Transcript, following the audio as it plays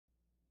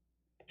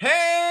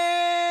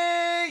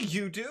Hey,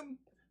 YouTube!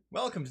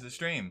 Welcome to the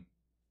stream.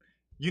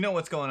 You know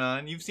what's going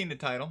on. You've seen the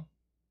title.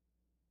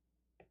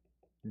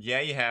 Yeah,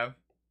 you have.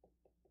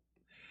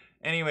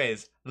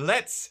 Anyways,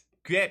 let's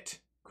get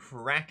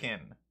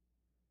cracking.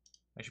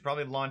 I should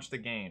probably launch the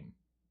game.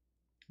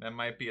 That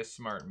might be a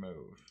smart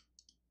move.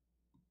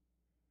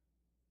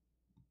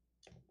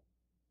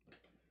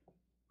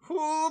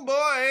 Oh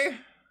boy!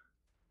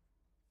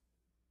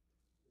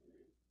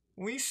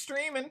 We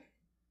streaming.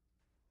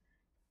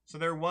 So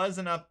there was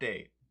an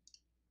update.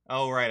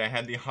 Oh right, I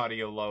had the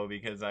audio low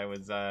because I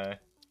was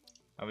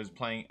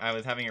having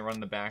it run in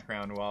the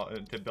background while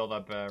to build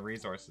up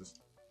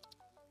resources.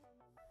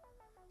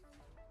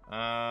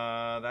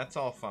 That's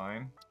all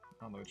fine.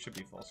 Although it should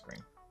be full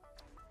screen.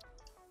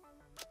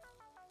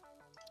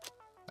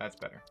 That's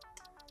better.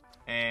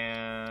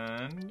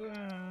 And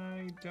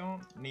I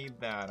don't need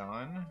that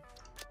on.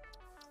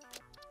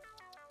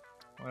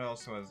 What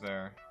else was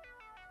there?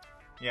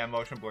 Yeah,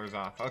 motion blur's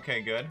off.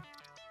 Okay, good.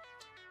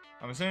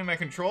 I'm assuming my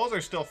controls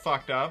are still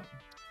fucked up.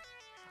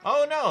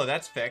 Oh no,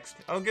 that's fixed.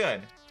 Oh good.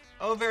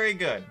 Oh, very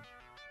good.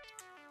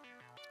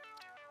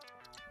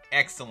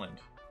 Excellent.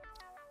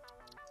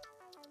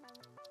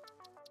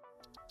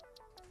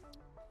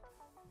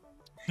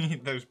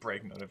 Those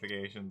break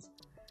notifications.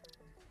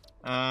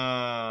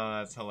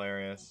 That's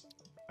hilarious.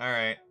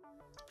 Alright.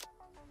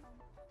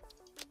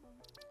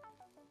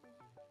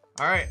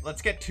 Alright,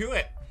 let's get to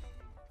it.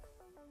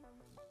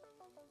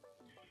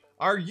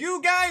 Are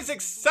you guys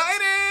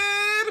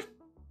excited?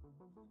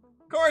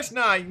 Of course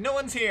not. No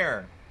one's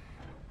here.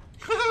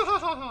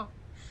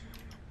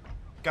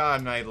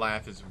 God, my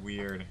laugh is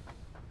weird.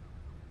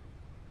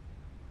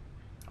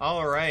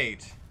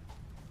 Alright.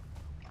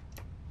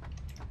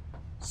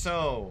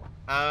 So,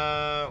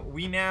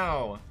 we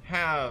now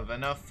have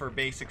enough for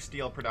basic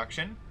steel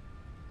production.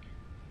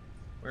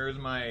 Where's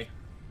my...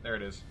 There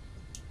it is.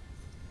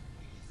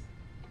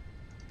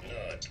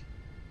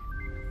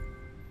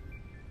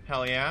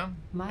 Hell yeah.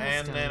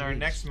 And then our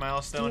next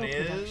milestone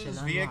is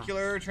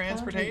vehicular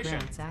transportation.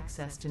 Grants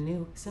access to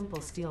new, simple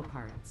steel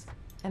parts.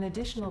 An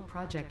additional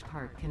project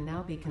part can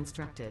now be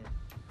constructed.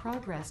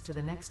 Progress to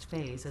the next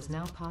phase is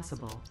now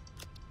possible.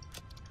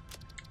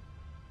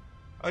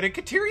 Oh, did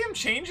Caterium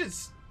change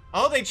its...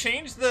 Oh, they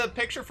changed the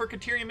picture for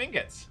Caterium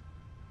ingots.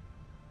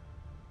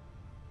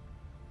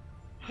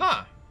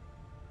 Huh.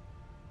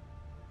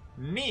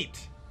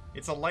 Neat.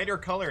 It's a lighter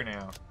color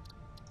now.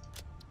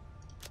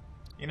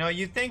 You know,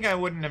 you'd think I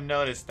wouldn't have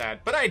noticed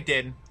that, but I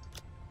did.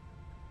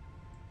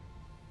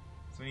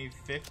 So we need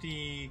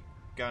 50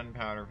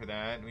 gunpowder for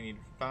that. We need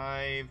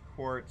 5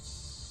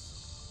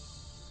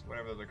 quartz,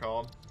 whatever those are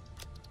called.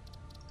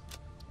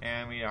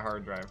 And we need a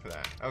hard drive for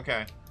that.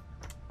 Okay.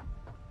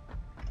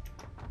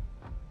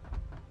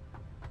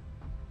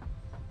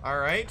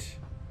 Alright.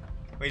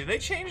 Wait, did they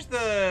change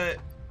the...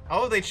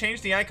 Oh, they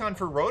changed the icon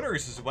for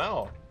rotors as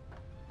well.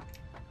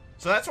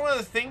 So that's one of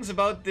the things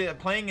about the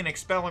playing an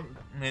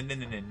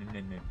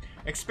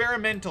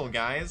experimental,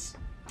 guys,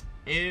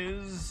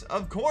 is,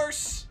 of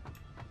course,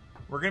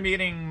 we're going to be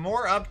getting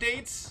more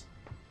updates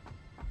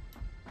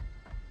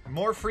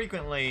more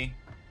frequently.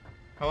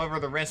 However,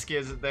 the risk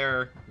is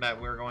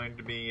that we're going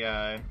to be,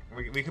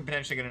 we could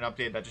potentially get an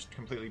update that just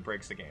completely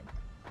breaks the game.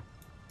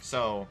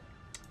 So,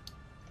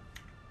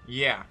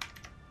 yeah.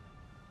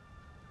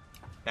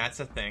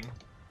 That's a thing.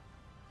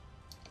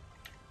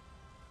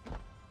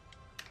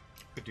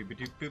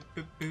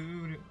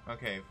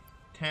 Okay,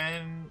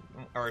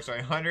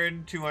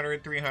 100,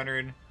 200,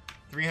 300,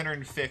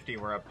 350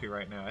 we're up to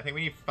right now. I think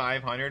we need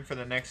 500 for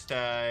the next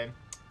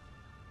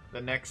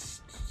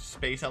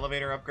space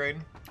elevator upgrade.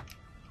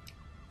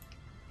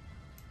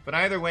 But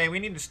either way, we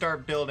need to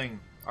start building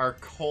our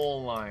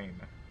coal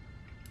line.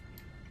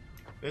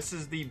 This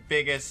is the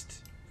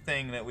biggest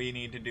thing that we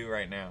need to do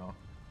right now.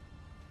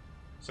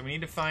 So we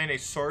need to find a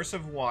source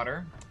of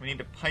water. We need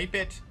to pipe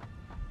it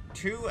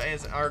to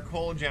as our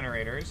coal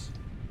generators.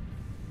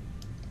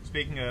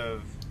 Speaking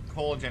of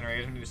coal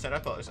generators, we need to set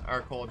up our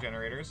coal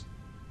generators.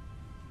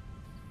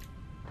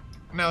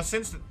 Now,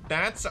 since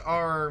that's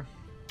our...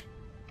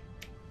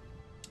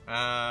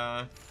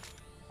 I'm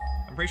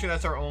pretty sure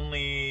that's our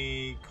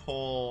only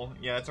coal...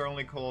 Yeah, that's our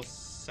only coal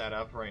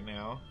setup right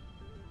now.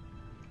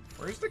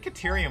 Where's the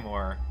Caterium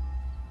ore?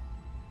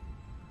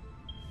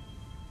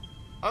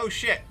 Oh,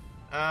 shit.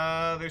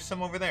 There's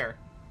some over there.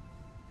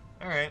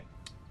 Alright.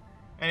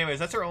 Anyways,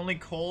 that's our only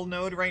coal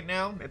node right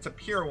now. It's a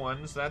pure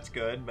one, so that's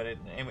good, but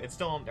it's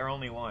still our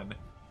only one.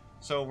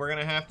 So we're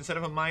going to have to set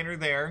up a miner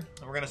there.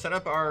 We're going to set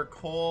up our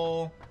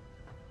coal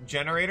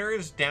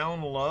generators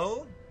down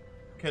low,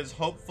 because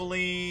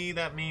hopefully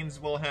that means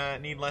we'll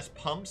need less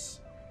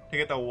pumps to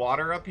get the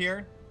water up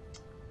here.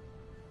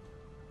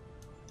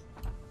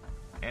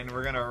 And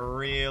we're going to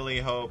really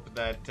hope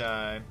that,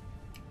 that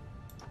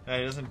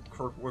it doesn't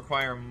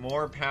require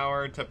more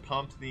power to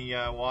pump the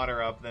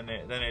water up than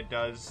it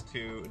does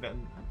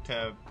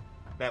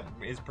that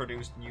is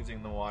produced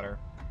using the water.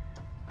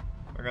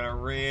 We're gonna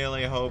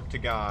really hope to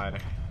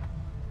God.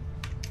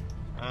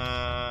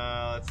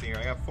 Let's see here.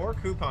 I got 4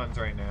 coupons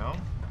right now.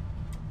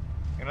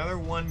 Another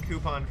 1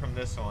 coupon from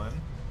this one.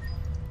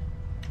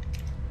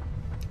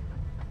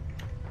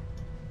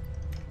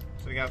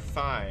 So we got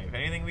 5.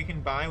 Anything we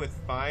can buy with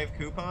 5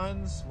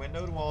 coupons?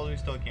 Windowed walls we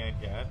still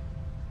can't get.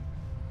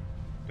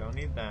 Don't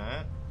need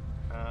that.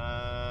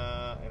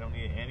 I don't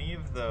need any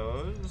of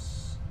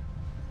those.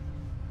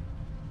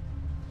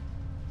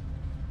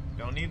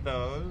 Don't need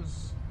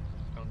those.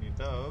 Don't need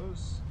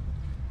those.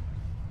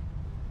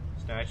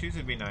 Statues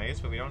would be nice,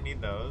 but we don't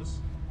need those.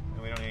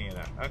 And we don't need any of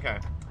that. Okay.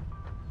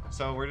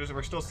 So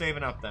we're still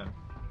saving up then.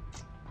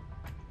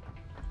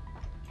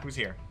 Who's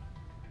here?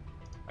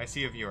 I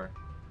see a viewer.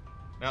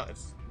 No,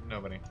 it's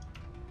nobody.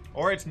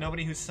 Or it's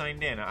nobody who's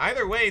signed in.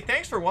 Either way,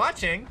 thanks for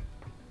watching.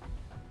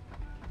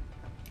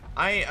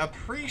 I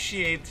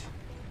appreciate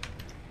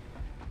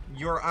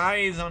your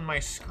eyes on my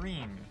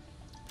screen.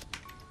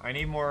 I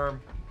need more...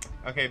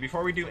 Okay,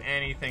 before we do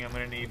anything, I'm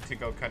gonna need to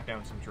go cut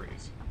down some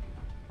trees.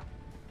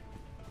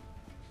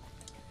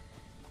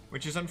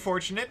 Which is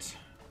unfortunate,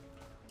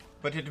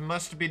 but it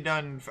must be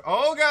done.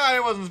 Oh god, I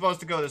wasn't supposed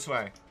to go this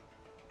way.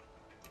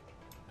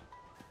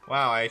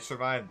 Wow, I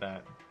survived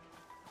that.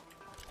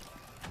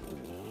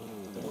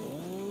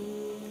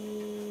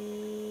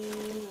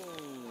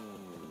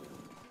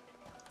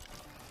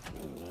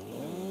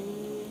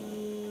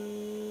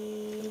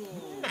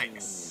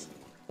 Nice.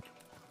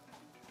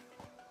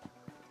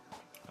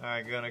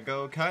 I'm gonna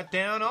go cut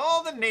down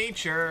all the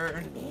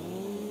nature.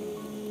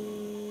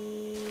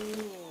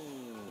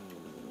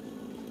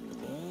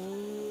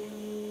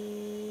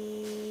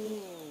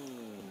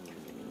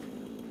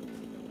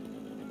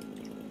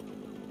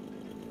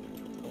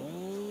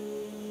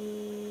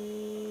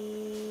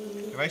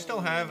 I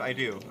still have? I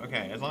do.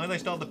 Okay, as long as I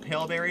still have the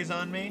pale berries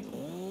on me,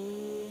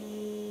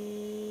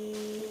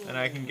 then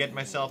I can get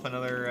myself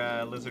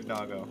another lizard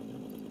doggo.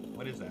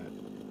 What is that?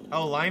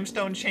 Oh,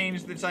 limestone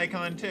changed its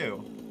icon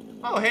too.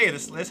 Oh, hey,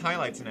 this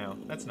highlights now.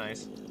 That's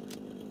nice.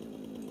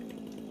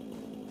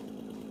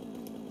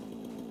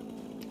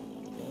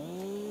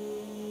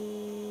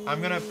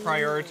 I'm gonna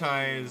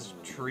prioritize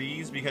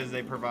trees because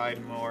they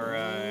provide more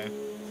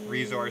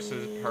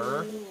resources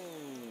per.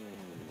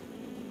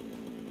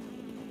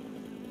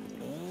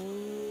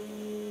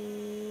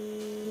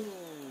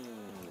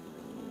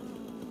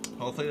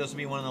 Hopefully this will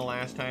be one of the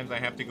last times I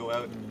have to go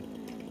out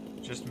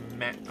and just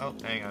oh,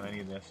 hang on, I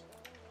need this.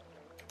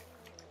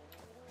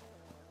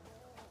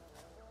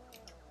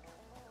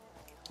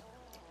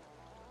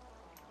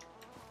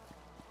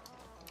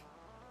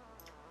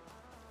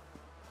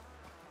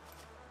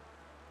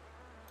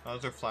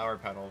 Those are flower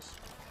petals.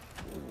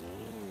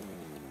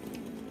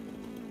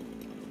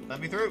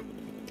 Let me through.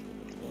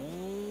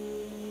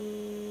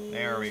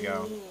 There we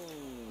go.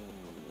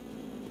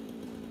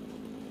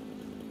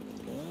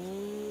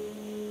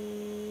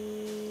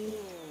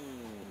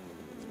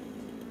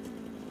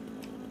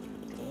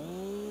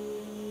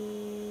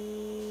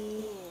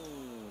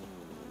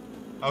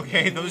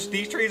 Okay,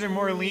 these trees are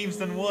more leaves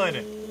than wood.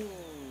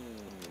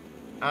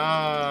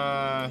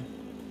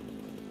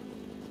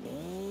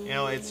 You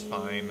know, it's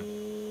fine.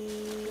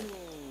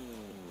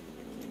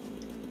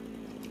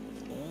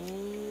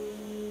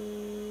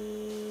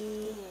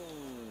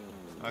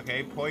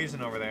 Okay,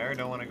 poison over there.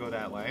 Don't want to go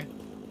that way.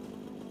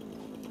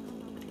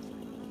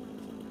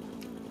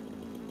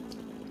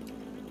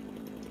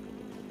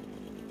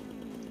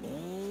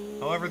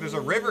 However, there's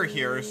a river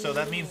here, so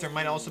that means there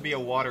might also be a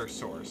water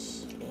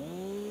source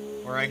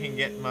where I can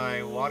get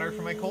my water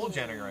from my coal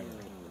generator.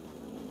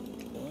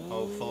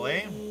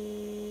 Hopefully.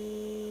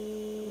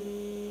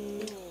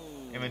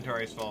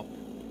 Inventory's full.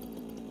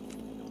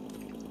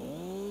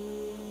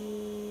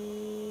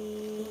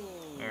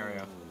 There we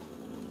go.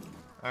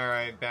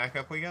 Alright, back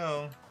up we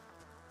go.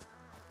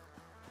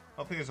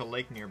 Hopefully there's a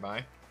lake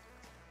nearby.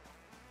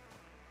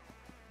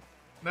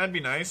 That'd be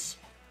nice.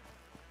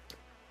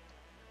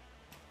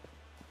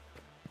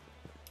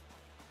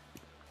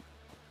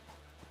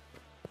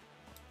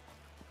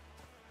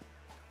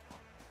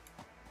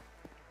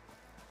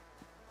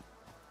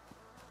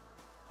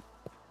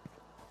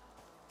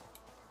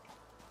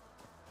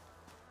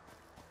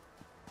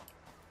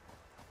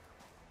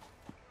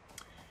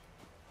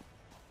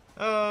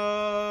 Oh,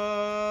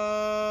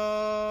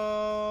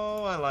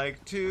 I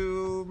like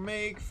to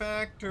make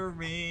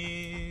factories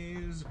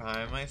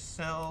by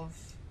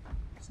myself,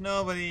 'cause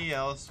nobody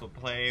else will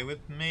play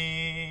with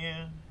me.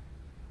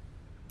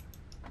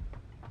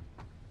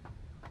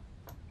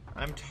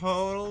 I'm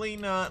totally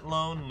not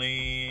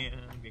lonely,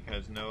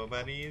 because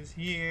nobody's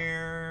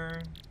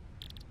here.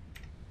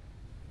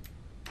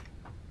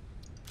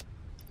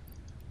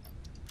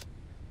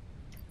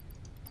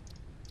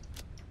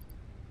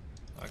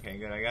 Okay,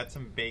 good. I got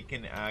some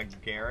bacon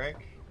agaric,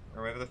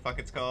 or whatever the fuck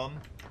it's called.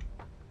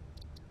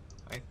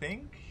 I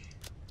think.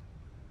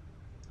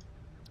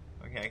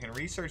 Okay, I can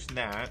research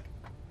that,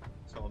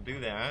 so I'll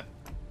do that.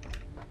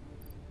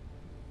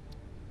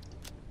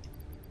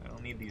 I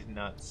don't need these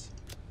nuts.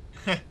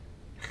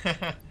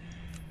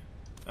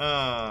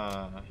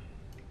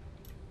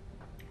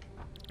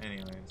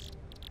 Anyways.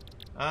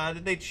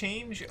 Did they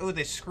change? Oh,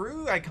 the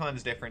screw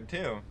icon's different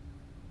too.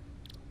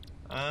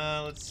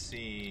 Let's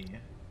see.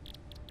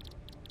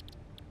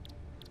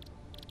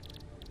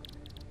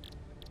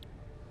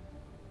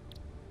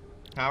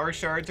 Power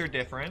shards are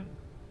different.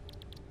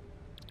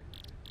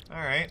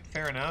 Alright,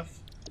 fair enough.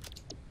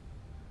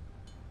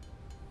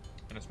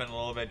 Gonna spend a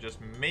little bit just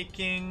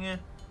making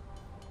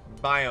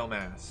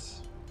biomass.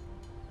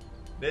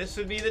 This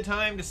would be the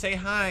time to say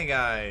hi,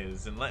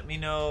 guys, and let me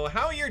know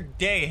how your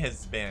day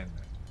has been.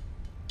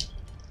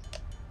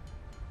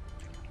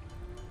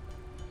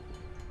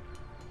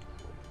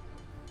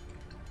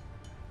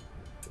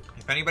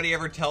 If anybody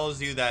ever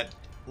tells you that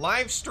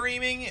live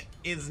streaming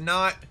is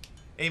not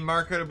a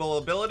marketable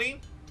ability,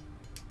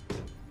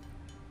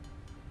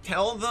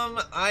 tell them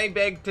I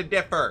beg to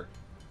differ.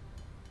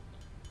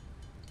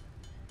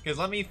 Because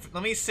let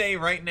me say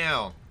right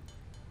now,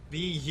 the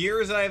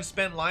years that I've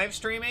spent live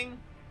streaming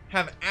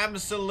have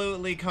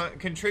absolutely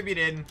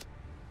contributed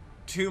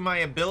to my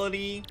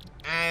ability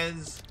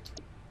as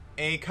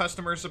a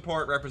customer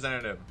support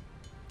representative.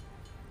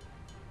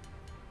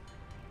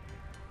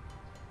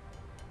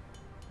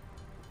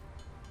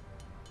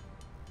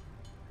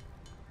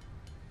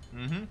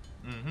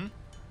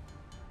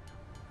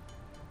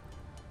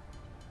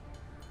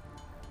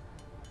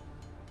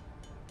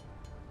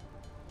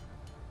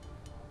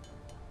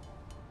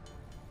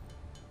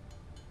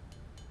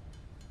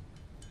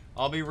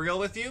 I'll be real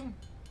with you.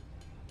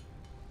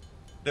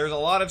 There's a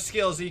lot of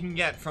skills you can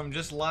get from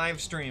just live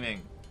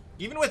streaming.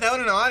 Even without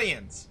an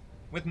audience.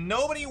 With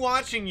nobody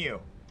watching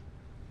you.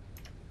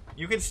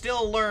 You can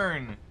still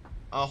learn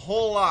a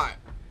whole lot.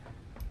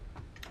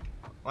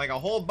 Like a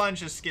whole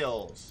bunch of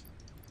skills.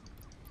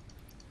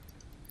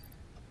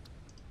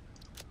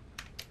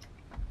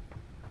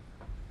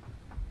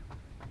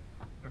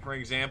 For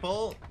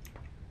example,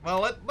 well,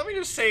 let me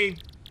just say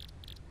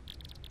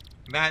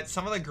that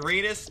some of the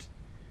greatest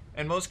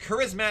and most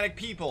charismatic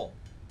people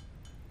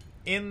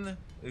in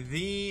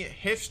the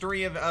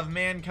history of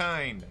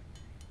mankind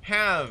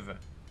have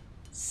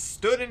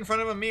stood in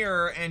front of a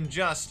mirror and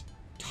just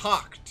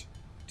talked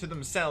to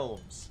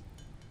themselves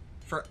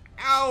for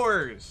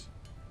hours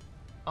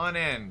on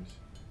end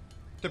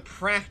to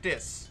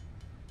practice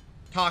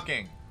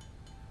talking.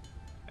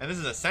 And this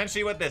is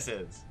essentially what this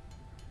is.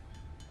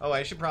 Oh,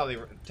 I should probably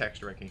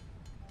text Ricky.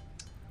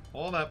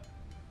 Hold up.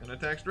 Gonna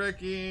text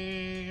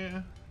Ricky.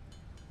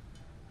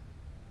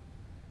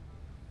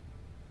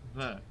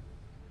 Huh.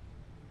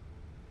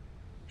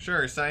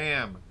 Sure,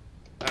 Siam.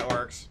 That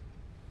works.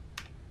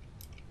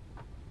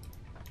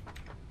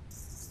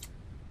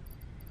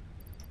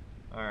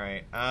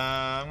 Alright,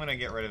 I'm gonna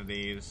get rid of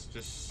these,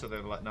 just so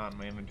they're not in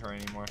my inventory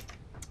anymore.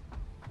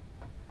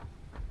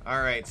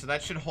 Alright, so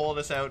that should hold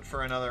us out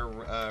for another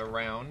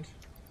round.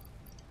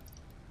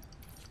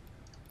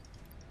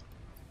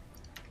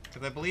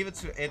 Because I believe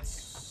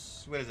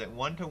it's, what is it,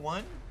 1 to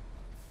 1?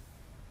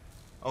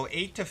 Oh,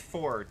 8 to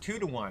 4, 2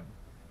 to 1.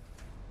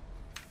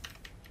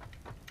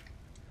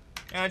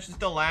 Yeah, it should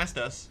still last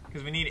us,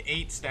 because we need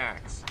 8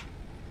 stacks.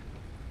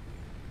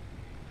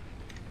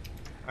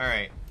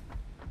 Alright.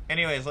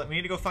 Anyways, we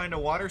need to go find a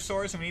water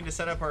source, and we need to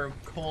set up our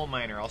coal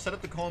miner. I'll set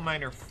up the coal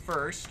miner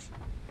first,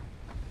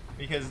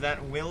 because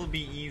that will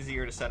be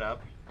easier to set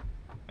up.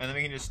 And then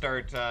we can just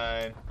start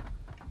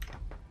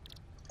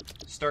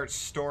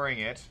storing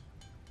it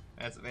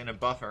as in a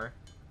buffer.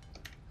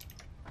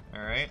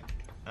 Alright.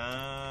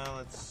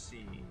 Let's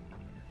see.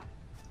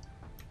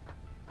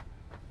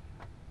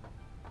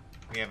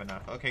 We have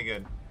enough. Okay,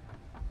 good.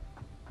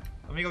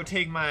 Let me go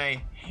take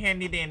my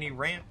handy dandy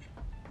ramp.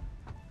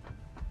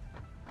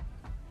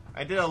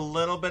 I did a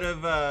little bit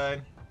of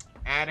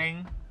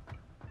adding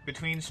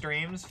between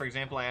streams. For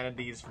example, I added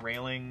these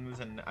railings,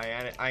 and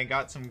I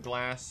got some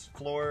glass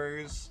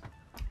floors.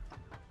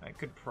 I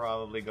could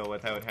probably go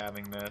without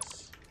having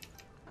this.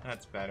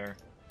 That's better.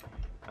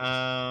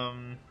 A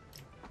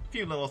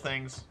few little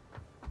things.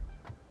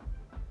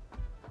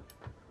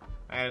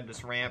 I added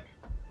this ramp.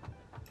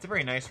 It's a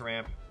very nice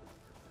ramp.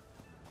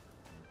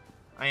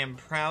 I am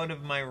proud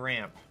of my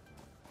ramp.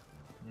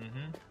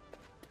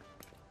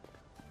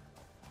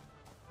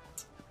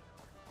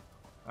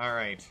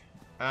 Alright.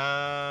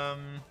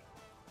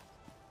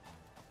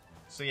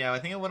 So yeah, I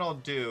think what I'll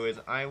do is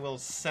I will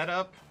set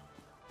up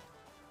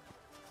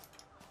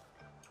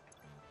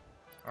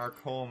our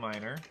coal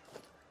miner.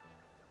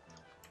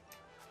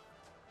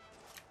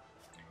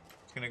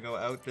 It's gonna go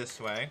out this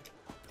way.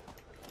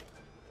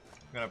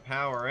 I'm gonna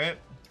power it.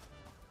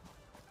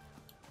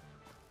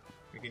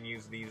 We can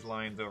use these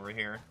lines over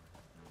here.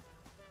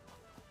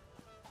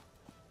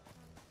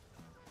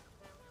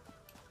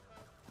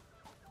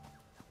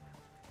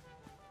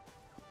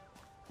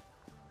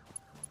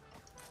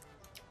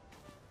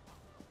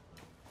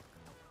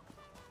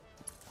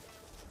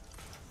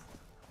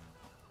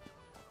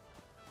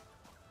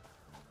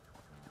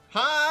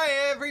 Hi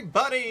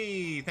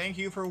everybody! Thank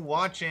you for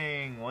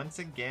watching once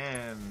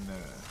again.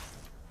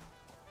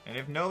 And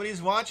if nobody's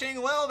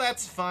watching, well,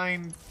 that's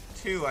fine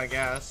too, I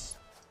guess.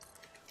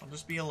 I'll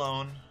just be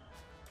alone.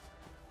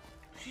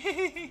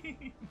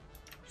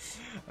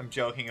 I'm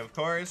joking, of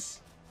course.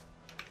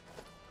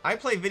 I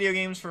play video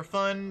games for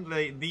fun.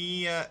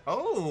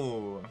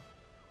 Oh,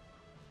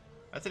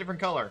 that's a different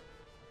color.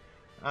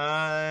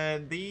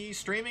 The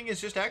streaming is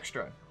just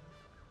extra.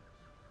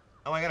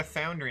 Oh, I got a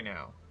foundry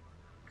now.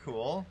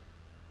 Cool.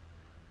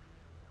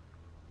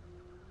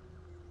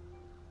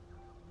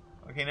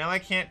 Okay, now I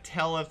can't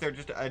tell if they're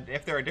just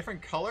if they're a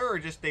different color or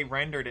just they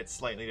rendered it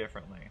slightly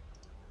differently.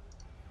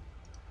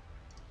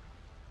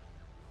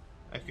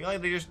 I feel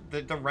like they just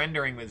the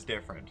rendering was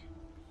different.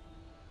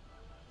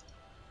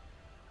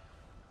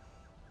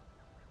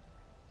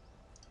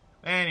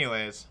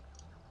 Anyways.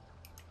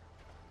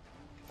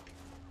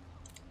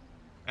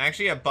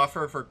 Actually, a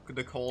buffer for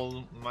the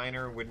coal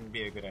miner wouldn't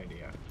be a good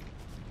idea.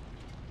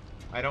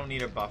 I don't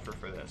need a buffer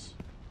for this.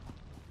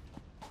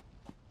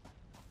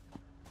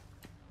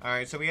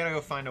 Alright, so we gotta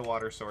go find a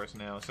water source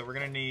now. So we're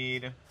gonna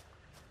need...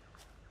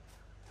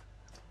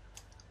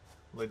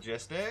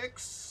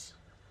 logistics?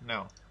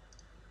 No.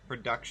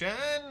 Production?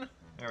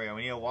 There we go.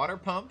 We need a water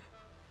pump.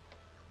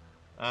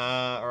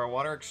 Or a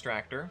water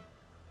extractor.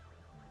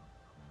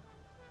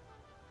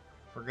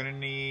 We're gonna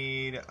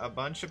need a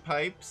bunch of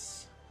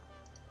pipes.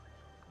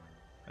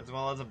 As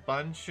well as a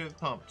bunch of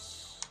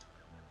pumps.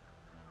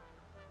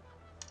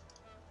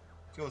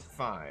 Let's go with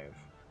 5.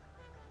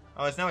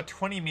 Oh, it's now a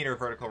 20-meter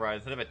vertical rise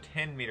instead of a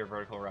 10-meter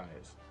vertical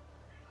rise.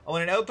 Oh,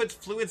 and it outputs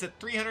fluids at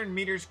 300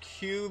 meters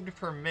cubed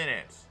per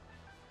minute.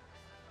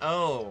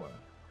 Oh.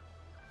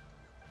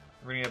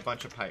 We're gonna need a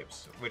bunch of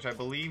pipes, which I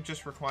believe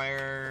just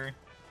require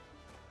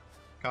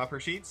copper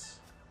sheets.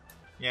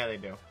 Yeah, they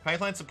do.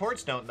 Pipeline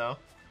supports don't, though.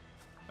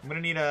 I'm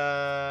gonna need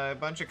a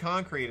bunch of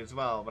concrete as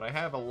well, but I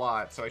have a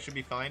lot, so I should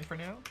be fine for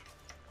now.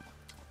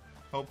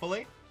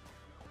 Hopefully.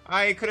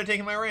 I could have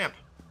taken my ramp.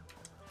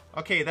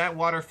 Okay, that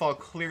waterfall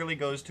clearly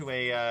goes to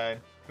a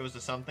goes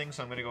to something,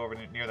 so I'm gonna go over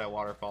near that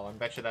waterfall. I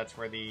bet you that's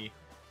where the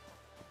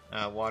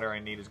water I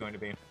need is going to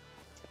be.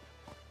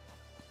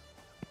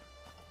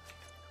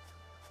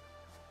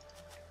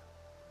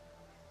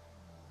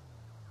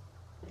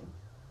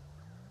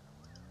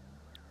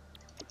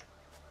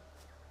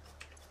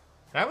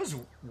 That was...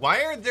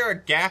 Why is there a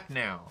gap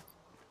now?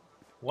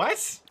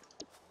 What?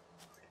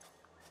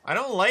 I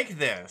don't like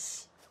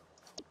this.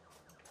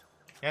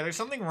 Yeah, there's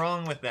something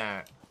wrong with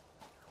that.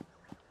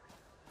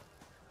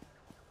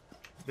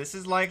 This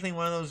is likely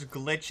one of those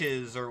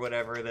glitches or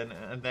whatever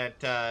that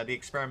the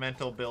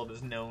experimental build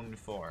is known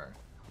for.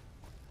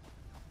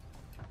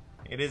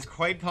 It is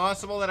quite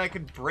possible that I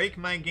could break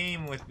my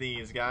game with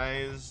these,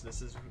 guys.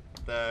 This is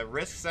the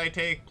risks I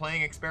take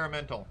playing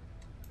experimental.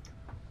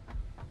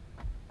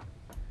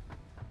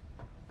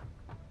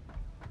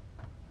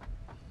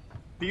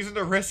 These are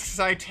the risks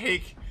I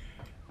take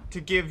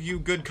to give you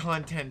good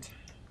content.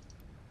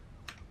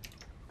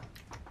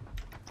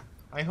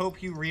 I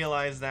hope you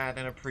realize that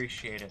and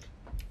appreciate it.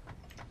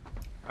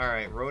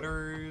 Alright,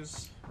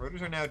 rotors.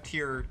 Rotors are now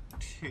tier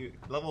 2.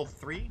 Level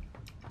 3?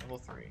 Level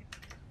 3.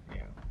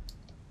 Yeah.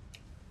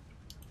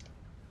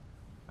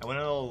 I went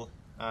a little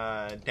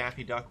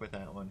Daffy Duck with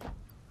that one.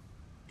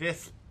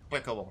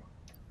 Despicable.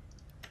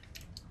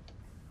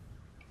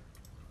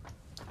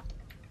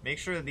 Make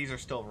sure that these are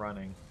still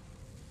running.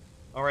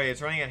 Alright,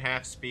 it's running at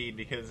half speed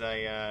because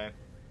I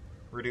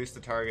reduced the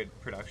target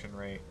production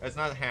rate. It's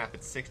not half,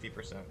 it's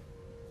 60%.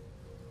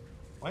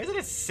 Why is it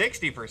at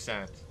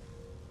 60%?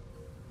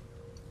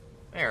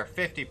 There,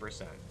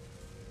 50%.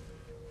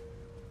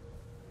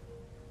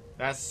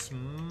 That's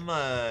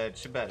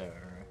much better.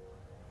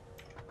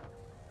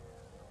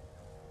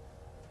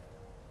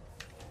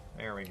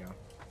 There we go.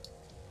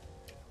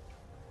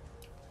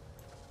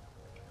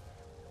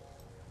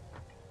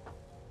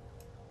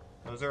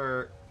 Those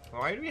are...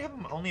 Why do we have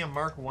only a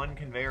Mark 1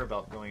 conveyor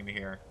belt going to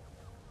here?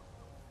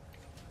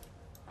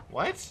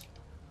 What?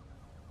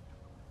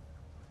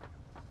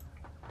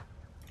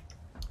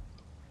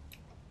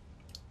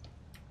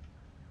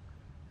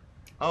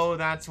 Oh,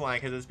 that's why,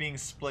 because it's being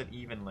split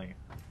evenly.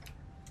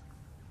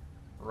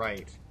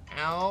 Right.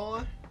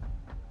 Ow.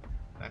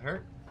 That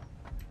hurt.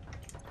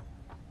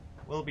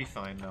 We'll be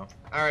fine, though.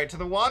 Alright, to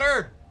the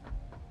water!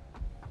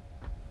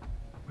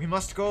 We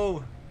must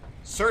go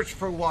search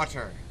for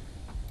water.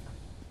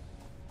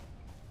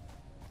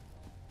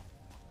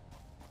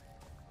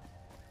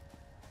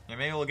 Yeah,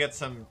 maybe we'll get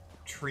some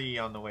tree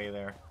on the way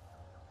there.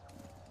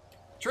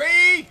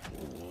 Tree!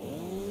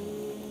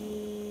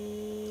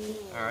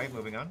 Alright,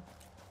 moving on.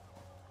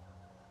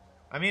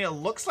 I mean, it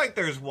looks like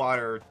there's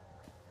water,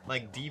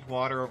 like deep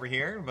water over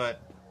here,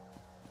 but...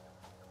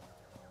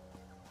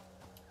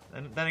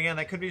 then again,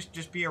 that could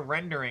just be a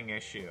rendering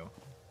issue.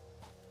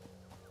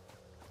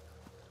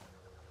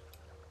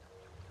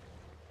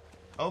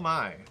 Oh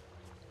my.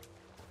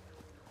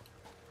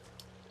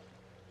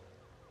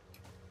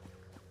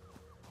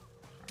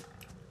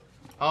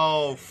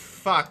 Oh,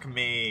 fuck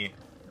me.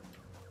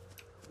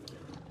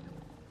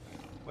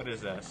 What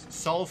is this?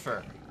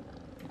 Sulfur.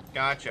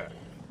 Gotcha.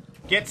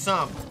 Get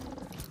some.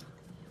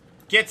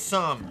 Get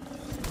some.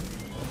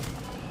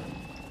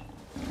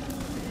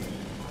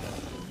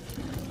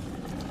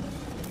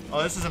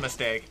 Oh, this is a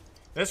mistake.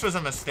 This was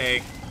a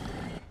mistake.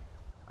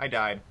 I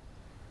died.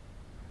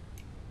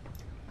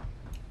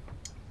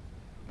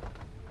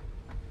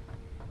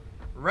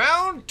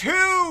 Round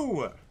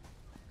 2!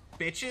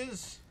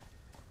 Bitches.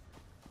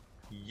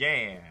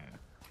 Yeah.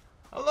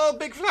 Hello,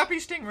 big flappy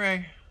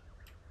stingray.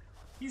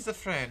 He's a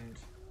friend.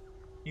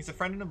 He's a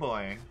friend and a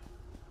boy.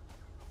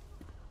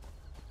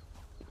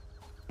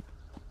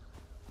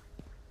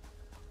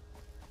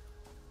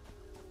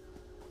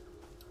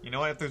 You know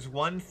what? If there's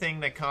one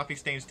thing that Coffee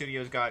Stain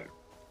Studios got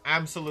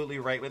absolutely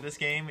right with this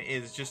game,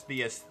 is just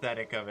the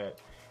aesthetic of it.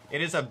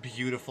 It is a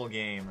beautiful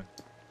game.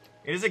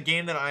 It is a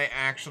game that I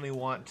actually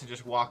want to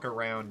just walk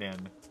around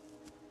in.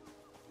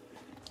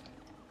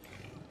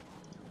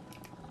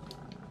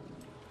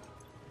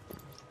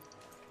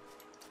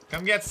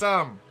 Come get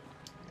some.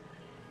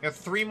 We have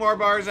 3 more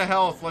bars of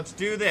health. Let's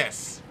do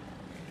this.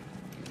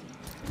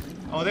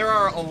 Oh, there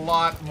are a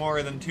lot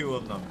more than 2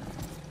 of them.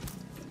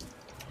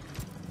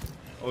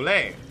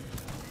 Olé.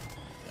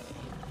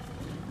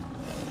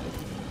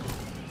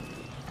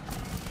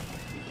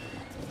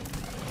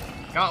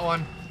 Got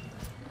one.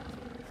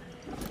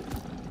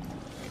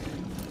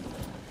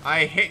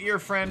 I hit your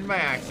friend by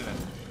accident.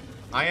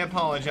 I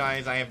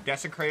apologize. I have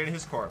desecrated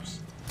his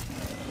corpse.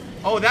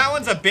 Oh, that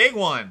one's a big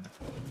one.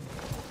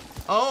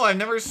 Oh, I've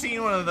never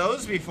seen one of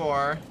those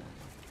before.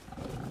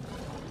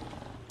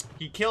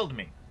 He killed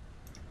me.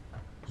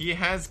 He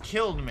has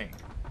killed me.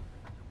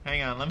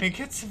 Hang on, let me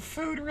get some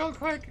food real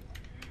quick.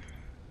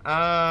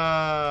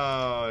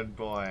 Oh,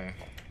 boy.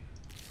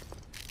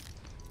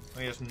 Let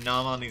me just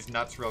numb on these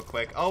nuts real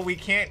quick. Oh, we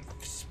can't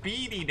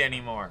speed eat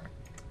anymore.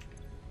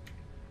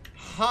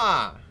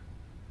 Huh.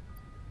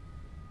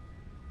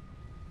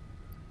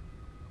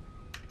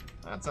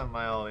 That's a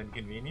mild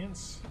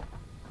inconvenience.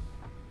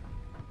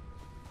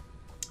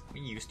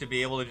 We used to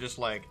be able to just,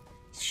 like,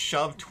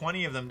 shove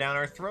 20 of them down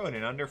our throat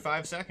in under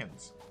 5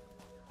 seconds.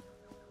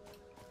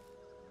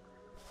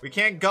 We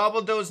can't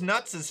gobble those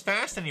nuts as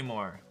fast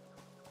anymore.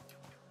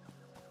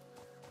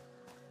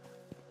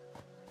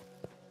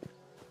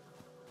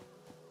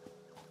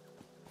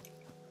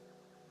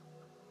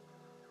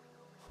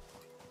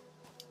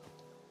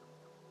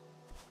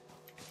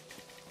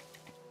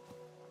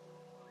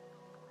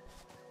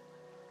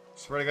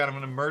 Swear to God, I'm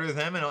gonna murder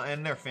them and I'll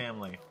end their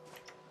family.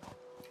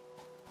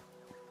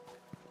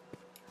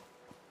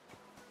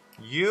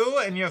 You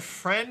and your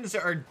friends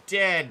are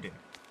dead.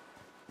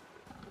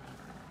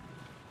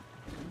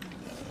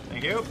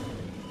 Thank you.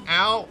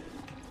 Ow.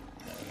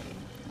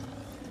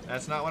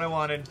 That's not what I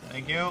wanted.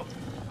 Thank you.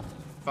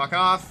 Fuck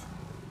off.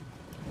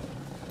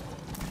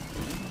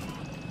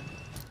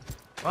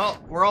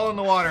 Well, we're all in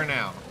the water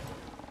now.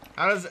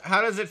 How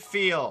does it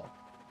feel?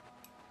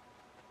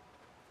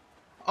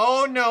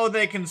 Oh no,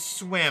 they can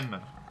swim.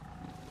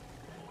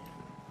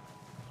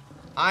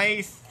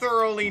 I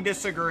thoroughly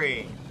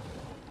disagree.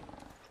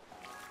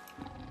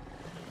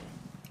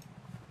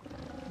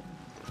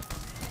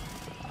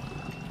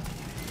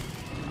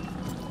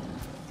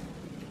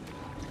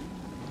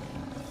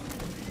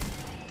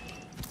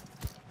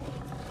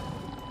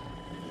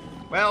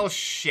 Well,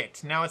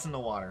 shit. Now it's in the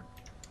water.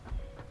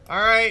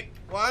 Alright,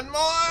 one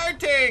more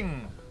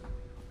thing!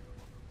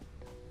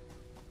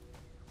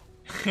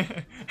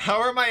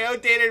 How are my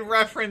outdated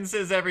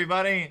references,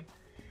 everybody?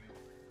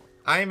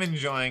 I'm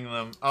enjoying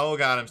them. Oh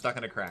god, I'm stuck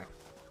in a crack.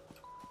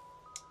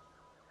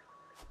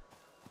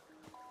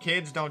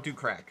 Kids, don't do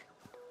crack.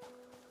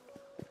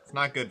 It's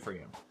not good for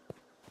you.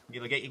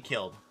 It'll get you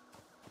killed.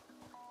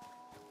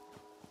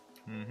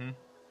 Mm-hmm.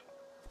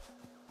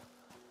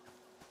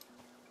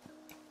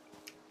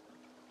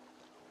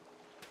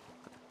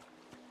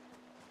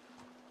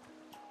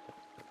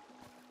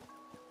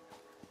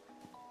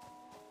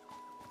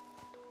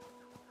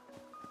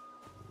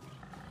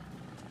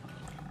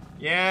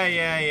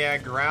 Yeah.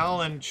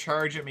 Growl and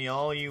charge at me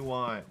all you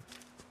want.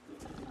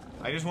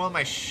 I just want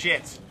my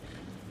shit.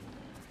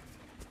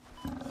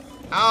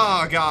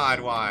 Oh, God,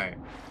 why?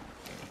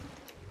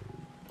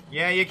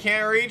 Yeah, you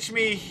can't reach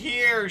me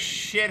here,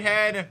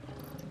 shithead.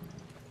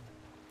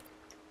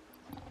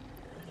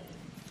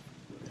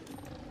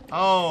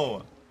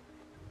 Oh.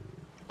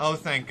 Oh,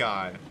 thank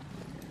God.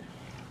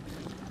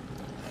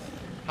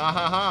 Ha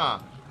ha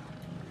ha.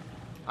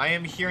 I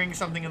am hearing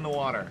something in the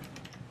water.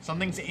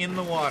 Something's in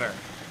the water.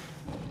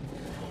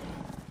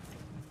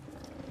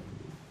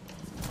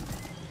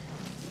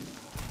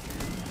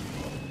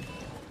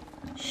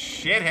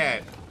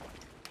 Shithead.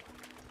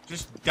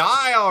 Just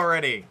die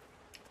already.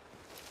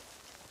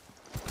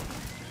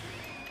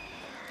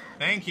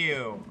 Thank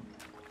you.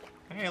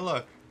 Hey,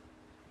 look.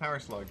 Power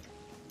slug.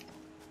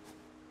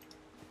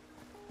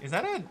 Is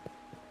that a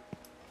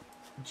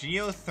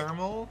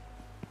geothermal?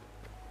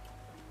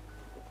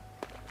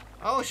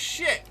 Oh,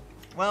 shit.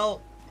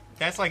 Well,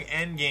 that's like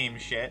endgame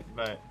shit,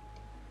 but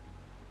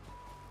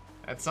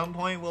at some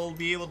point we'll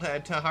be able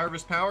to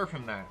harvest power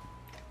from that.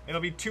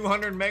 It'll be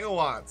 200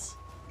 megawatts.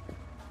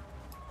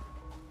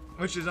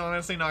 Which is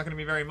honestly not going to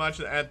be very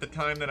much at the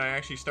time that I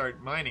actually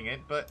start mining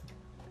it, but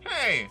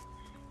hey,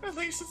 at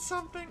least it's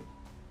something.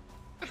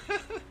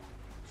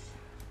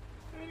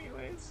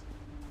 Anyways.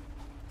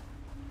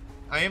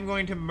 I am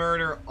going to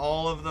murder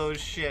all of those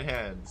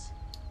shitheads.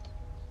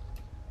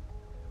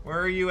 Where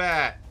are you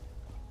at?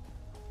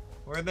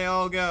 Where'd they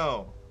all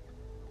go?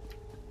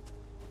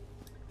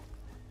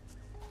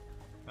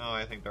 Oh,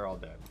 I think they're all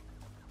dead.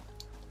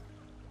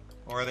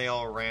 Or they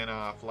all ran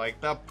off like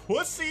the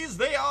pussies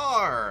they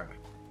are!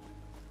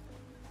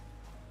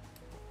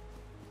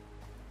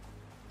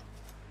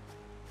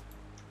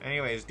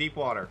 Anyways, deep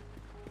water.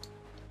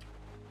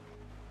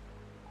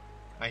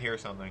 I hear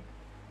something.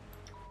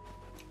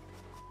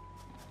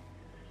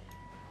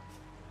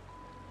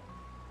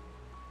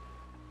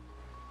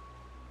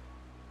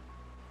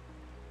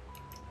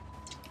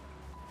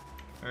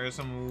 There's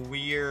some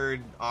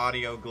weird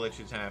audio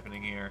glitches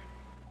happening here.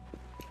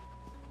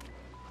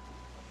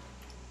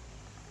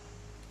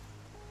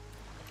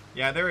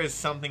 Yeah, there is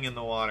something in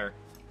the water.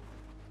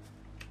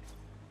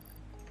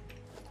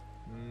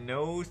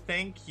 No,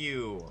 thank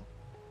you.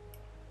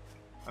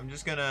 I'm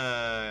just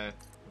gonna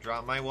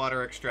drop my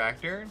water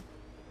extractor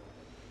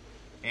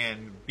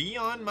and be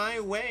on my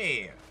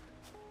way.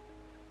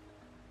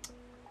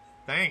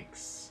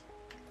 Thanks.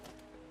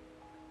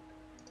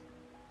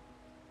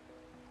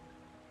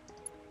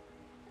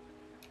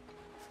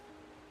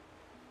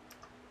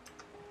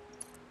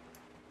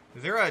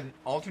 Is there an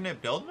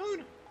alternate build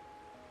mode?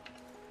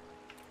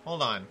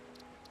 Hold on.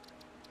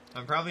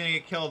 I'm probably gonna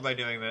get killed by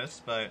doing this,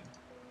 but...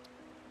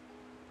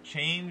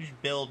 Change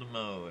build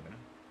mode.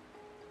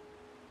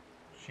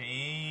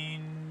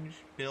 Change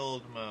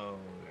build mode.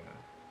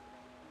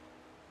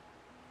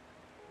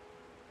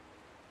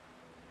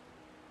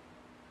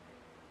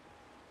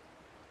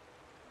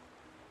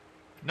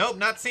 Nope,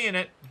 not seeing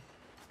it.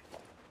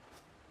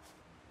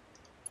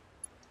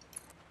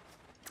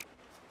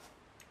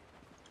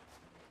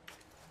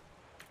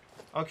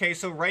 Okay,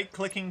 so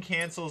right-clicking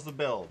cancels the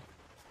build.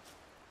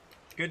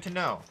 Good to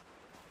know.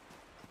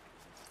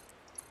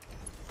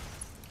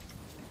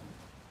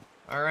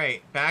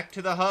 Alright, back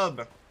to the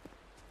hub.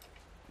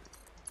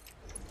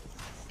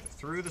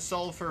 Through the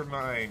sulfur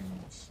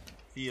mines.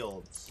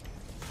 Fields.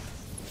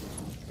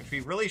 Which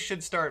we really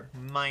should start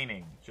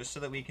mining. Just so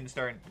that we can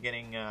start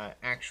getting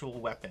actual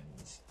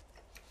weapons.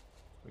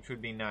 Which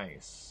would be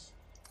nice.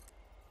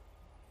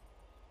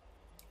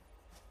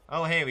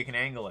 Oh, hey, we can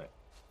angle it.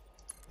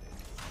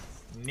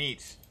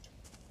 Neat.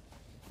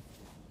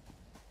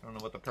 I don't know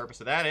what the purpose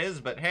of that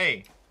is, but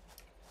hey.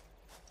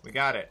 We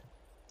got it.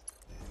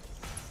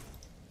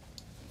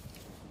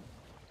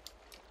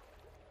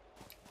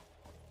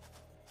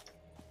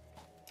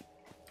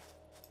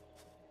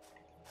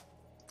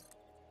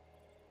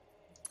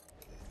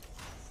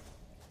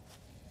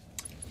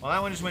 Well,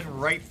 that one just went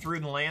right through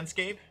the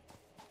landscape.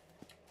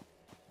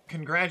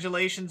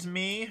 Congratulations,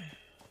 me.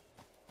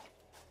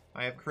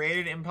 I have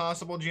created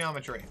impossible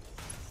geometry.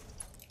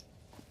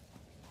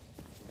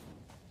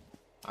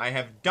 I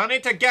have done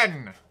it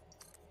again!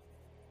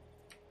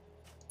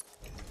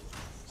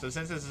 So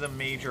since this is a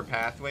major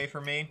pathway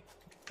for me,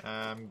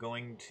 I'm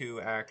going to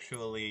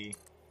actually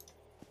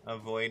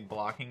avoid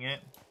blocking it.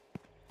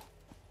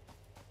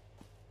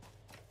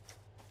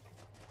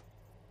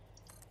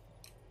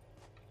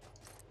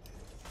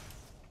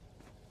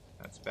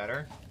 That's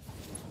better.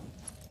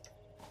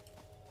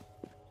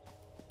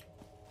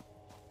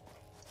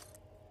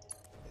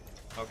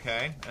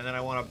 Okay, and then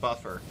I want a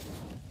buffer.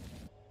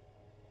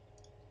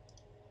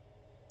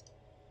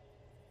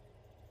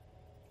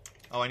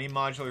 Oh, I need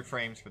modular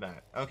frames for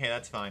that. Okay,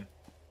 that's fine.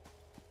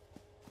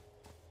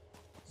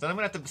 So then I'm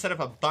going to have to set up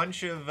a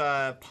bunch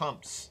of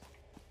pumps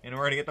in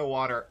order to get the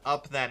water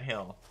up that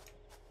hill.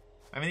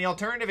 I mean, the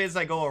alternative is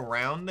I go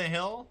around the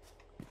hill,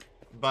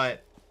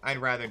 but I'd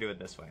rather do it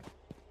this way.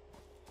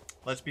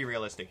 Let's be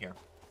realistic here.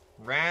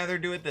 Rather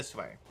do it this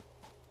way.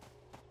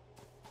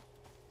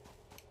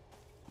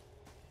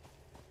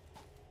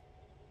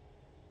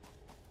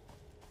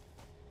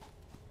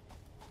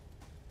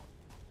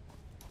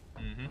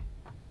 Mm-hmm.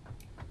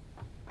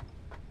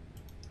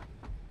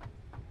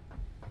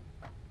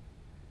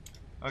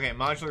 Okay,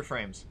 modular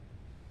frames.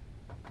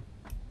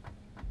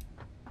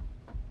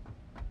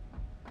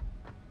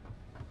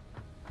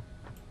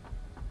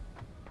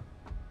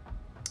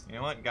 You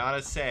know what?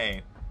 Gotta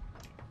say,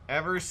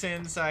 ever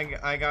since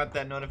I got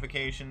that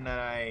notification that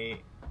I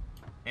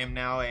am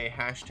now a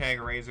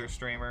hashtag Razor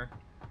streamer,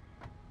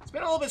 it's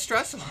been a little bit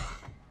stressful.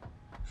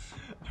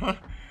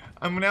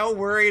 I'm now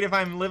worried if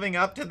I'm living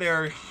up to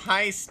their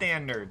high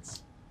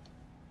standards.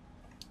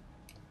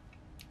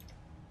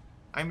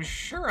 I'm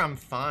sure I'm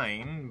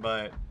fine,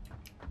 but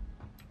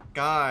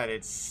God,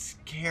 it's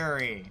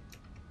scary.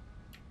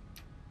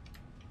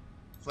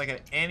 It's like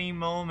at any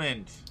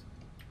moment,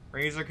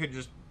 Razor could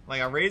just, like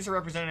a Razor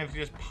representative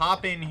could just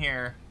pop in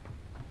here.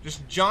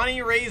 Just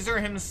Johnny Razor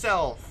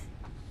himself.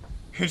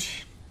 Who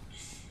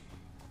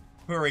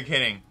are we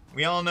kidding?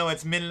 We all know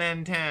it's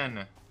Midland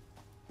 10.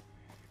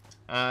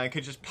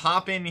 Could just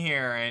pop in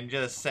here and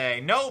just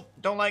say, nope,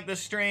 don't like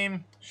this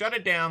stream, shut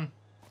it down.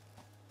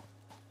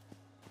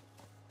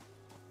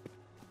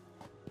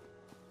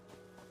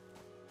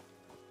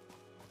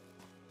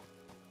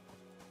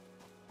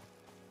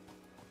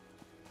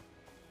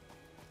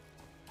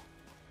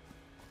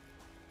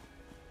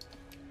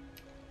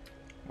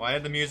 Why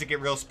did the music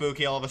get real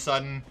spooky all of a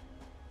sudden?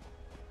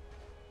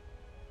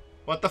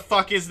 What the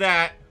fuck is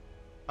that?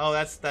 Oh,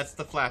 that's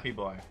the Flappy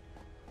Boy.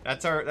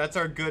 That's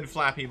our good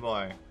Flappy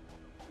Boy.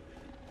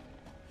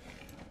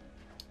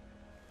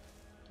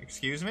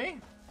 Excuse me?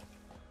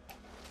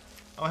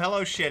 Oh,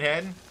 hello,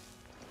 shithead.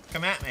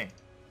 Come at me.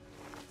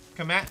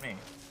 Come at me.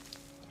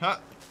 Huh.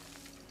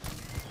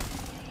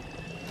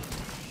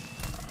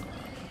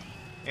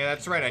 Yeah,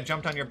 that's right. I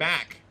jumped on your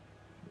back.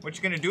 What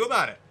you gonna do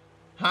about it?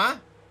 Huh?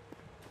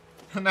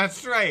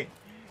 That's right.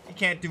 You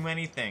can't do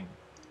anything.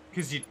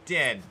 'Cause you're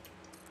dead.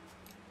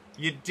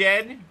 You're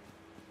dead,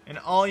 and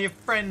all your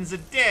friends are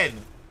dead.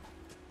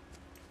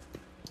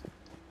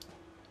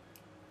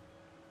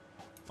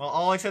 Well,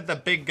 all except the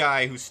big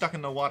guy who's stuck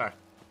in the water.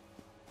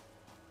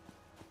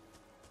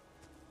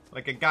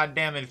 Like a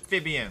goddamn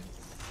amphibian.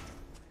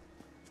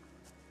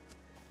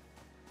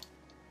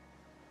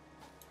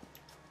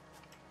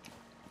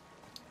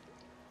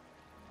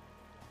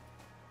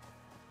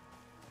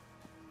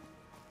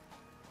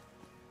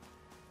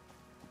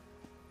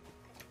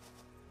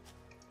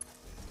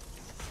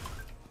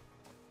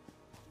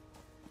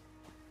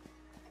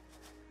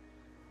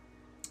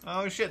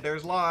 Oh shit,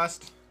 there's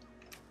Lost.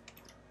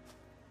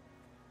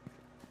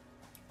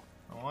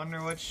 I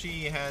wonder what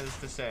she has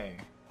to say.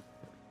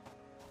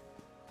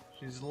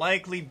 She's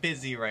likely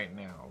busy right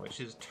now, which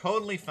is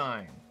totally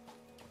fine.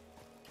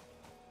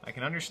 I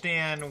can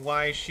understand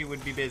why she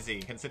would be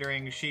busy,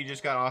 considering she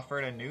just got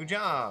offered a new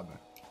job.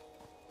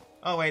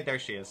 Oh wait, there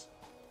she is.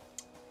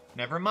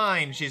 Never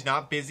mind, she's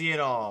not busy at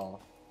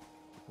all.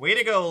 Way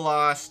to go,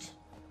 Lost.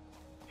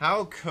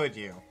 How could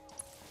you?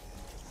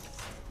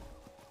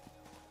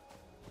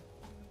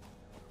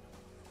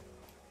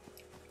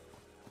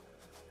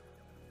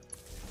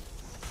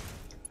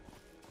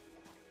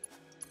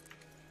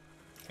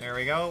 There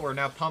we go. We're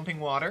now pumping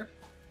water.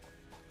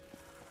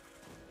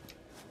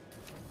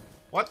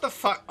 What the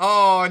fuck?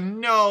 Oh,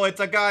 no.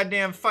 It's a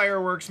goddamn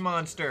fireworks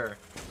monster.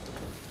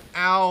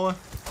 Ow.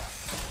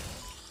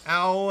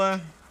 Ow.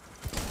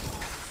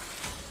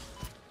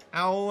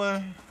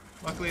 Ow.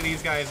 Luckily,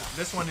 these guys...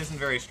 This one isn't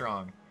very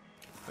strong.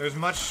 There's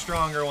much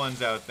stronger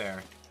ones out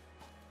there.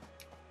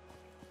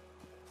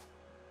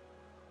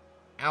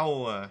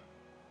 Ow.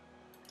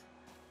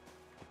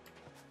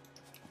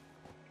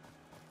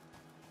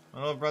 My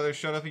little brother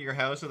showed up at your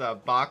house with a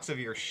box of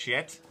your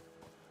shit?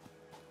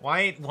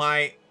 Why?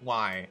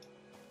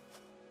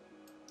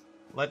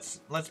 Let's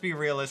be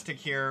realistic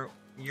here.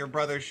 Your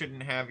brother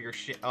shouldn't have your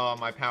shit. Oh,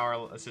 my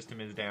power system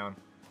is down.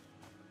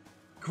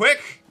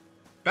 Quick!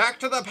 Back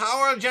to the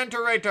power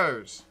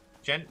generators!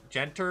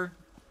 Gentle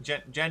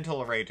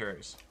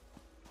raters.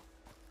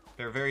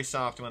 They're very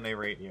soft when they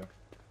rate you.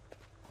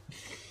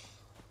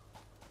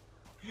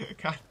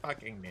 God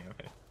fucking damn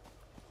it.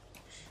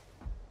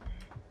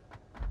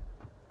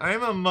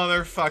 I'm a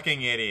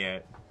motherfucking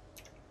idiot.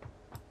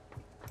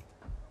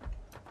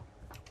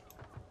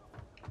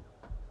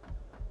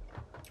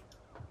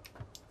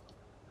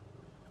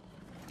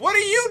 What are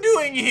you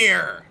doing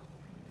here?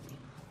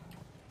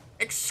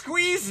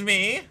 Excuse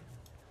me?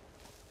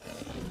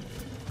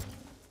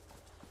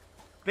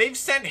 They've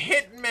sent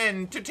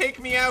hitmen to take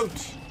me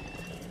out.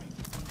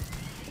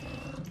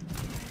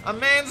 A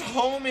man's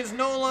home is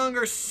no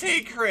longer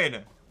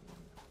sacred.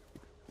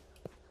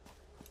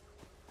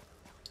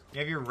 You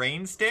have your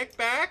rain stick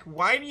back?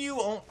 Why do you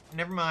own...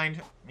 Never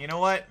mind. You know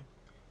what?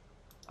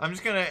 I'm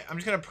just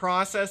gonna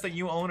process that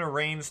you own a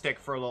rain stick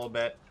for a little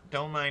bit.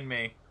 Don't mind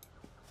me.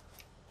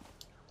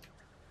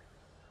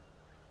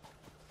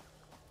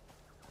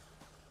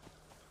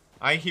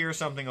 I hear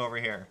something over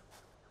here.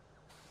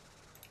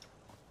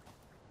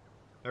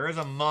 There is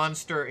a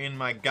monster in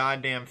my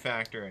goddamn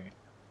factory.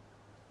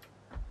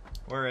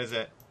 Where is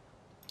it?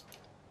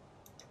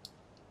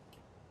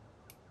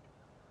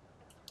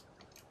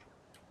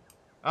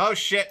 Oh,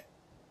 shit.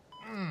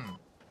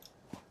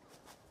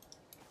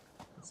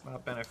 That's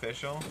not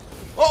beneficial.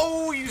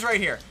 Oh, he's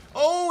right here.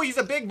 Oh, he's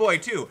a big boy,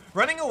 too.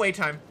 Running away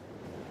time.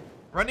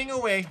 Running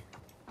away.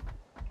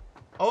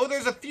 Oh,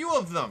 there's a few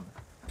of them.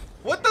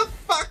 What the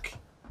fuck?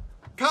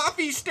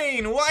 Coffee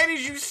Stain, why did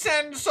you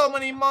send so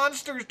many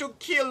monsters to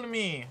kill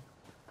me?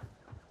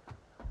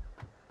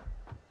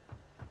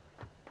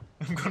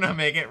 I'm gonna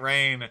make it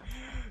rain.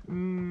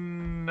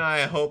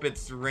 I hope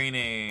it's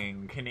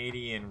raining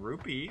Canadian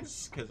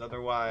rupees, because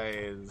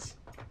otherwise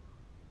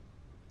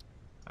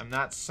I'm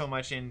not so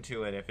much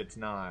into it if it's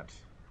not.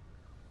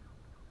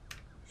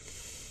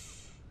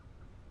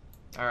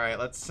 Alright,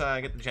 let's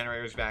get the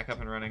generators back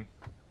up and running.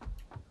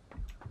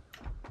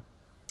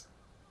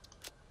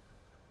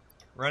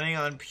 Running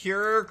on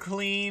pure,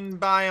 clean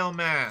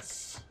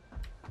biomass.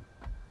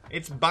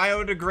 It's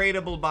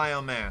biodegradable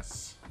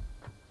biomass.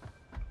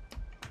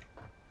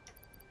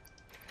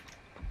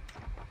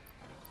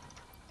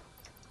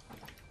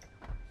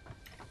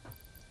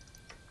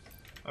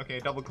 Okay,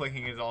 double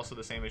clicking is also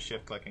the same as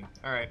shift clicking.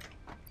 Alright.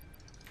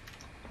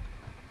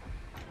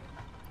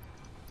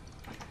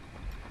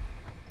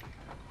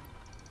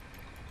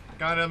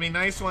 God, it'll be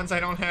nice once I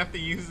don't have to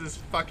use this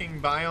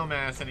fucking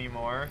biomass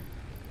anymore.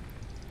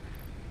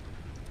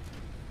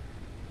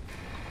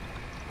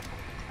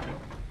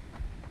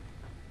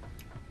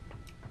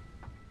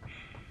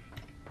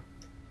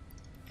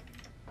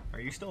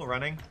 Are you still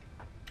running?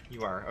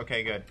 You are.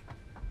 Okay, good.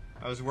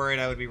 I was worried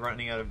I would be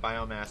running out of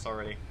biomass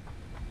already.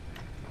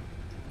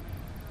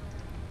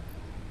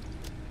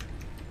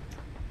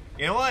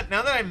 You know what?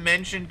 Now that I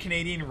mentioned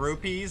Canadian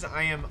rupees,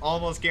 I am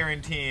almost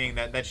guaranteeing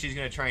that she's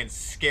gonna try and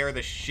scare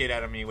the shit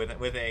out of me with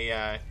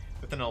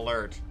an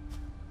alert.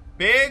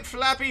 Big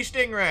flappy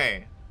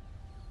stingray,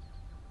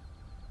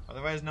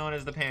 otherwise known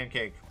as the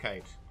pancake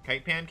kite.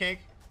 Kite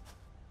pancake?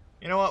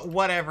 You know what?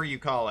 Whatever you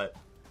call it.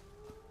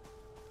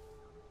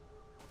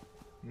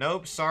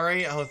 Nope.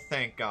 Sorry. Oh,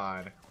 thank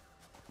God.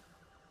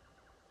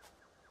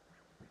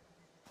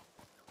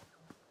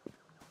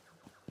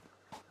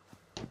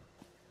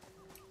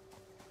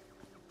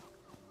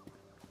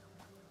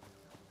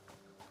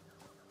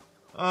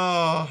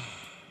 Oh.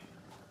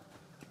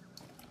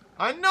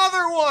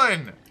 Another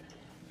one!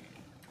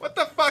 What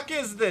the fuck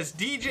is this?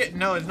 DJ...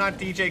 No, it's not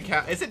DJ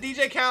Cal... Is it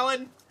DJ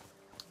Khaled?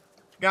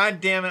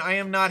 God damn it, I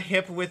am not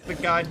hip with the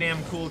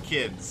goddamn cool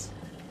kids.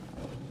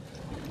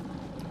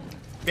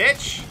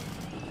 Bitch!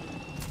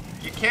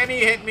 You can't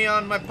hit me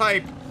on my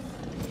pipe.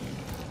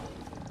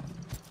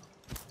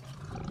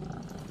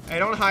 Hey,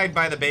 don't hide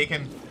by the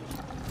bacon.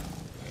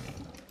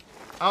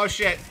 Oh,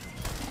 shit.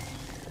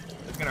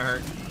 It's gonna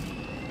hurt.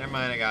 Never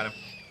mind, I got him.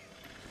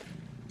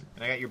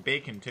 And I got your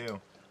bacon, too.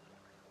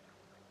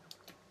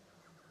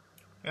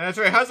 Yeah, that's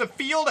right. How's it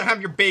feel to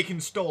have your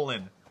bacon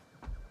stolen?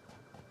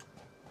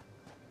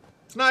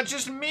 It's not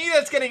just me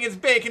that's getting his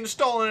bacon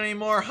stolen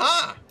anymore,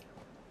 huh?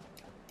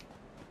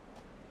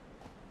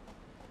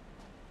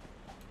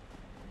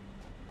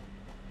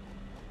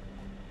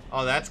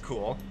 Oh, that's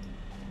cool.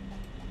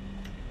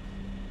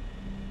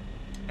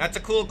 That's a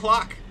cool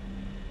clock.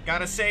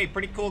 Gotta say,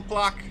 pretty cool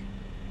clock.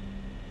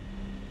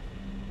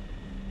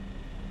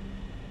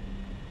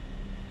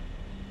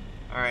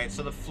 Alright,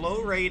 so the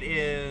flow rate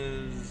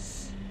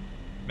is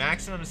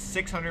maximum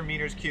 600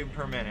 meters cubed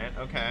per minute.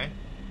 Okay.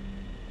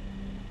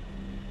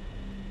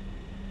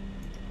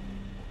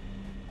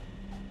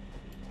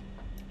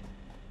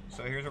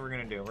 So here's what we're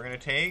gonna do. We're gonna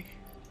take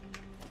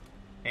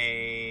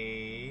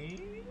a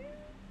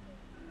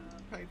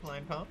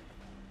pipeline pump.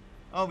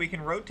 Oh, we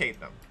can rotate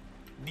them.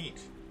 Neat.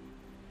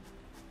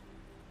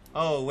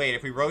 Oh, wait,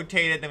 if we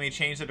rotate it, then we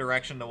change the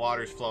direction the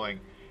water's flowing.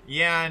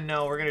 Yeah,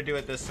 no, we're gonna do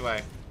it this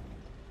way.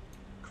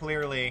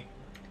 Clearly.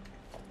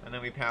 And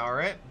then we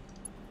power it.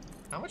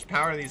 How much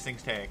power do these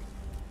things take?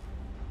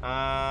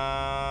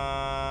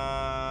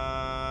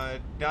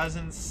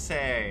 Doesn't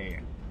say.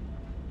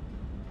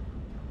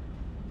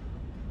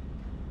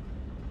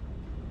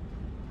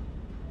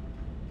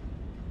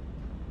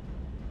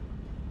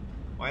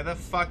 Why the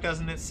fuck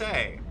doesn't it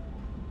say?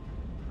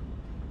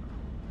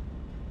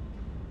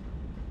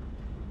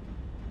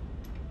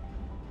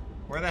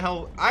 Where the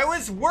hell? I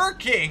was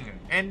working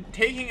and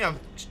taking a,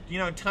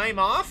 time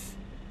off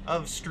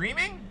of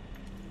streaming?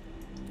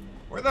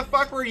 Where the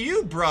fuck were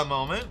you, bruh,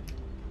 moment?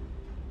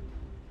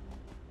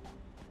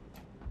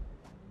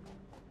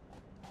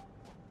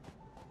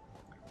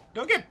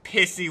 Don't get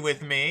pissy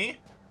with me.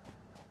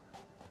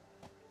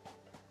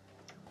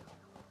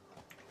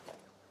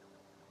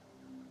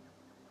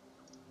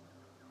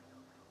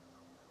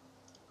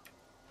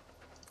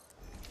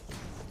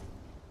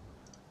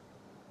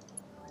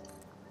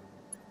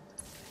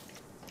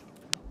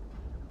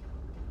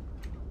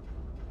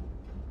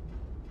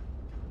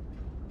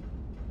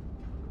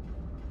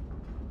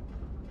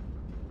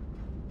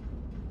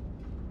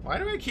 Why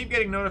do I keep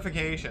getting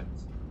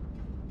notifications?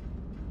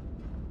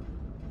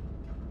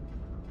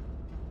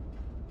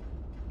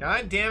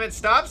 God damn it,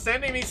 stop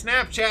sending me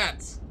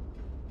Snapchats!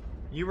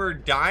 You were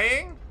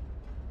dying?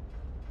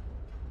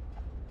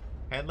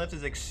 Headlift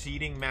is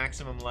exceeding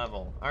maximum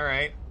level.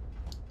 Alright.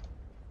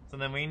 So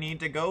then we need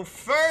to go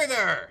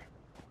further!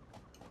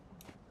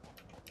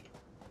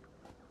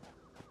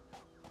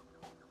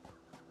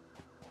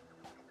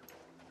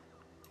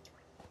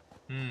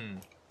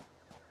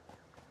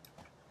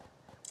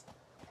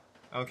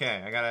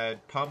 Okay, I gotta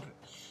pump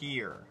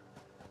here.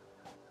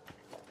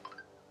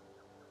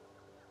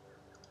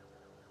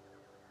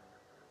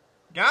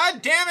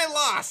 God damn it,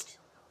 Lost!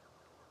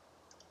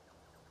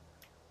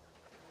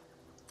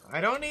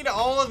 I don't need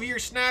all of your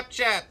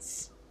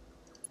Snapchats.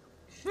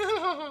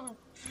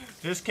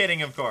 Just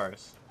kidding, of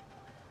course.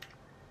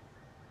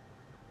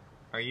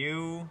 Are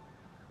you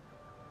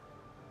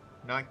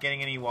not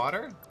getting any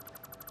water?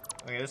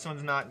 Okay, this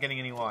one's not getting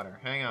any water.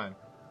 Hang on.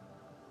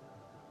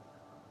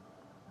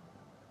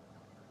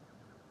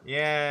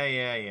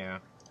 Yeah.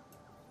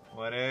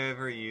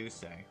 Whatever you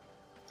say.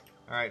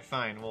 Alright,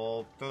 fine.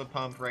 We'll throw the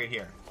pump right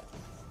here.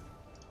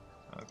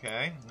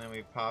 Okay, and then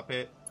we pop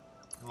it,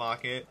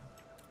 lock it.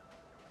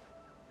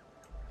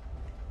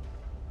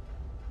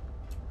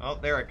 Oh,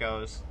 there it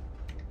goes.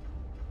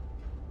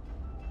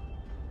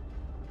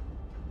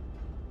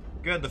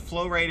 Good, the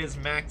flow rate is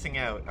maxing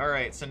out.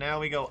 Alright, so now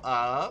we go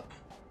up.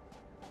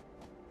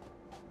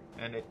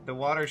 And the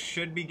water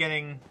should be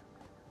getting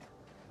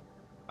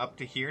up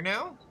to here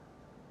now.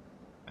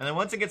 And then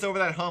once it gets over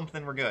that hump,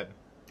 then we're good.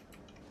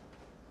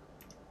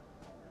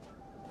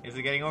 Is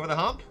it getting over the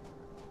hump?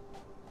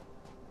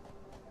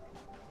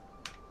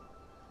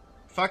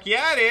 Fuck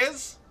yeah, it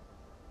is!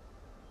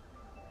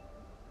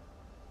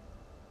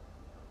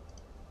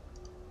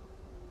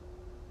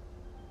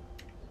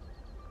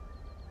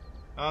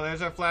 Oh,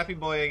 there's our Flappy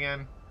Boy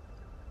again.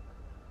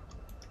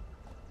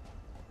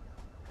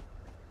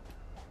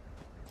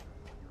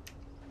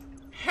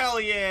 Hell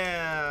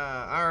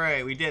yeah!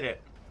 Alright, we did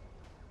it.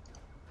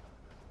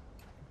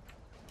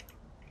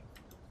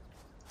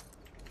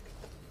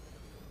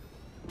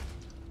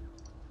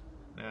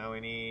 Now we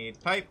need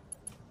pipe.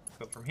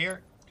 Go from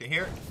here to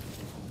here.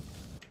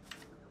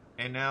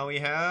 And now we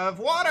have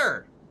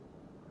water!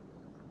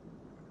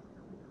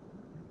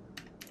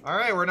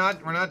 Alright, we're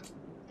not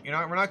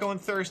going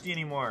thirsty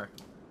anymore.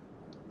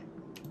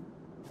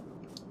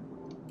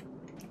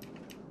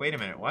 Wait a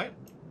minute, what?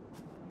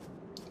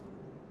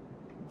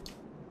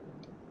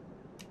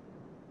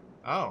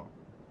 Oh.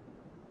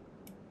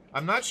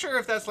 I'm not sure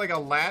if that's like a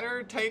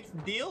ladder type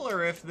deal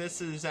or if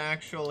this is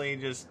actually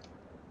just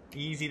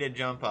easy to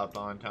jump up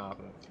on top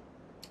of.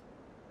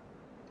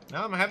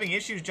 No, I'm having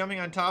issues jumping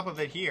on top of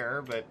it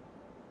here, but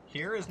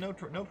here is no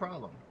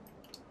problem.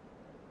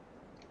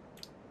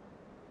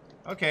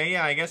 Okay,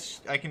 yeah, I guess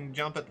I can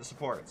jump at the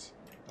supports.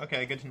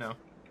 Okay, good to know.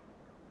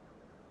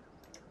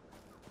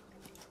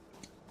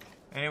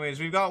 Anyways,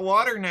 we've got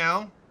water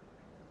now.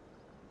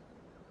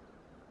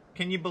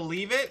 Can you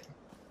believe it?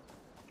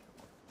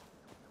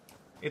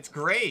 It's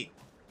great.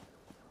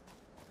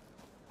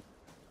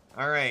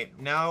 Alright,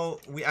 now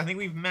I think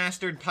we've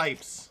mastered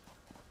pipes.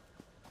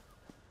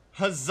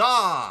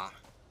 Huzzah!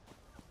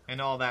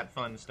 And all that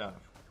fun stuff.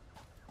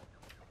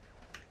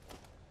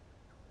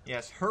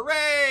 Yes,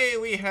 hooray!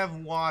 We have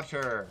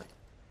water.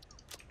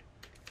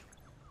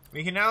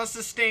 We can now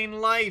sustain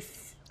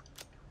life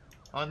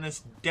on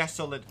this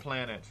desolate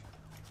planet.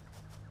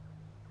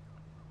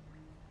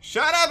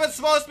 Shut up! It's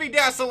supposed to be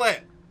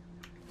desolate!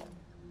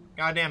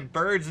 Goddamn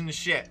birds and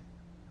shit.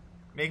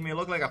 Make me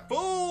look like a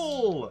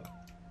fool!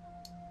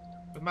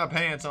 With my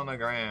pants on the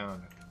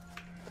ground.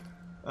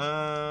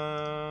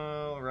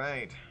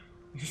 Right.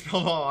 You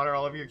spilled water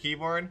all over your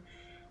keyboard?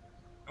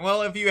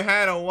 Well, if you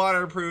had a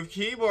waterproof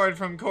keyboard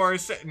from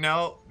Corsair...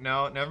 No,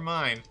 never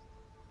mind.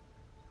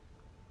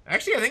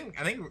 Actually,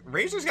 I think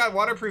Razer's got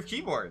waterproof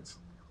keyboards.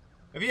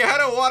 If you had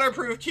a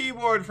waterproof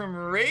keyboard from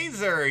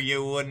Razer,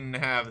 you wouldn't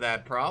have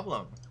that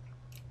problem.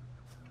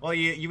 Well,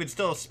 you would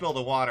still spill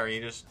the water,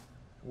 you just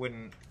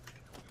wouldn't...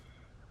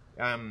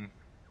 You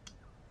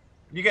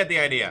get the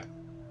idea.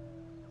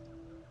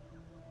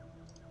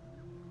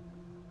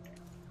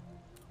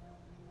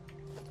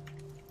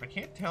 I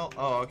can't tell...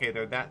 Oh, okay,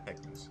 they're that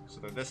thickness. So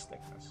they're this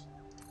thickness.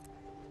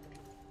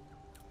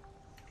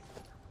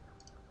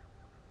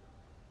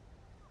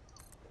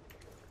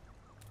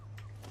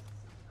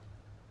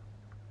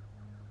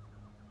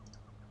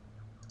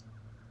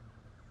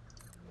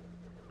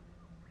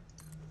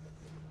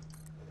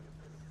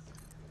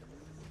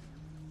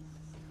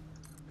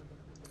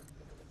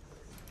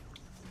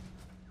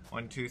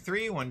 One, two,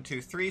 three, 1,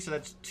 2, 3. So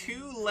that's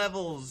 2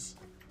 levels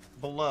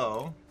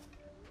below.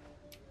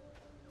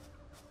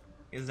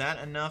 Is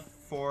that enough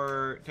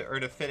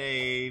to fit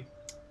a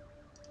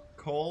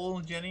coal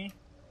Jenny?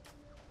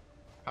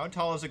 How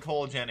tall is a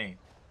coal Jenny?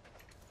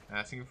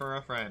 Asking for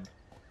a friend.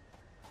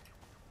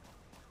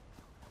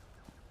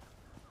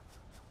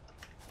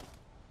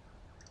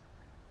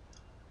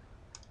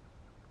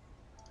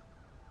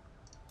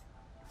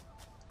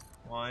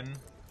 One,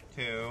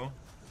 two.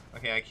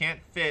 Okay, I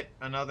can't fit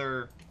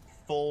another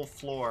full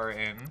floor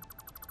in.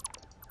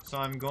 So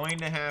I'm going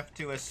to have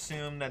to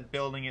assume that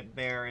building it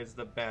there is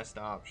the best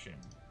option.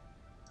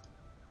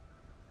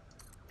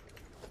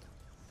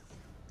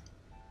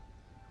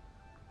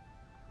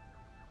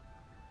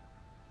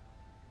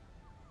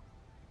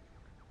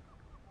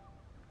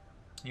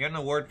 You got an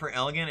award for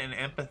elegant and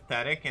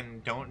empathetic,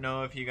 and don't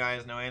know if you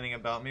guys know anything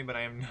about me, but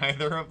I am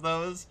neither of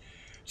those.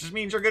 Just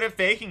means you're good at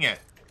faking it.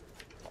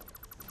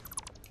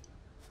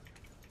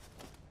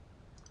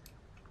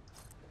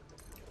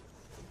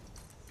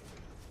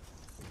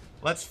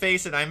 Let's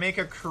face it, I make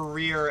a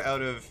career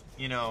out of,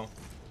 you know,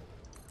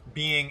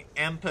 being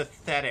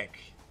empathetic.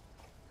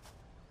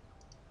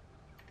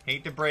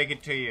 Hate to break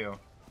it to you.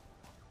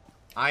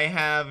 I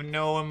have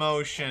no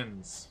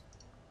emotions.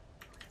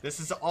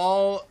 This is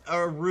all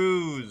a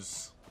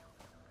ruse.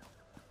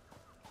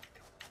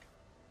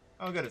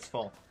 Oh good, it's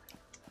full.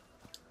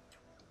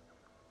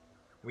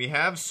 We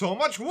have so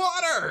much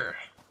water!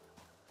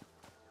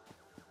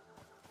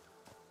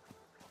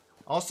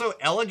 Also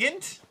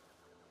elegant?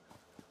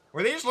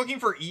 Were they just looking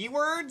for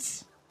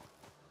E-words?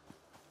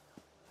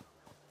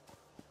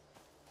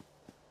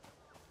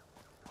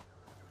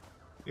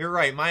 You're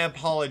right, my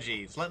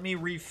apologies. Let me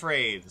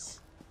rephrase.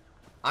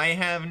 I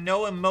have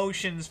no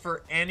emotions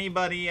for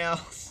anybody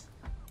else.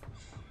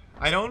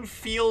 I don't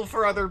feel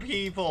for other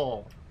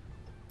people.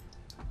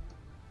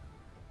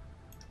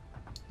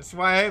 That's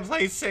why I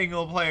play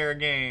single-player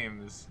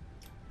games.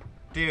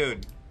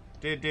 Dude.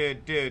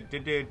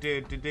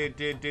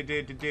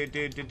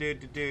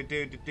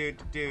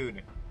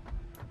 Dude.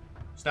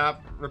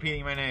 Stop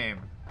repeating my name.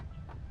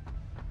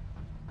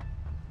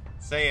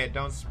 Say it,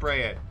 don't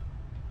spray it.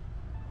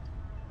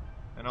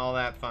 and all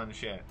that fun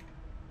shit.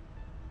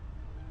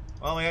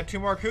 Well, we got 2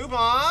 more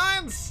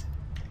coupons!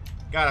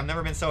 God, I've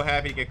never been so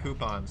happy to get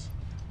coupons.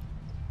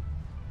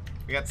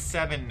 We got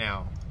 7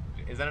 now.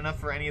 Is that enough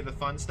for any of the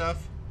fun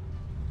stuff?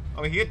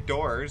 Oh, we can get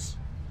doors.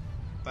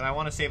 But I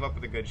want to save up for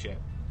the good shit.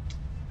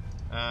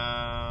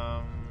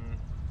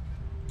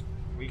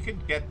 We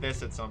could get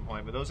this at some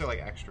point, but those are like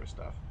extra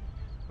stuff.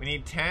 We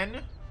need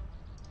 10.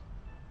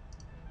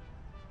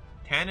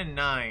 10 and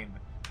 9.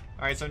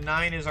 Alright, so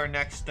 9 is our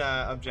next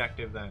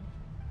objective then.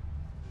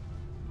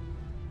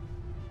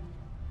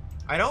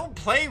 I don't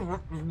play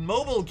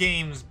mobile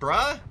games,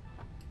 bruh.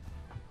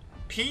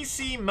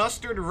 PC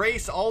mustard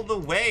race all the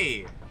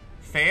way,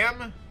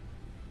 fam.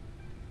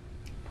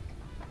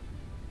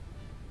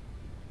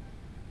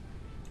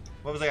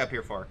 What was I up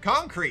here for?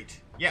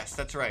 Concrete! Yes,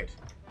 that's right.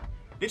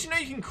 Did you know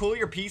you can cool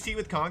your PC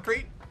with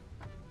concrete?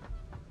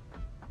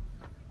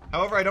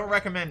 However, I don't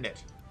recommend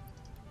it.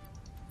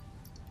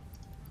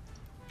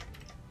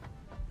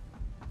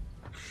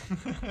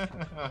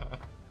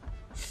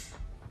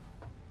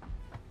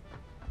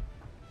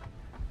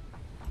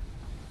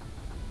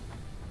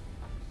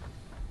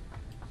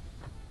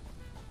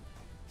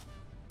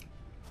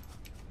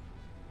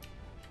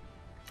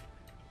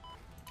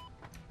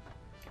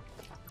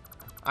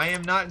 I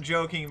am not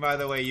joking, by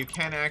the way. You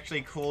can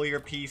actually cool your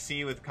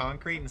PC with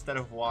concrete instead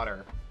of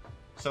water.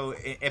 So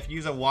if you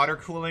use a water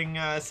cooling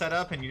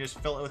setup and you just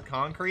fill it with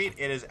concrete,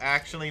 it is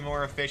actually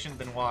more efficient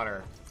than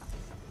water.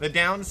 The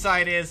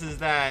downside is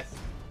that,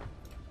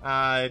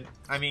 I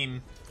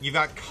mean, you've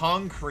got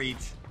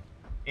concrete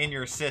in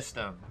your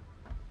system.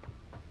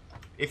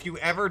 If you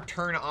ever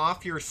turn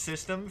off your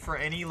system for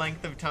any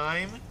length of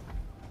time,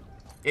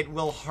 it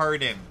will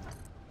harden.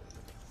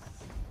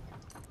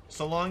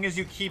 So long as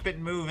you keep it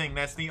moving,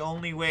 that's the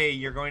only way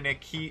you're going to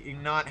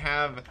not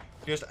have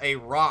just a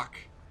rock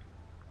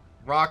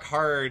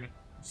hard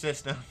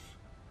system.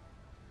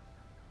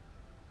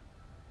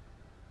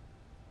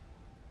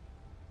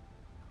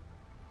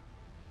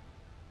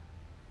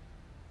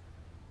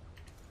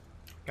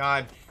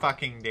 God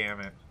fucking damn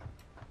it.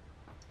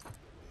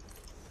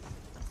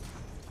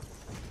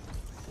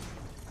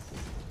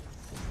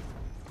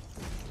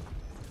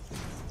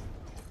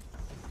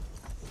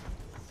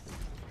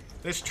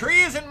 This tree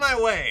is in my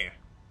way!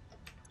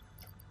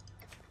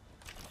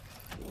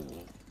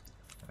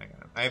 Hang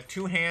on. I have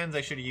 2 hands, I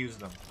should use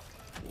them.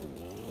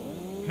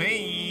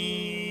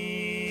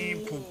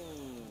 Hey! Poop.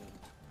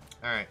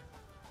 Alright.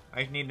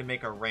 I need to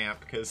make a ramp,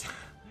 because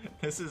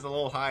this is a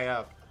little high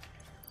up.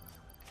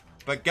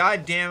 But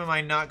goddamn am I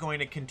not going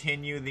to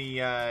continue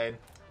the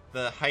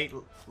height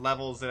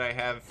levels that I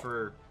have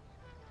for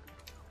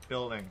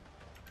building.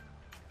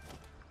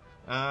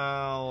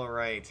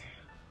 Alright.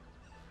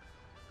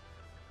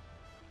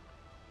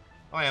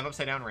 Oh, I have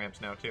upside down ramps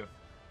now, too.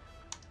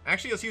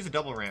 Actually, let's use a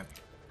double ramp.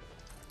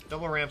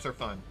 Double ramps are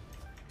fun.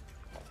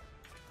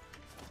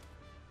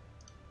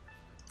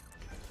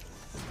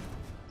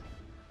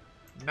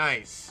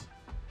 Nice.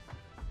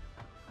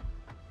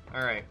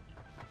 Alright.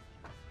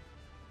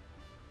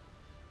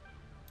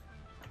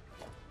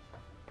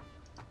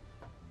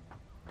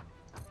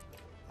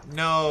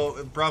 No,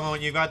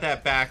 Brummo, you got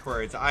that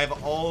backwards.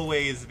 I've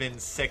always been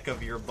sick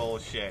of your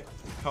bullshit.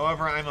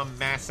 However, I'm a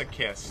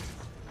masochist.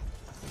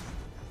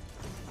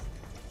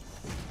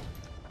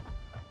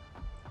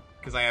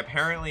 Because I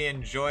apparently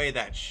enjoy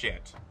that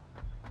shit.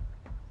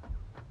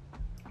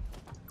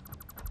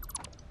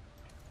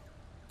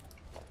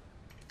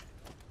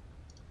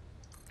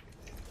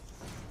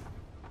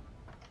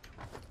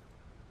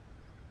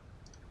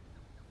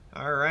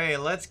 Alright,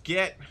 let's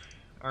get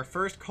our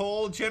first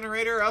coal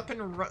generator up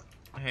and run.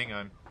 Hang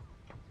on.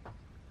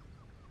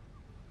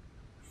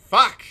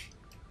 Fuck!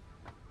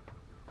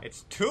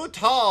 It's too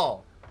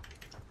tall!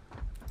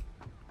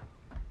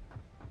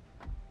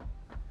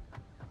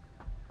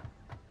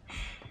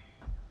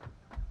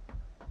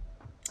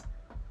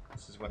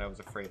 This is what I was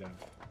afraid of.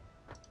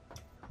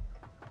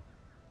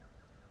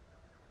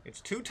 It's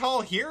too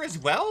tall here as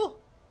well?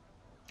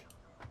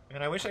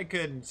 And I wish I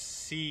could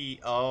see...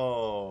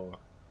 Oh.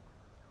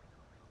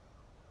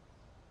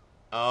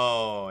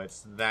 Oh,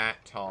 it's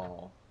that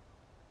tall.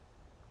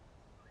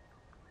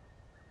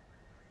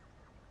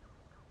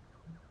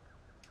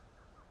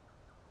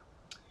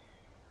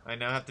 I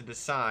now have to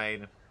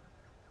decide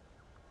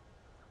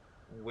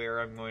where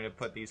I'm going to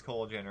put these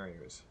coal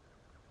generators.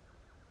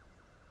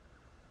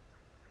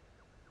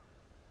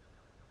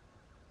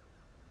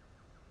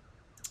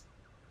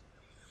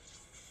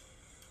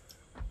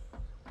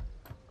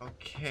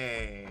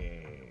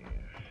 Okay.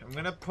 I'm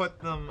going to put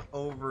them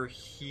over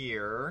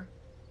here.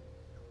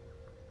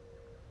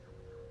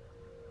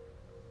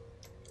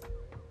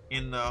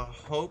 In the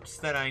hopes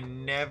that I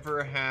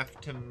never have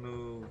to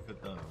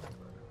move them.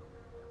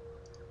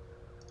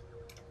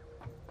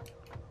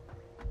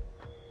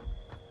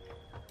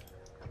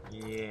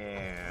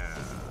 Yeah.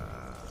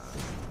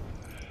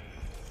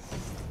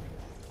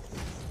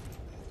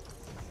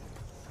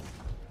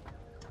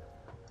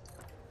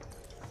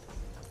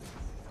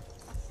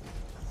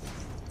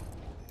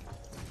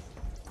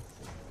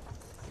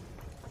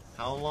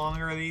 How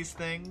long are these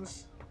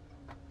things?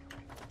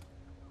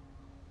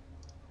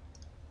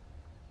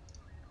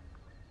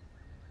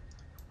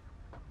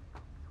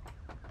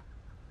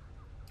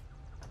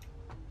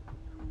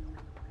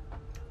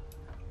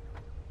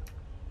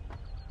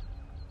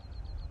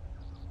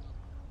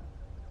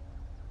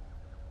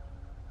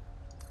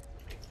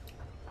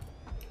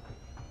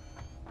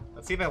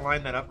 Let's see if I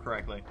lined that up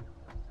correctly.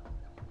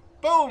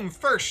 Boom!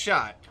 First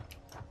shot!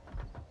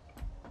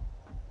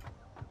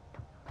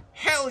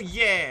 Hell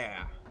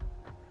yeah!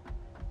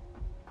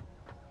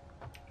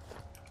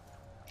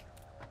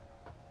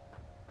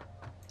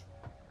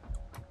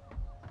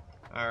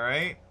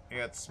 Alright, I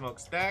got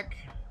smokestack.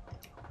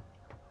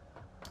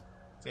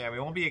 So yeah, we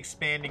won't be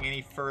expanding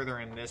any further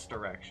in this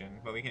direction,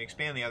 but we can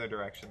expand the other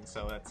direction,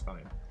 so that's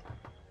fine.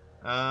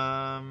 So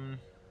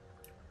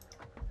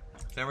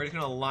now we're just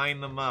gonna line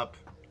them up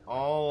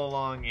all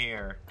along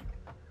here.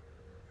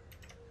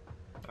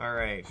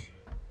 Alright.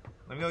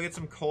 Let me go get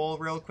some coal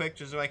real quick,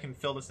 just so I can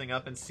fill this thing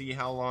up and see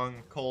how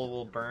long coal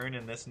will burn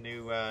in this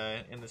new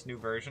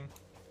version.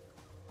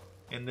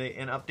 In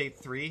update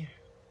 3.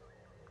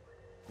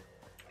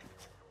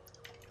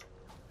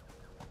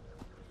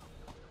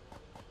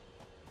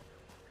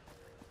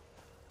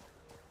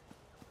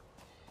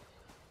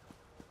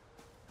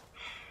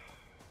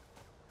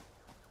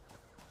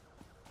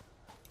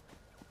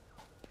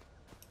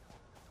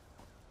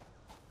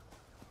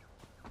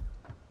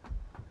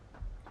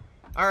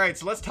 Alright,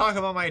 so let's talk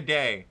about my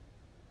day.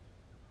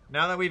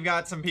 Now that we've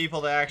got some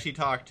people to actually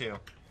talk to.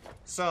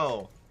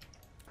 So,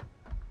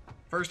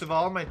 first of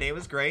all, my day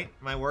was great.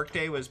 My work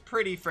day was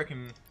pretty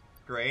freaking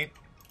great.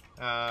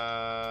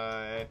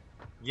 Yeah.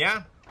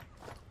 A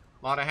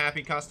lot of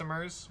happy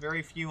customers.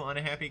 Very few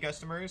unhappy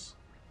customers.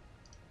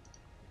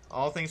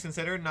 All things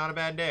considered, not a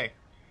bad day.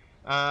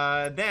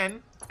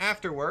 Then,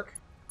 after work,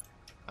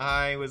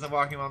 I was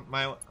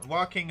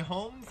walking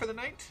home for the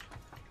night.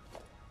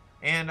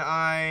 And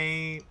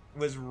I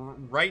was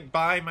right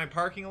by my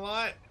parking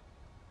lot.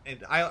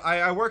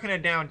 I work in a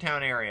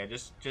downtown area,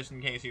 just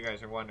in case you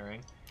guys are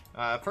wondering,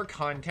 for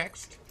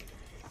context.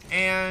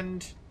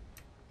 And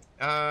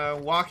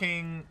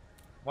walking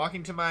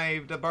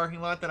to the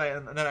parking lot that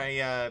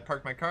I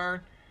parked my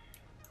car.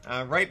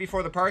 Right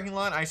before the parking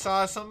lot, I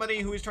saw somebody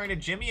who was trying to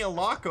jimmy a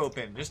lock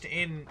open, just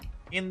in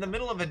the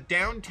middle of a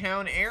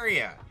downtown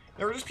area.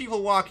 There were just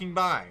people walking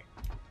by.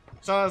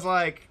 So I was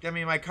like, I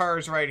mean, my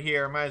car's right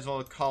here. Might as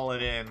well call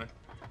it in.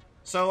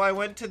 So I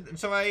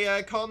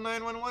called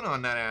 911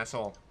 on that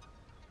asshole.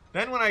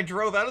 Then when I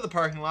drove out of the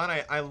parking lot,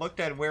 I looked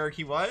at where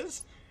he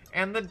was,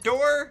 and the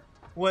door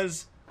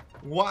was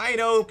wide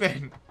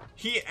open.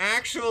 He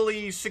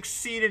actually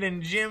succeeded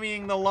in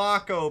jimmying the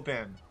lock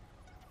open.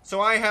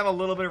 So I have a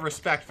little bit of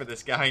respect for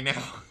this guy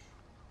now.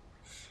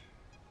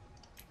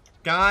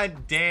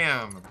 God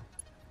damn.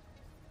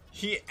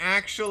 He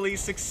actually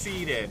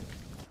succeeded.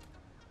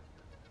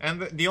 And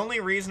the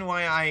only reason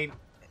why I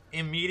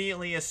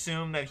immediately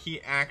assumed that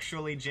he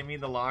actually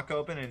jimmied the lock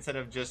open instead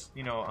of just,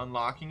 you know,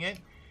 unlocking it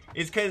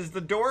is because the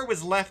door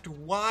was left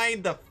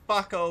wide the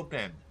fuck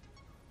open.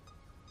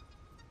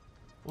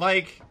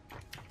 Like,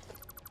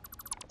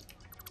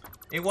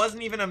 it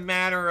wasn't even a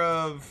matter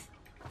of,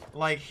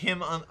 like,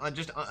 him,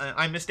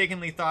 I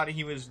mistakenly thought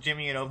he was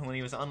jimmying it open when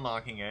he was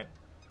unlocking it.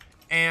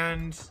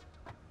 And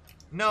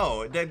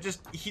no, the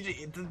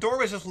door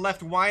was just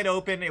left wide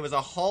open. It was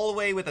a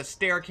hallway with a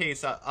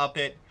staircase up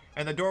it,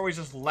 and the door was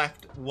just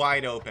left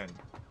wide open.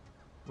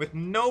 With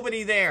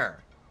nobody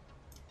there.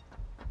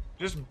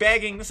 Just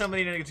begging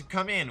somebody to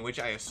come in, which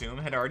I assume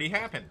had already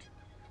happened.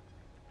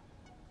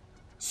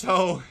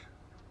 So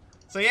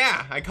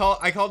yeah, I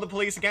called the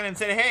police again and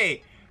said,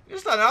 hey,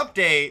 just an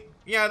update.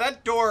 Yeah,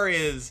 that door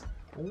is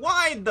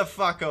wide the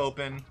fuck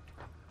open.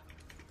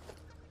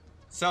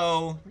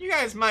 So, you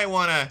guys might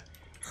want to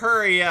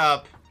hurry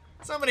up.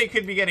 Somebody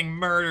could be getting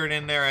murdered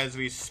in there as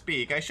we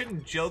speak. I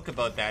shouldn't joke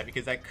about that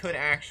because that could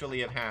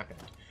actually have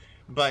happened.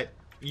 But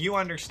you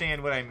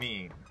understand what I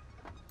mean.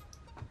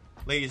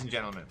 Ladies and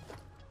gentlemen.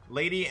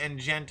 Lady and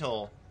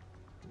gentle.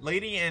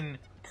 Lady and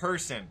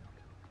person.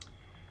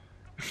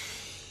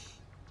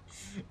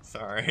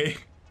 Sorry.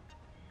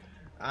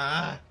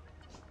 But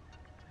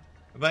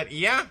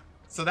yeah,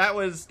 so that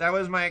was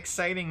my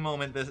exciting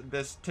moment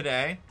this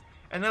today.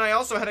 And then I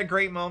also had a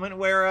great moment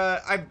where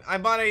I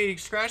bought a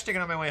scratch ticket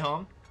on my way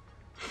home.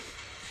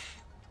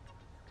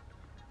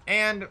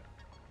 And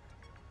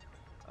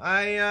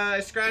I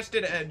scratched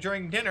it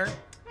during dinner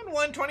and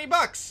won 20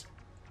 bucks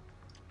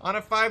on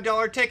a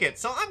 $5 ticket.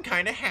 So I'm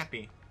kind of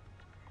happy.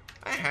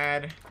 I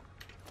had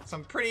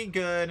some pretty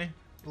good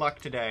luck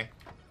today.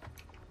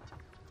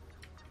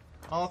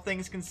 All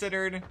things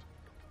considered,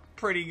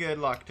 pretty good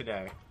luck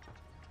today.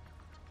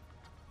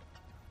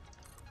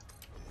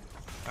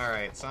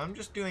 Alright, so I'm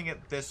just doing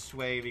it this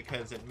way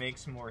because it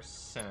makes more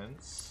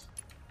sense.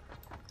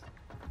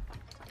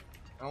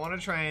 I want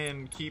to try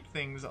and keep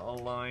things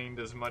aligned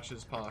as much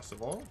as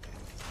possible.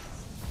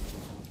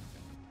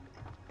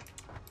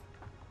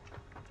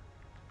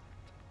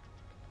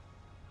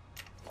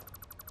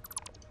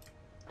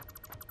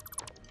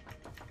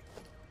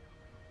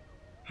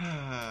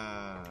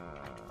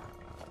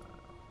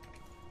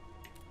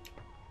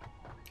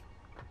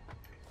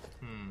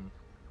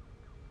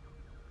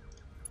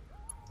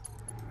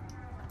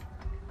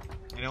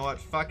 You know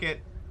what? Fuck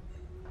it.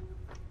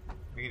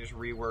 We can just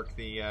rework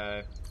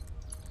the,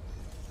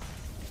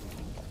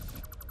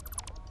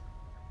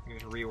 we can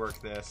just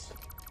rework this.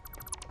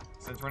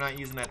 Since we're not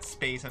using that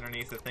space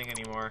underneath the thing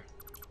anymore.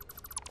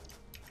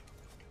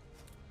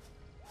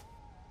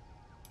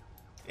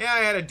 Yeah, I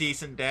had a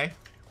decent day.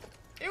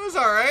 It was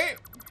alright.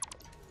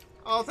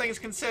 All things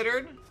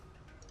considered.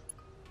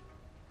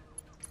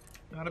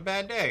 Not a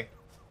bad day.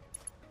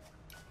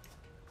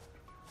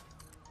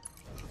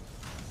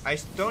 I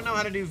don't know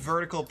how to do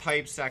vertical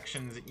pipe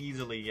sections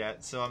easily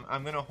yet, so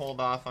I'm gonna hold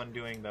off on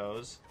doing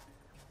those.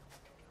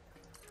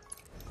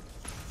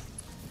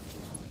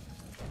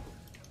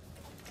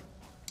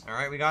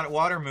 Alright, we got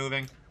water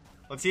moving.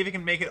 Let's see if we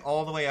can make it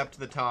all the way up to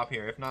the top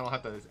here. If not, I'll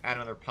have to add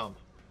another pump.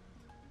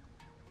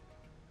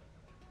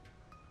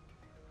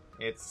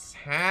 It's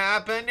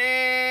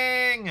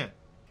happening!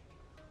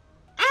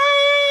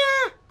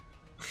 Ah!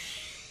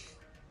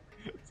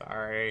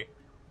 Sorry.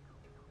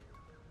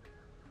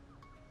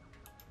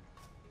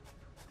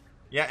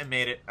 Yeah, it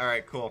made it.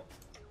 Alright, cool.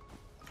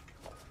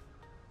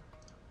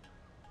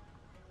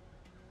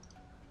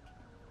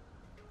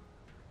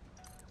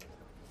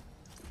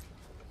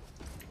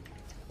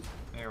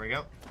 There we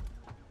go.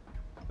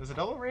 Does a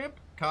double ramp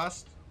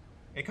cost?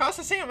 It costs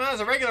the same amount as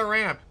a regular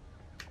ramp.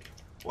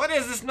 What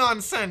is this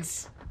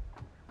nonsense?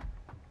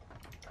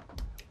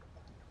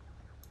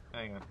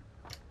 Hang on.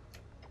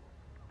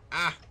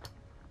 Ah!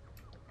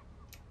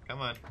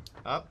 Come on.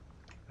 Up.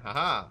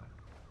 Haha.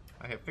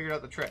 I have figured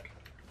out the trick.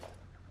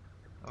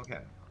 Okay.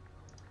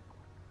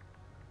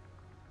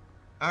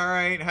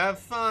 Alright, have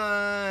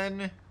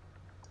fun!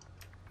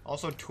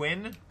 Also,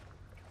 twin?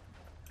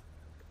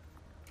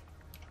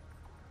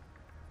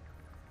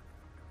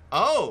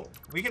 Oh!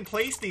 We can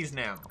place these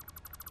now.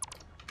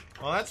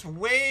 Well, that's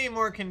way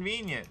more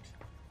convenient.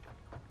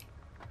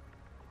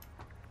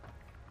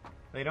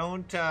 They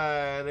don't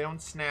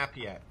snap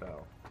yet,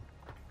 though.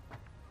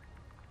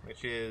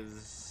 Which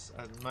is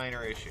a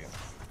minor issue.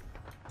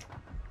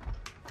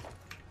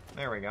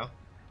 There we go.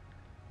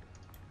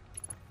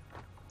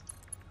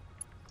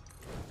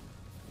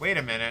 Wait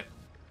a minute.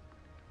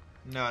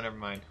 No, never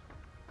mind.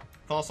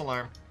 False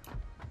alarm.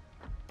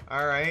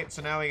 Alright,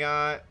 so now we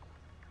got...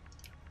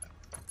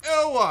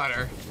 oh,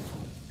 water!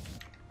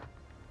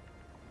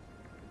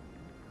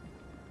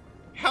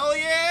 Hell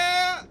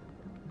yeah!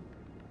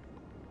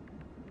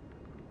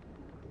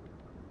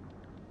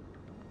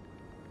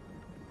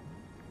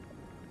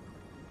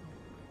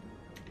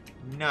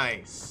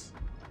 Nice.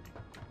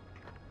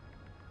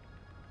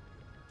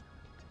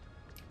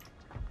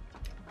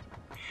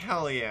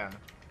 Hell yeah.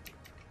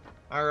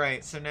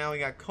 Alright, so now we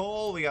got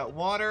coal, we got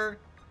water.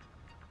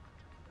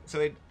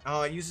 So it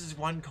uses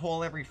one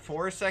coal every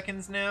 4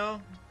 seconds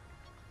now?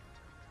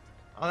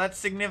 Oh, that's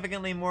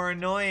significantly more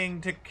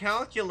annoying to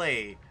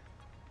calculate.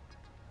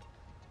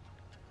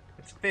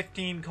 It's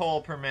 15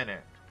 coal per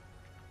minute.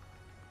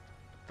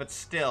 But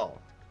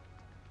still.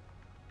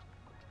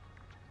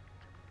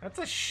 That's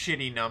a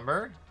shitty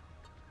number.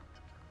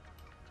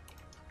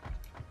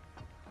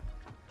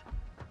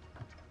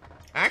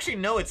 Actually,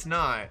 no, it's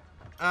not.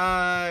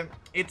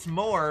 It's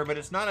more, but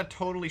it's not a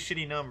totally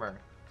shitty number.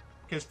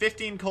 Because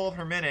 15 coal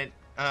per minute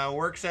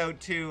works out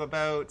to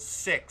about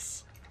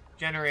 6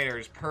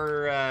 generators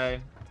per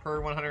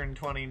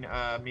 120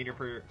 meter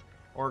per,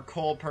 or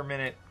coal per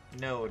minute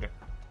node.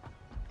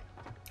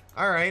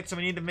 Alright, so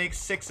we need to make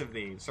 6 of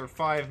these, or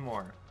 5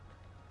 more.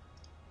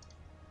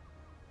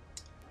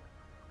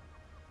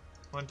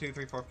 1, 2,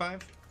 3, 4,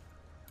 5.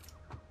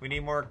 We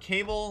need more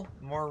cable,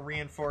 more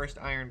reinforced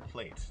iron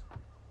plate.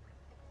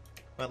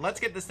 But let's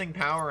get this thing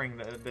powering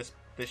this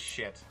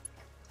shit.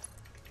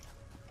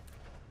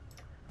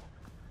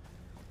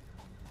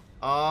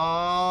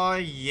 Oh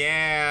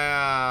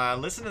yeah!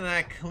 Listen to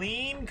that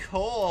clean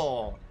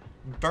coal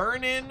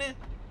burning.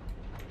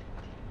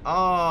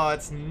 Oh,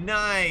 it's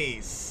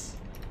nice.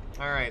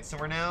 All right, so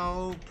we're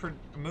now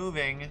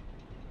moving.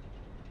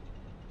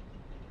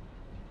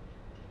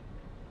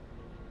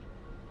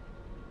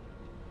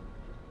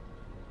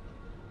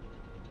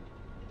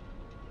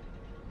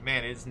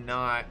 Man, it's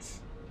not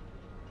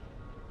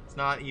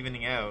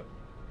evening out.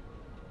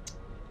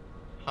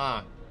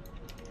 Huh.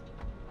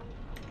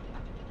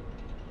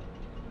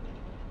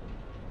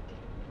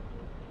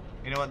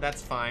 You know what?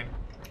 That's fine.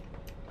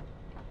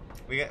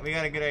 We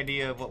got a good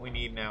idea of what we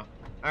need now.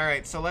 All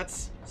right, so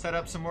let's set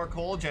up some more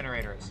coal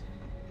generators.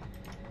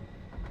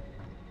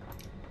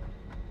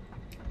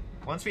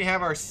 Once we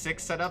have our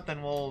 6 set up,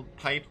 then we'll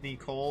pipe the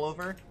coal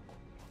over.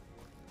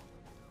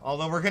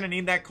 Although we're gonna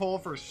need that coal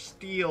for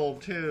steel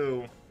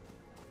too.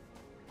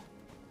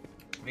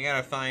 We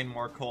gotta find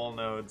more coal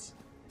nodes.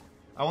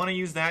 I want to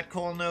use that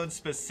coal node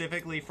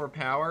specifically for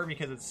power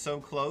because it's so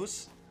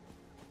close.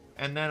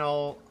 And then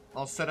I'll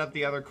set up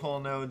the other coal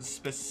nodes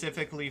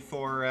specifically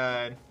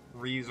for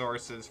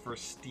resources for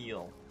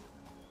steel.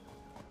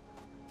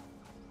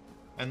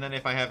 And then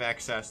if I have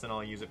excess, then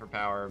I'll use it for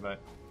power,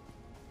 but...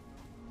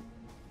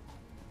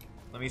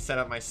 let me set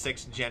up my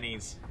 6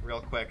 jennies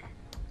real quick.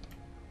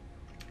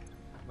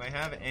 Do I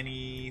have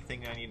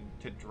anything I need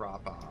to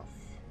drop off?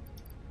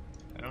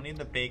 I don't need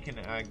the bacon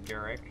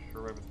agaric,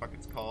 or whatever the fuck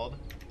it's called.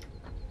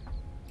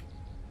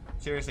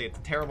 Seriously, it's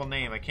a terrible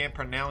name. I can't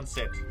pronounce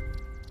it.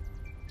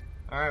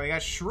 Alright, we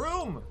got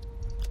shroom!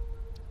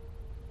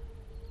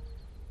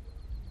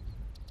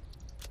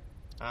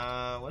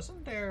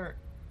 Wasn't there...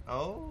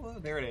 Oh,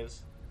 there it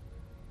is.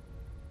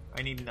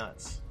 I need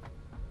nuts.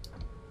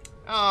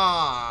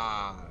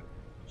 Ah,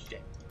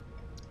 shit.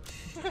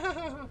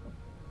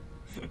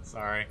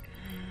 Sorry.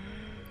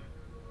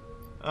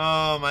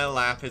 Oh, my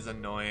laugh is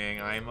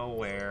annoying. I'm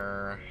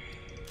aware.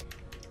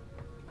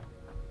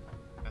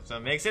 That's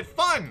what makes it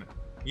fun!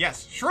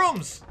 Yes,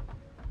 shrooms!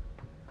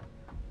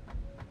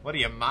 What are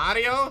you,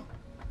 Mario?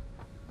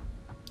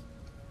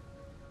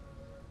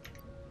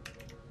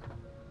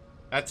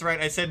 That's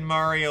right, I said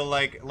Mario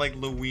like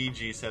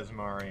Luigi says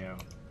Mario.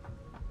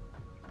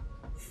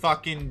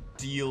 Fucking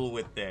deal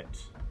with it.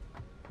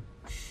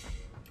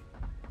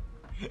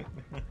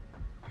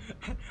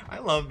 I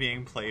love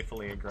being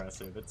playfully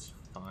aggressive. It's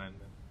fun.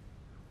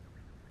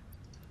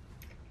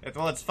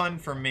 Well, it's fun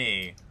for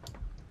me.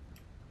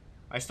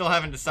 I still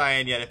haven't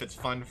decided yet if it's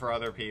fun for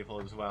other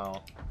people as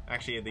well.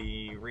 Actually,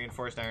 the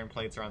reinforced iron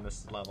plates are on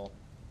this level.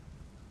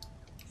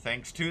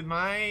 Thanks to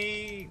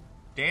my...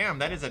 Damn,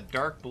 that is a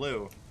dark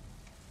blue.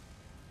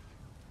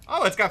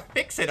 Oh, it's got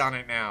Fix It on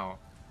it now.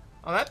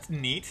 Oh, that's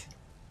neat.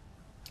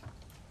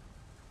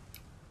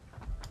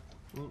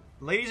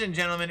 Ladies and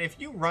gentlemen, if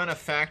you run a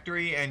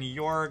factory and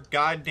your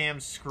goddamn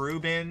screw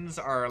bins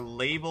are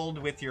labeled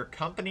with your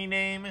company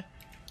name,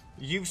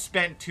 you've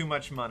spent too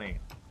much money.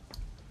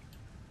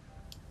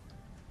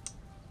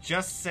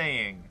 Just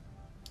saying.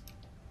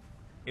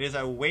 It is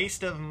a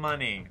waste of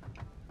money.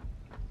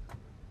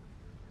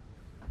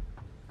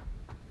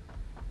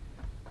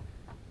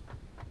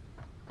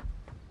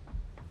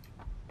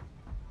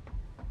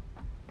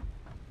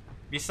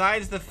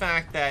 Besides the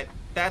fact that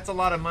that's a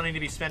lot of money to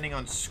be spending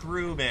on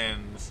screw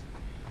bins,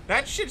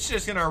 that shit's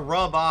just gonna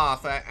rub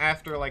off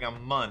after like a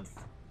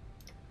month.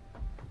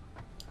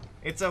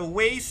 It's a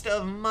waste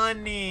of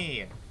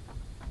money.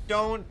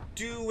 Don't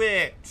do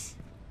it.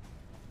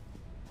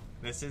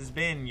 This has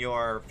been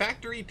your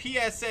factory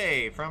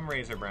PSA from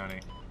Razor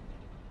Brownie.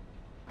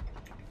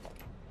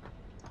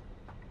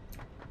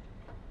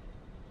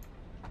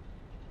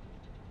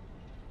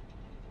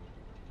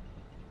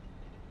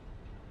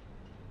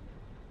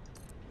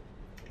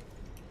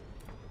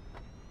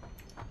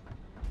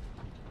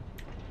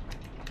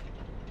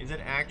 Is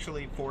it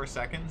actually 4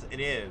 seconds? It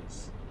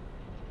is.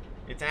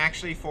 It's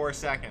actually 4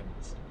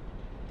 seconds.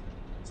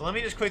 So let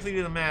me just quickly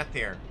do the math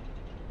here.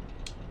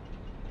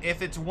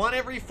 If it's 1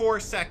 every 4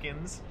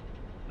 seconds,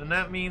 then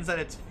that means that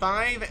it's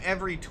 5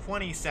 every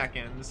 20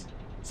 seconds.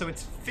 So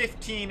it's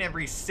 15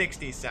 every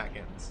 60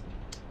 seconds.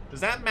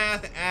 Does that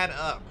math add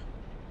up?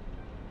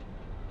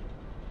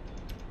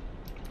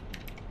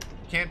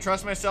 Can't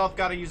trust myself,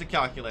 gotta use a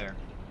calculator.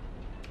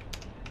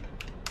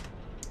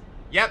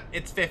 Yep,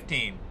 it's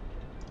 15.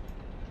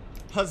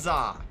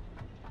 Huzzah!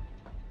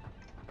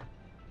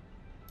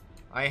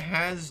 I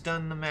has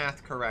done the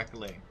math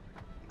correctly.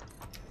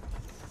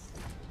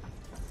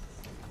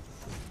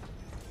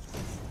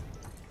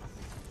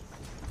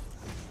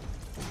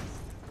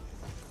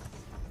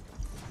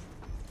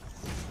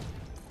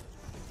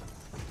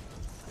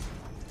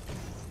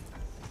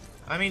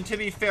 I mean, to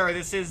be fair,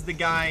 this is the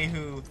guy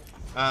who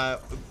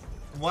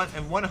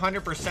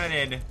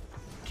 100%ed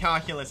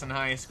calculus in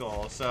high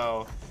school,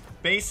 so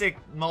basic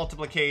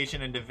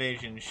multiplication and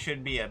division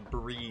should be a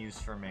breeze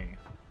for me.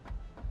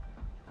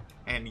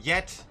 And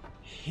yet,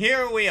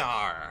 here we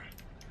are.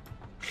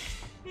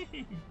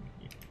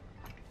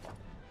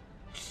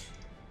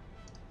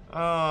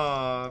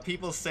 Oh,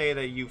 people say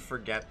that you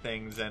forget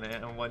things in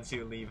it once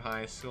you leave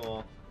high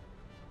school.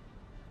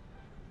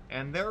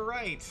 And they're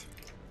right.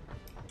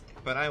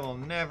 But I will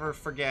never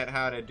forget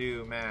how to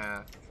do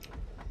math.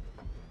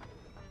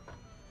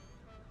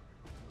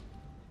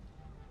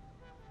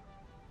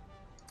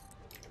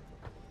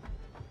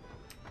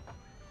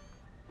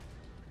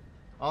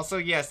 Also,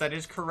 yes, that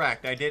is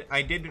correct. I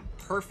did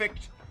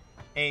perfect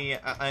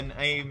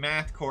a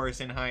math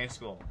course in high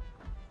school.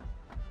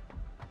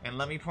 And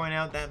let me point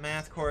out that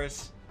math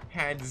course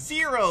had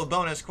 0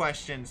 bonus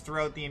questions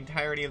throughout the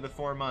entirety of the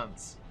 4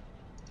 months.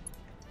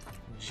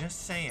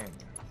 Just saying.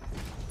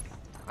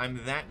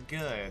 I'm that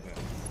good.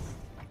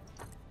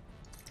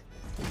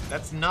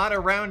 That's not a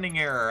rounding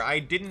error. I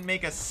didn't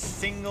make a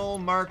single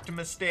marked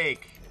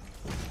mistake.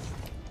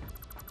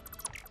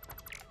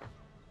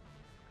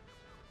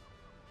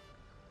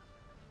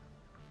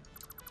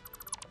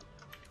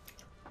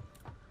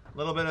 A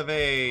little bit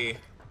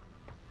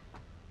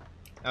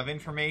of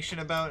information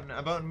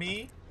about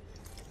me.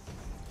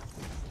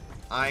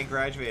 I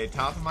graduated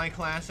top of my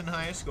class in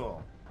high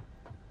school.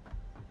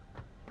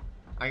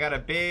 I got a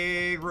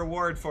big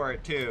reward for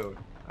it too.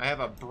 I have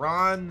a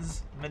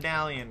bronze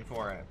medallion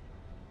for it.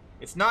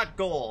 It's not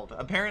gold.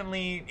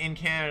 Apparently in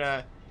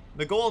Canada,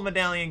 the gold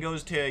medallion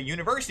goes to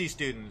university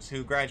students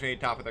who graduate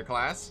top of their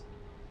class.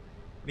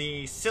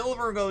 The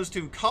silver goes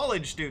to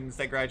college students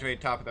that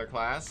graduate top of their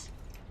class.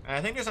 And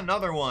I think there's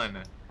another one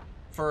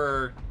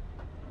for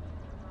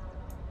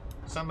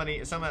Somebody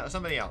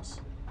else.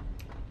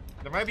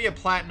 There might be a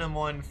platinum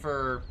one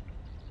for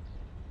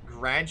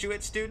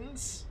graduate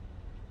students?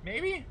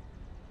 Maybe?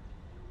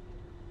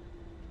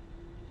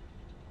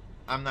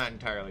 I'm not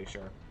entirely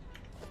sure.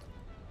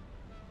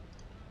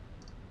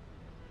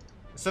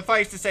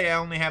 Suffice to say, I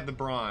only have the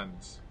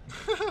bronze.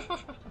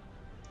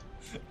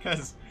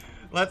 Because,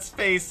 let's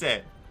face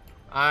it,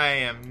 I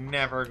am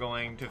never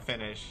going to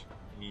finish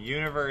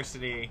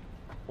university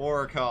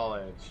or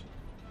college.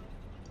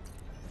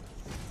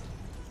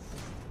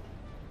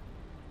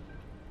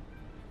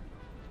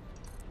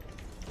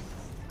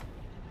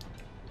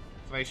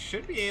 So I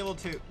should be able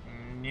to...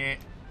 Nyeh.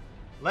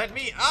 Let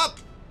me up!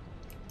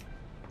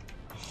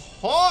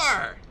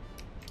 Whore!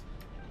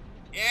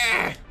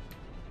 Yeah!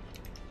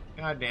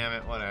 God damn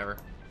it, whatever.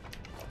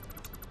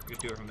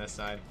 Just do it from this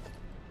side.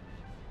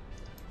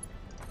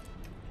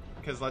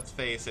 Because let's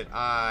face it,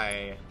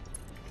 I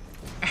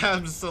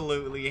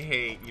absolutely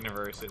hate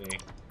university.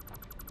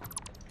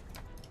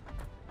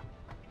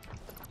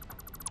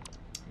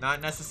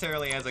 Not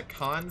necessarily as a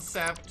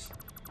concept,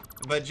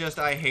 but just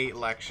I hate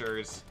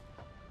lectures.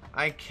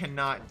 I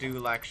cannot do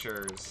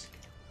lectures.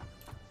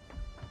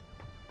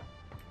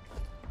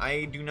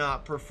 I do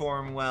not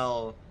perform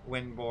well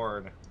when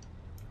bored.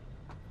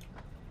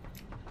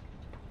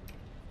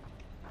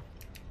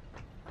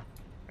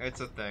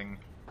 It's a thing.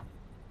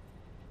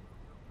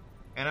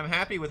 And I'm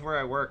happy with where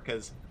I work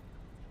because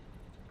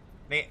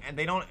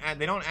they don't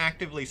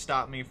actively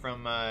stop me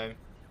from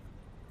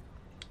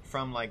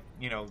like,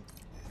 you know,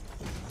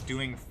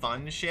 doing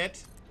fun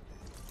shit.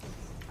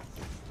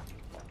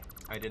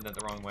 I did that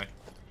the wrong way.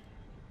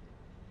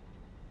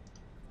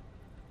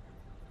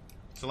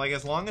 So like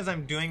as long as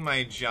I'm doing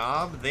my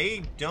job,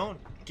 they don't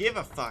give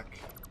a fuck.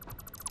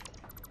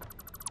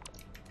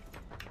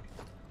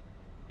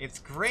 It's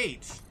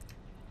great.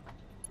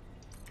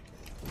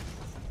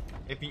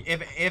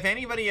 If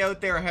anybody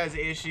out there has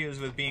issues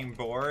with being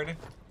bored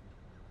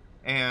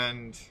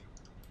and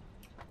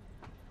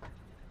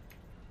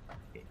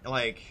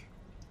like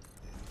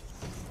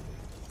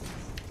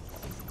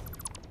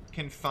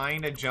can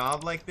find a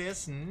job like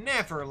this,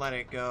 never let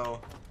it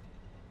go.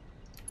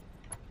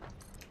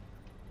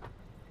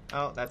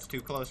 Oh, that's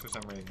too close for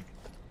some reason.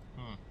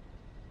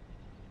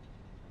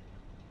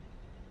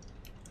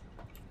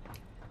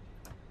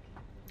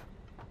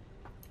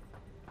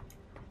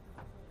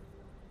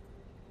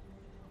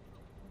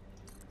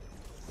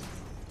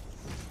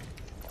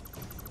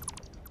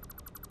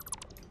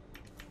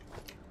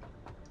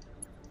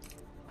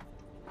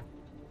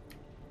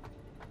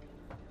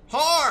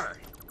 Whore!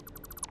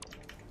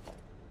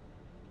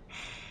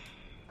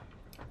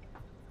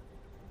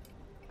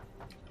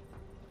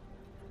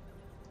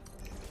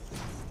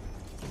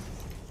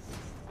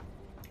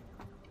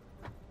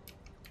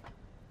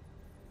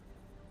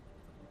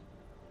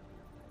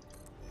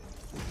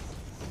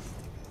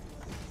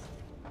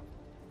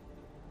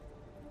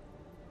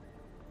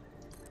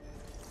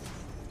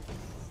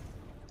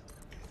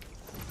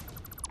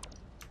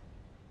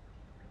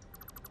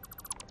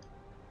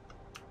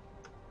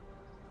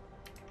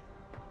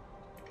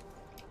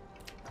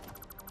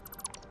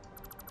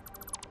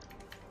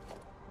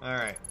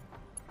 Alright.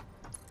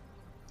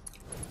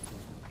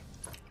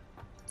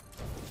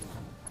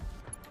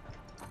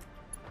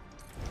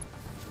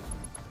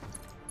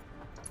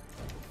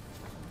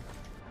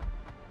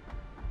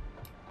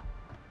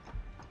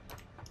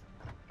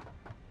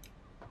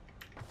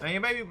 Now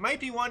you might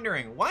be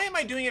wondering, why am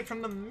I doing it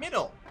from the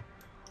middle?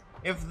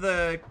 If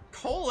the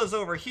coal is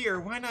over here,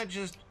 why not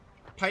just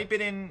pipe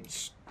it in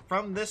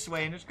from this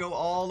way and just go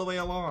all the way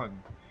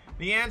along?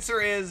 The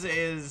answer is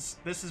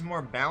this is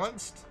more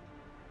balanced.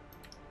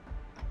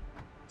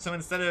 So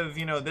instead of,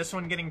 you know, this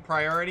one getting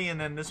priority and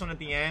then this one at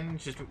the end,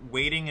 just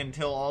waiting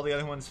until all the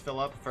other ones fill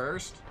up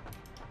first,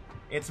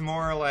 it's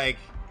more like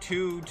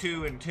 2,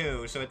 2, and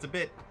 2, so it's a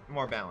bit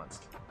more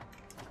balanced,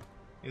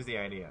 is the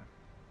idea.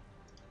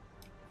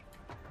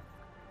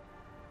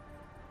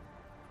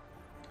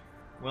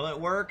 Will it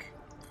work?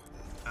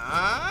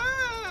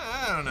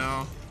 I don't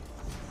know.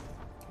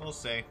 We'll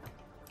see.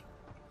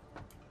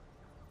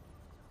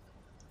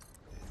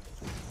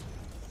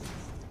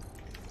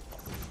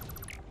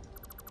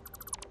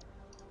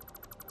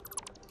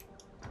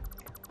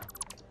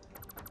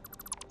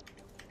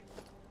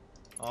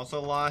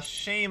 Also lost.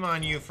 Shame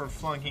on you for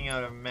flunking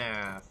out of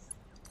math.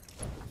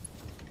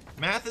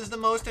 Math is the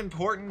most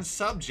important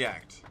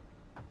subject.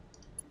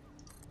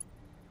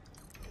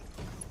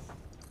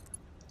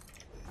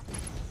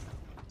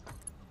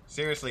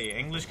 Seriously,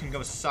 English can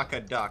go suck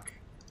a duck.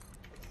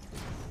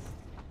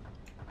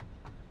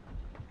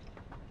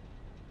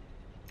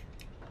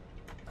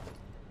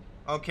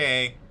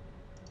 Okay.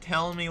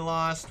 Tell me,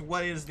 Lost,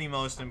 what is the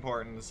most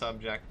important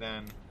subject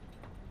then?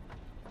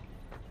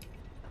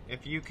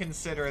 If you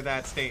consider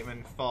that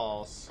statement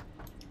false.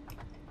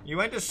 You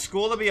went to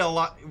school to be a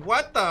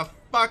What the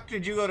fuck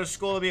did you go to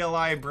school to be a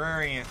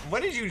librarian?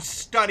 What did you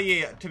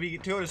study to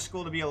go to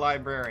school to be a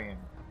librarian?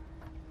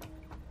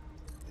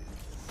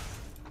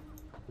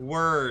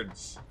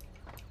 Words.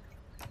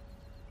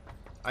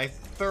 I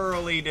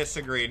thoroughly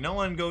disagree. No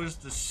one goes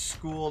to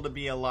school to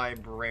be a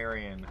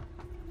librarian.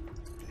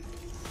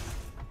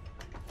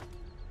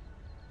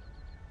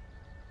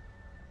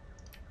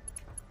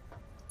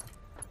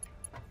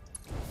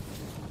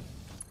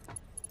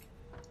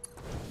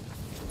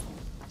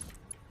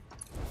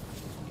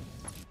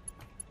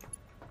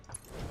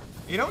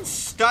 You don't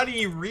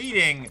study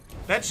reading.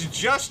 That's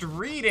just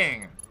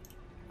reading.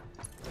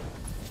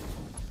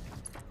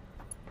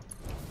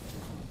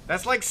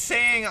 That's like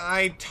saying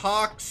I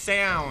talk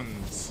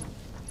sounds.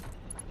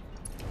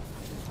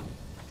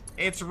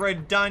 It's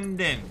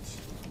redundant.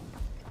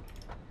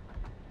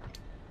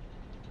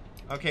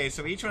 Okay,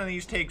 so each one of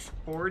these takes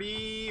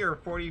 40 or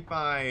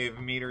 45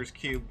 meters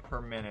cubed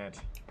per minute.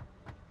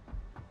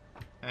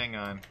 Hang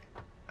on.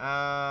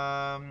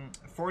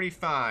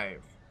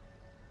 45.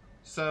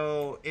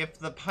 So, if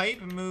the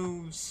pipe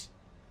moves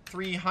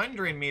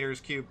 300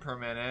 meters cubed per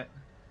minute,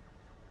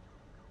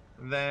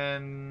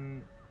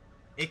 then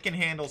it can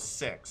handle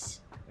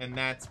 6. And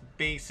that's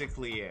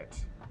basically it.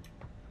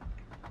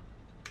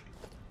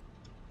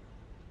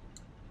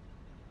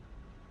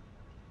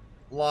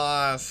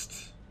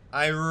 Lost.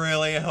 I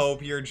really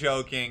hope you're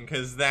joking,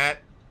 because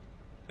that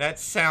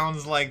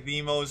sounds like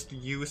the most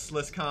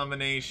useless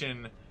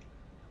combination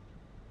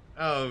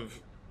of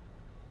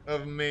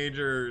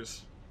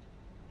majors.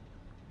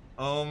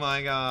 Oh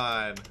my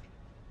god.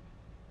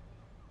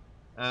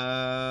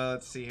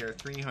 Let's see here.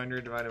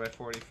 300 divided by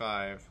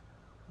 45.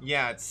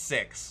 Yeah, it's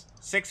 6.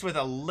 6 with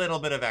a little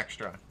bit of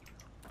extra.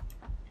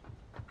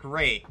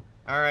 Great.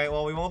 Alright,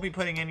 well, we won't be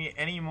putting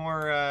any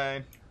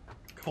more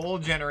coal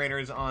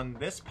generators on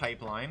this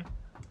pipeline.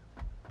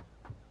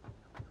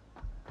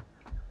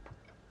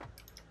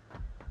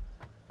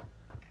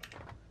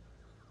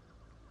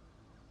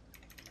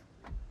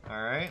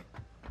 Alright.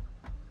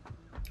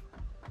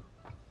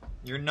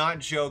 You're not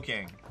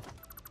joking.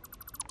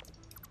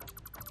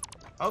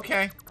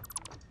 Okay.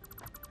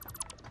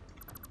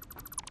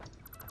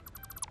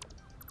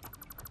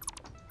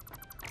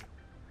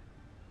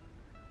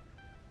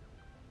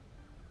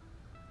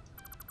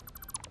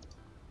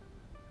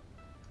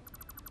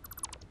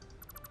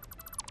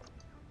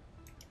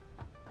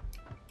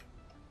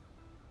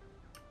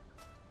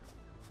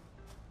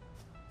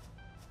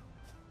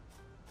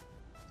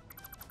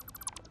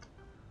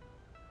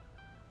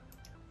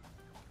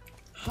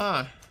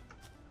 Huh.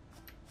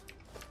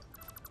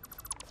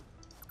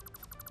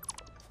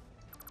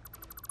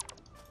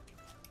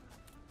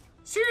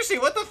 Seriously,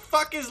 what the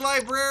fuck is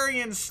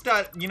librarian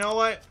stud? You know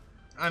what?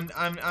 I'm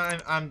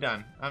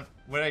done.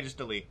 What did I just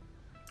delete?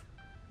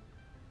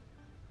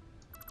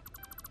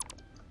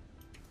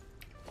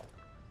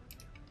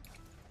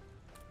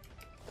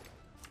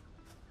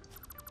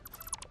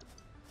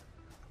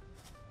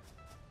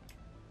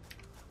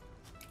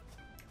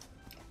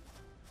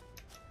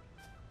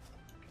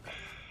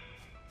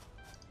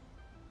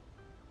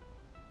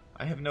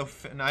 I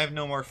have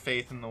no more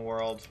faith in the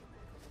world.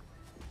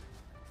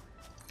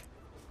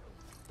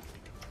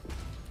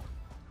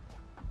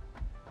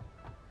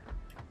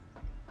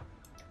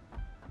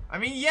 I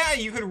mean, yeah,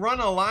 you could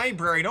run a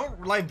library.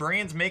 Don't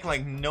librarians make,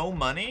 like, no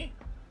money?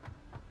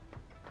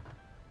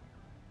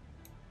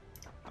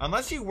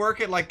 Unless you work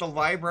at, like, the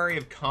Library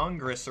of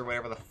Congress or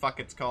whatever the fuck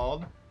it's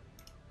called.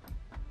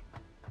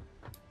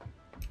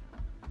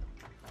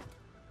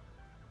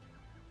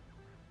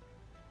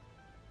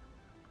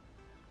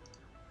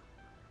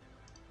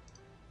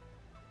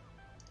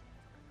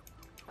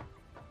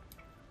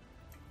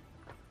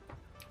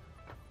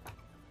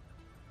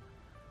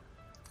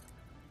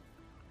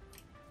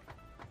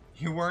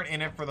 You weren't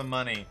in it for the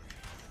money.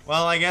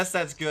 Well, I guess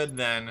that's good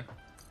then.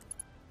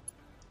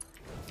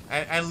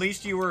 At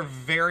least you were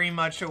very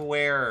much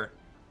aware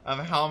of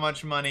how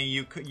much money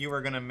you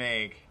were gonna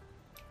make.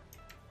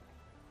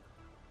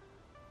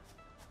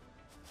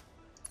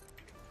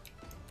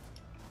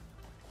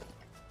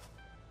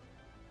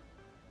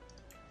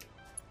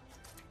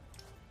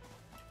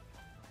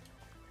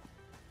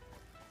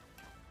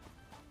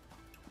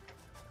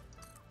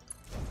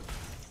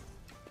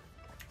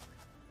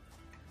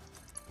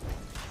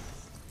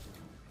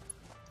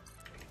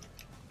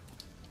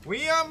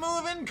 We are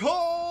moving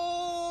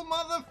coal,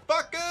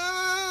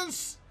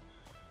 motherfuckers!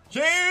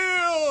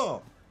 Yeah!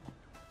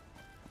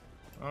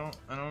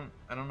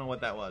 I don't know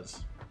what that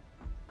was.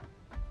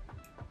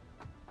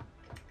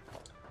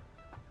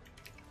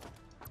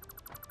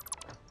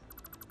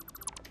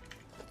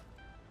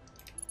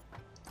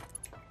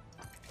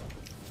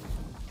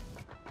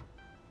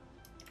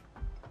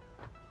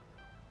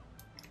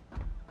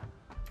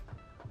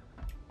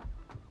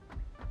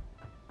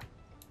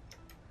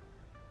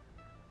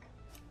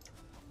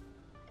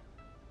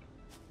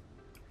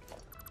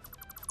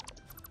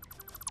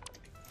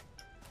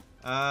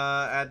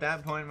 At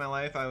that point in my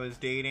life, I was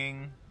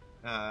dating,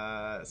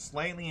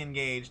 slightly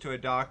engaged to a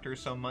doctor,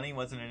 so money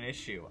wasn't an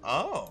issue.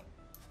 Oh.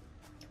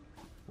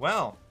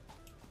 Well.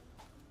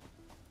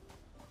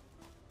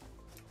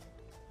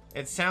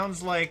 It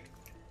sounds like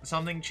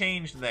something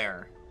changed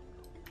there.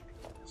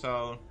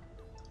 So,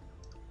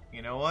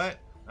 you know what?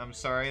 I'm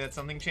sorry that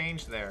something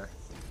changed there.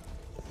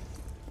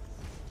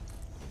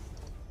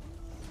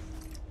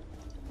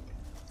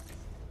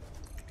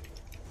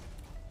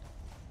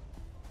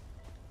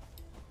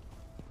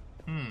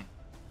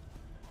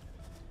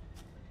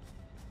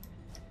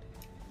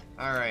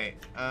 Alright,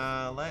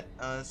 let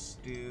us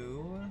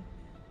do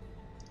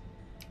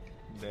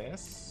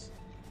this.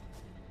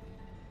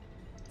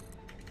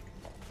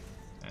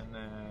 And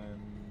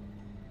then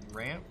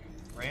ramp.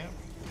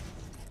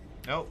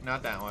 Nope,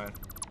 not that one.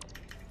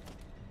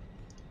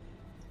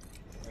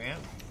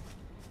 Ramp.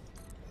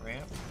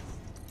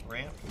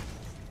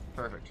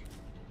 Perfect.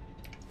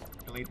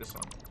 Delete this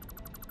one.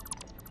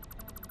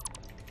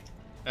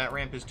 That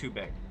ramp is too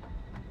big.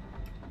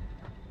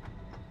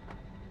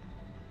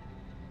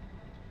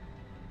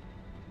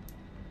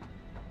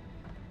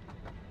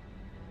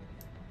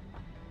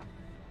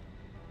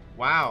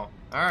 Wow.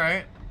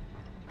 Alright.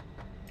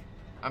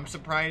 I'm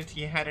surprised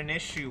he had an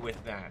issue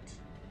with that.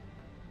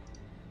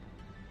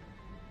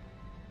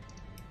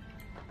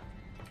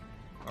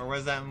 Or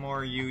was that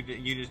more you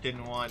just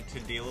didn't want to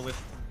deal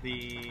with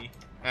the...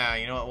 Ah,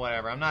 you know what,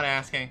 whatever. I'm not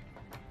asking.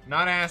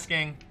 Not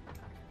asking.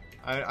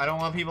 I don't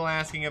want people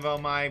asking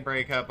about my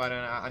breakup.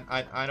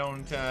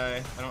 I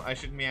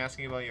shouldn't be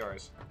asking about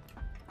yours.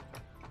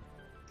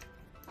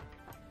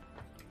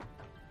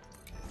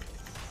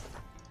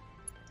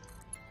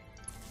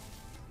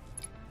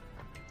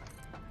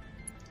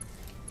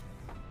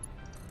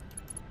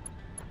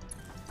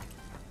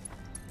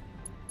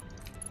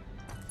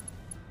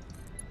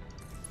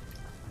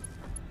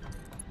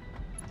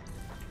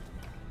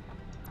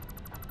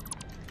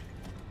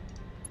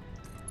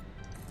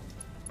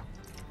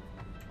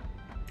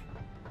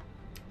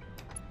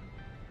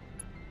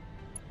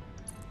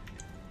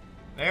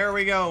 There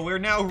we go. We're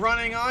now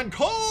running on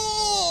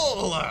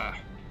coal!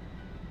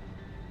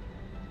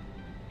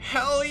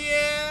 Hell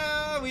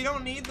yeah! We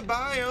don't need the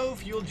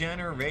biofuel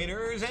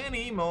generators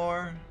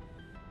anymore.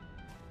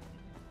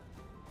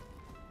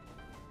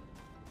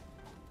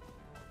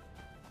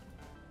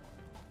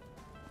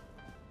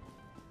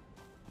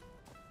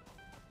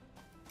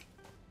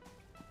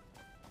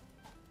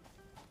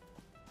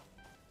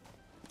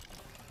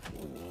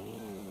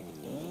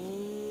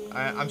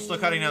 I'm still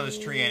cutting down this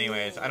tree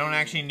anyways. I don't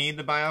actually need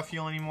the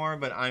biofuel anymore,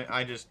 but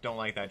I just don't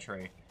like that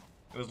tree.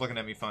 It was looking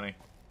at me funny.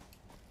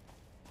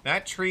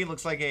 That tree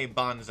looks like a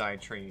bonsai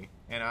tree,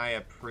 and I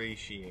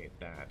appreciate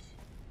that.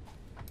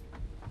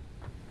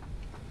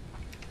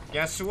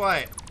 Guess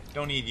what?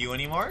 Don't need you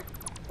anymore.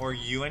 Or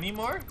you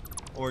anymore.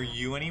 Or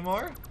you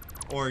anymore.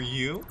 Or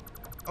you.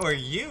 Or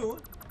you.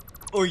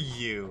 Or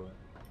you.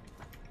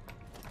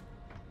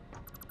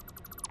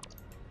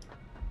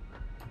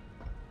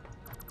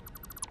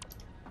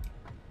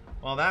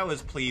 Well, that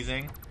was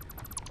pleasing.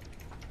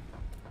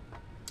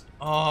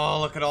 Oh,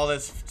 look at all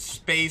this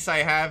space I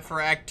have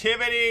for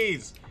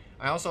activities!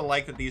 I also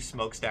like that these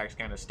smokestacks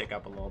kind of stick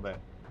up a little bit.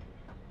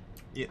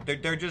 Yeah,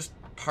 they're just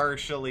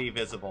partially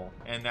visible,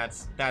 and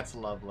that's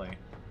lovely.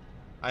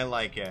 I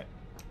like it.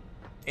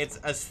 It's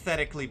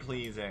aesthetically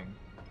pleasing.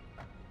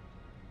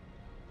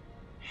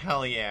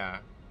 Hell yeah.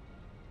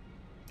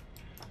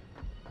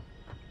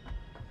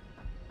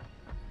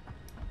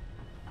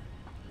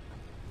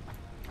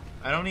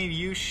 I don't need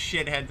you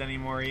shitheads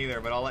anymore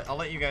either, but I'll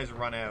let you guys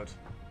run out.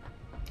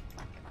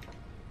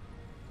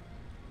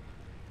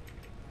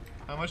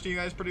 How much do you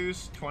guys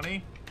produce?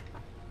 20?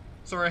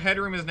 So our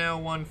headroom is now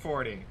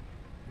 140.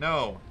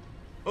 No.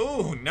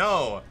 Ooh,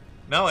 no.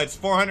 No, it's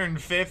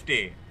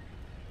 450.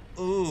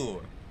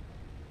 Ooh.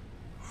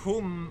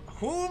 Who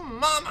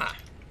mama?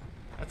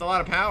 That's a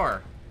lot of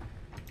power.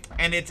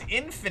 And it's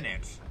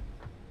infinite.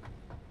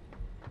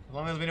 As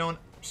long as we don't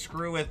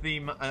screw with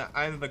the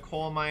either the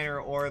coal miner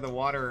or the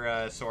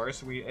water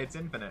source, it's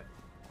infinite.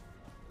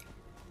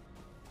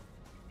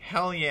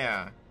 Hell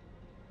yeah.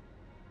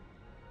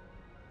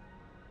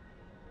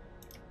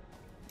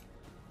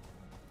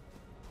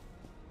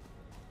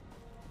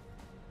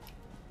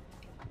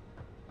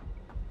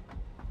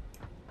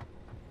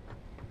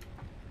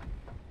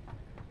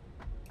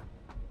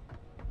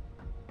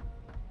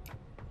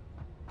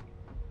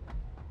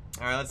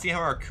 Alright, let's see how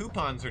our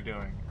coupons are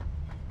doing.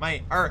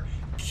 Our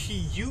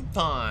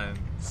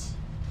coupons,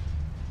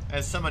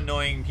 as some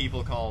annoying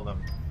people call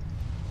them.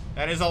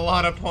 That is a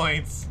lot of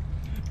points.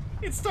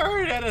 It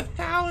started at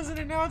 1,000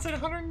 and now it's at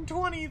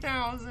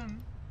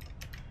 120,000.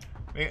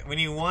 We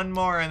need one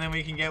more and then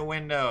we can get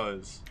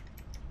windows.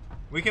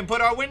 We can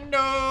put our windows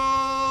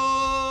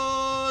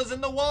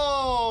in the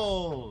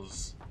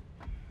walls.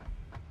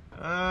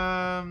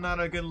 I'm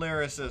not a good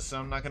lyricist, so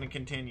I'm not going to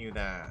continue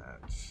that.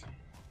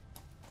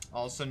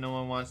 Also, no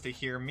one wants to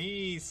hear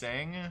me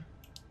sing.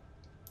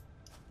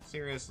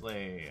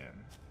 Seriously.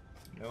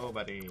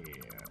 Nobody.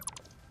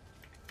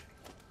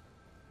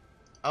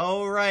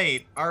 Oh,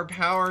 right. Our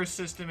power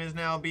system is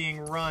now being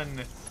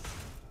run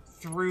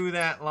through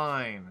that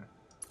line.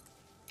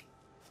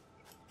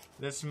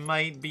 This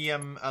might be a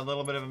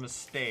little bit of a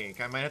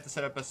mistake. I might have to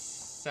set up a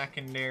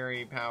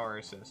secondary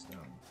power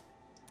system.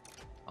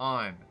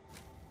 On.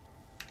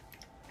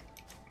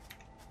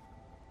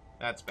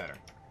 That's better.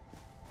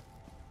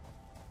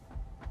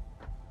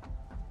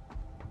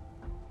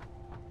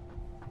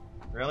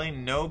 Really?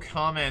 No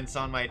comments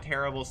on my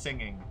terrible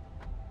singing.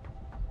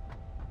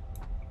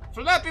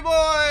 Flappy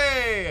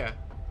Boy!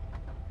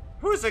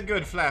 Who's a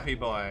good Flappy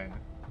Boy?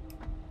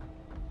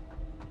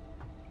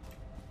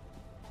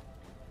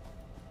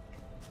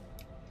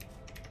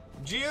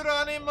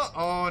 Geronimo!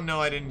 Oh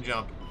no, I didn't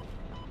jump.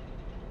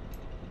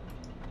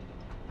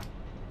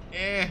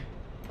 Eh.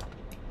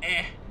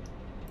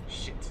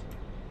 Shit.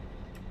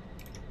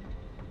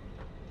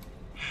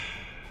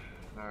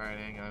 Alright,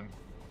 hang on.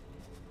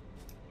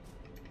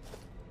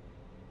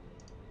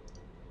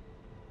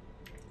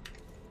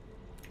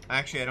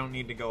 Actually, I don't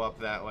need to go up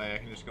that way. I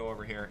can just go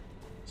over here.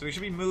 So we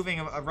should be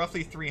moving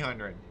roughly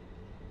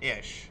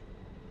 300-ish.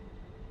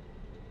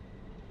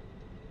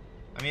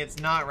 I mean, it's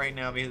not right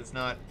now because it's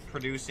not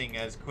producing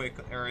as quick,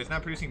 or it's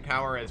not producing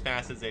power as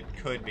fast as it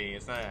could be.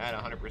 It's not at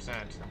 100%.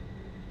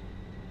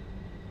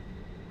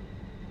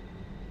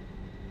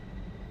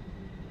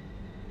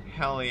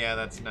 Hell yeah,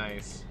 that's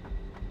nice.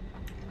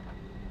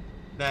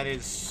 That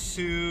is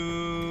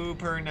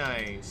super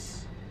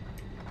nice.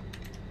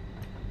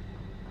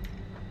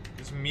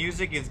 This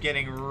music is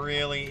getting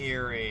really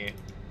eerie,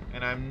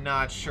 and I'm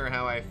not sure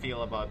how I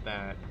feel about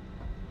that.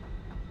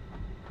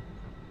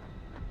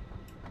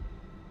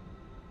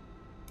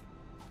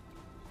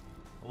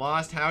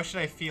 Lost, how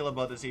should I feel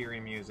about this eerie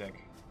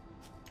music?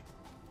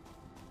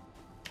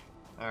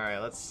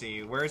 Alright, let's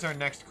see. Where's our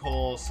next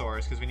coal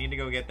source? Because we need to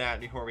go get that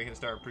before we can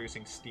start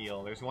producing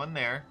steel. There's one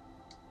there.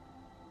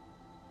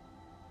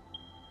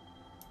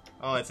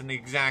 Oh, it's in the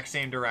exact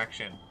same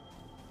direction.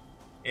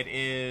 It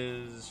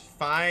is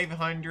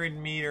 500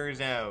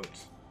 meters out.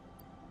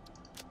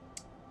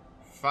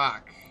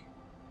 Fuck.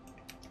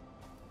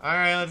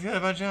 Alright, let's get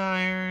a bunch of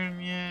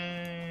iron.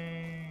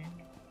 Yay.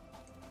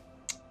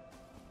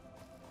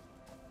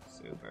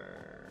 Super.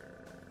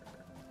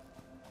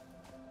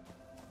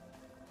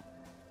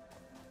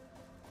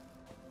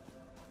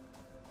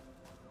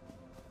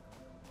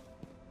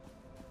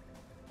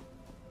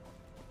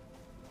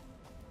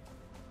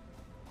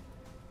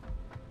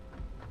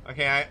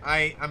 Okay,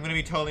 I'm gonna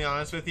be totally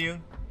honest with you.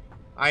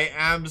 I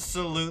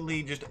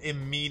absolutely just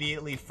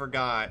immediately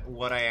forgot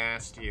what I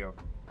asked you.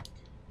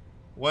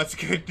 What's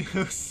good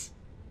news?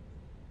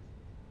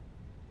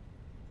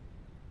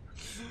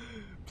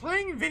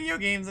 Playing video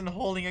games and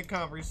holding a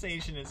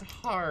conversation is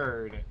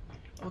hard.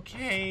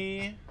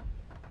 Okay.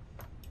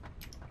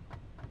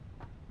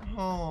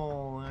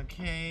 Oh,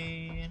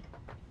 okay.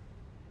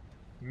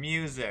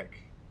 Music.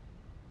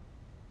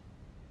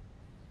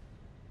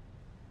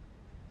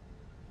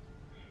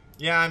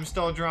 Yeah, I'm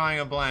still drawing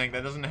a blank.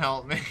 That doesn't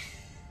help me.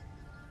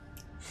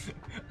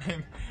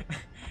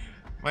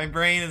 My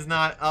brain is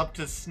not up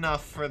to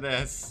snuff for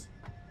this.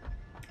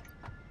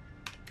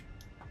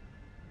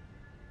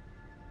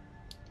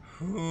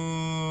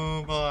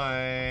 Ooh,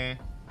 boy.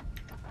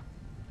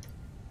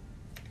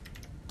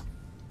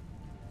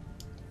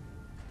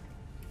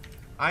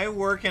 I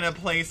work in a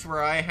place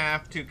where I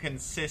have to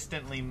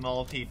consistently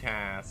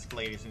multitask,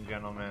 ladies and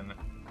gentlemen.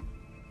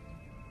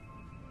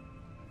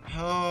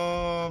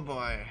 Oh,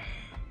 boy.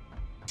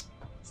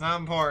 It's not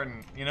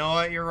important. You know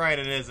what? You're right,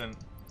 it isn't.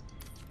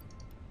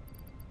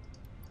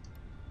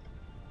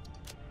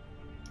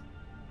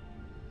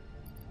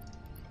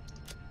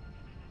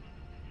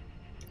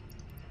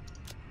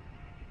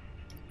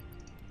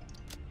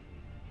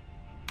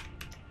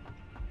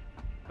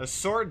 The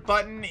sort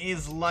button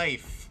is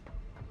life.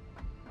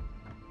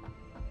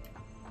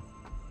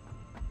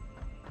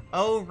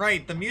 Oh,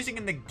 right. The music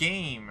in the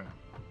game.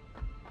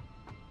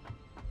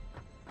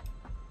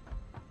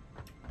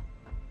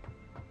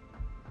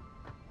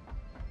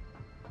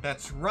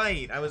 That's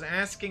right. I was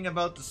asking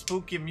about the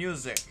spooky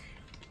music.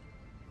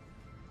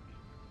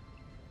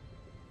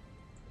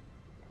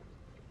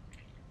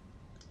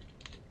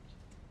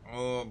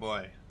 Oh,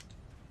 boy.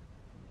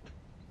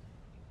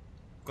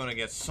 Gonna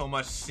get so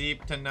much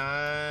sleep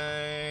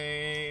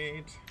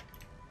tonight.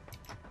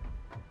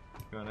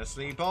 Gonna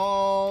sleep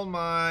all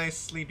my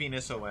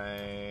sleepiness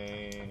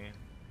away.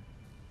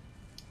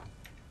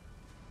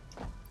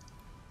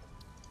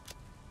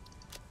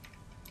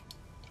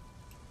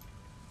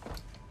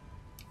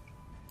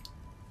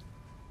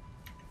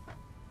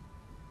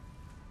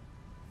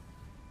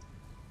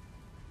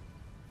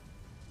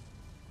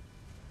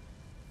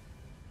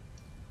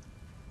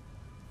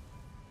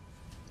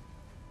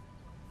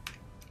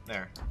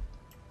 There.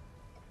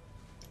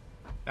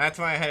 That's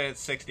why I had it at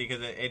 60,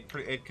 because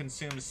it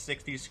consumes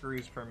 60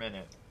 screws per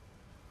minute.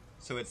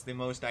 So it's the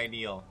most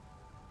ideal.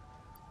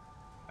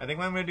 I think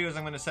what I'm going to do is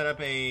I'm going to set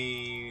up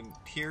a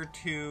Tier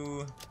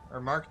 2 or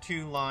Mark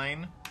 2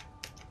 line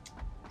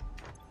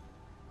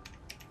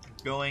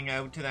going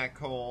out to that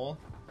coal.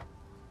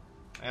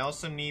 I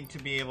also need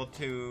to be able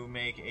to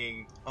make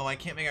a... Oh, I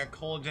can't make a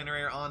coal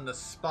generator on the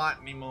spot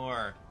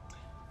anymore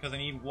because I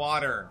need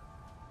water.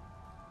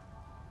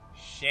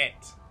 Shit.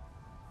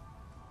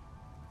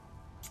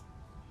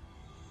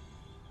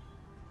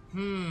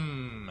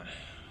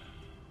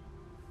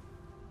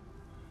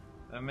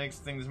 That makes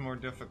things more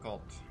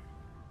difficult.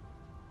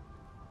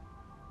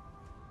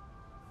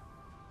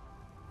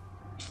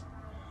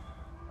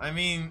 I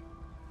mean,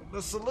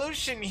 the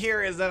solution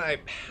here is that I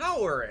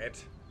power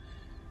it.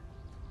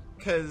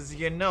 Because,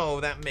 you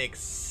know, that makes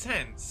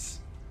sense.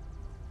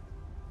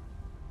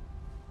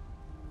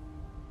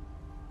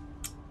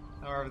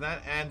 However,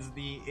 that adds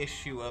the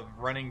issue of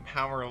running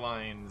power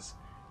lines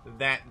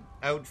that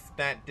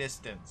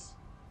distance.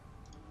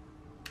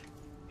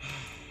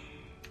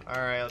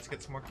 Alright, let's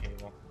get some more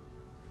cable.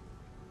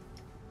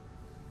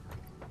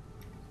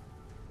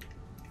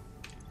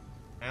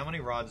 How many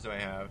rods do I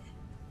have?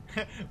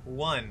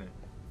 1.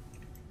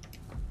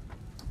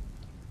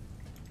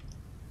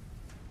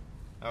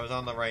 I was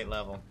on the right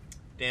level.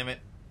 Damn it.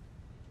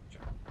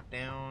 Drop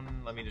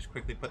down. Let me just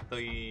quickly put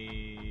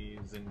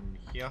these in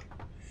here.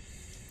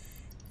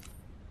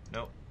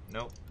 Nope.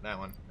 Nope. That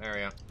one. There we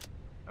go.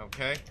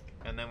 Okay.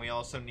 And then we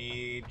also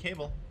need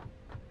cable.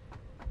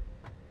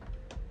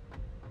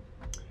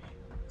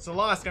 So,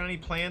 Lost, got any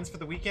plans for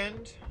the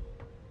weekend?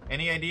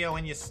 Any idea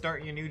when you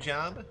start your new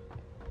job?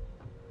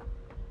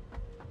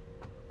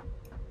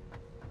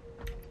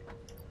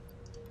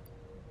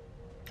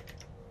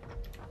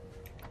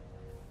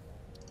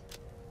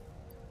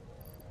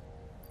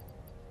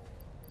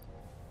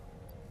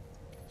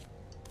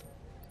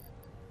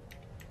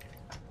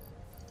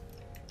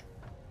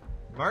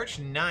 March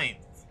 9th.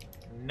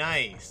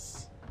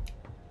 Nice.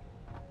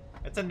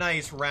 That's a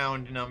nice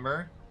round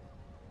number.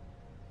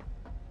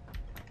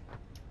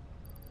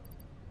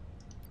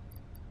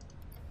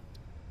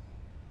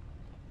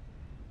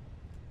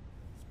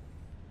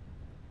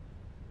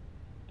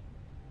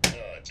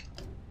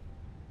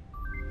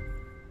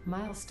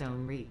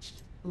 Milestone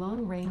reached.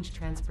 Long-range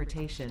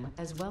transportation,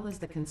 as well as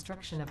the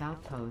construction of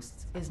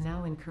outposts, is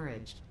now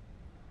encouraged.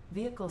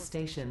 Vehicle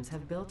stations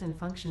have built-in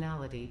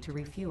functionality to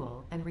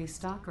refuel and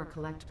restock or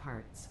collect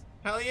parts.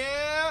 Hell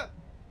yeah!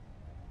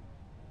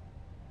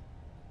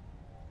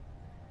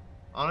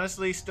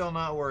 Honestly, still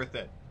not worth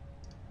it.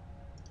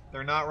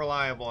 They're not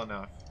reliable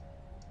enough.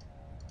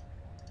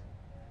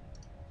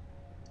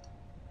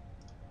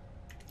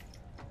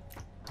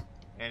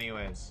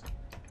 Anyways.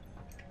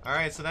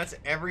 Alright, so that's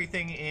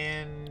everything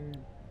in...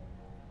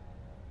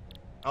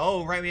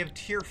 Oh, right, we have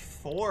tier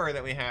 4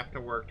 that we have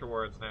to work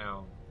towards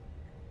now.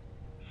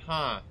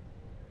 Huh.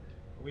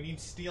 We need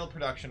steel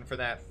production for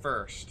that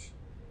first.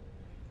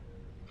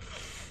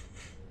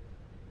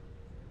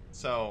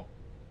 So,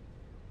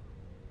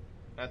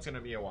 that's gonna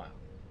be a while.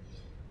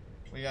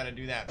 We gotta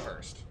do that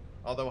first.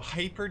 Although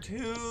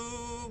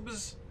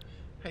hypertubes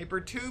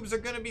are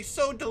gonna be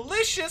so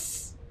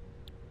delicious!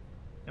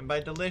 And by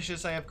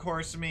delicious, I of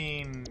course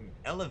mean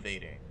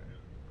elevating.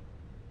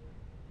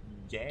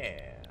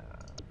 Yeah.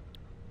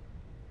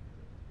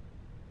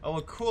 Oh,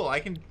 well, cool. I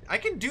can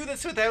do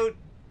this without...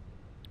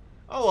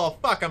 Oh, well,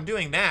 fuck, I'm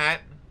doing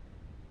that.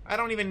 I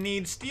don't even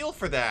need steel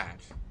for that.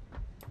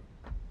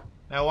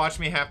 Now watch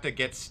me have to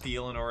get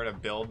steel in order to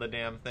build the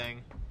damn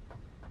thing.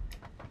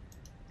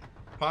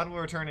 Pod will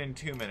return in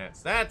 2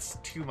 minutes. That's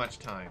too much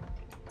time.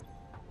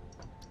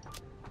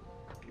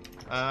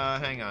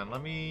 Hang on.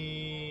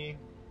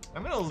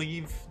 I'm gonna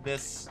leave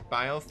this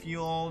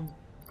biofuel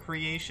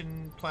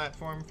creation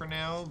platform for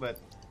now, but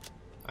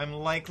I'm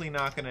likely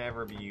not gonna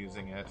ever be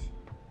using it.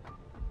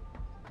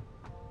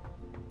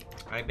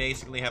 I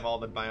basically have all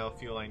the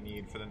biofuel I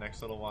need for the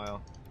next little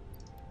while.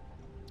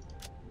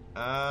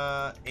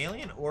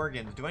 Alien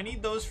organs. Do I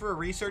need those for a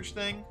research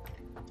thing?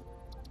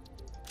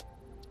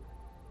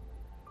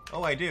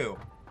 Oh, I do.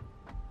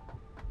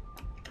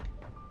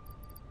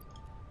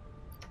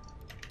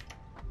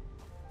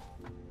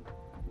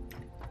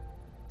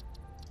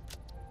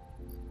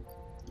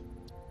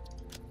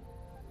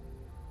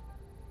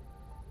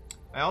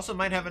 I also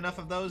might have enough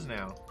of those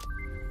now.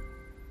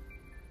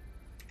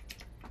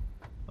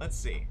 Let's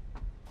see.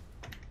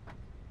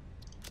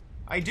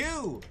 I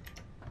do!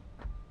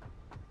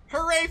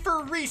 Hooray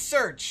for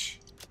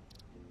research!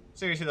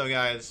 Seriously though,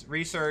 guys,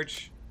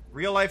 research,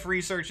 real life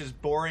research is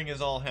boring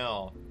as all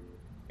hell.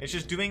 It's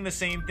just doing the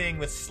same thing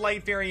with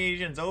slight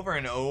variations over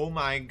and oh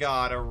my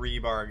god, a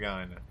rebar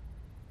gun.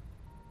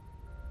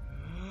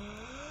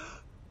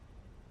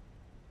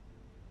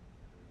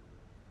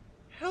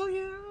 Hell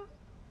yeah!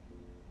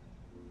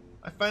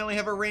 I finally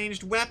have a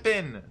ranged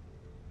weapon!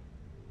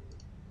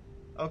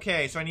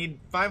 Okay, so I need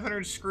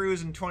 500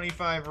 screws and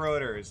 25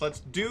 rotors. Let's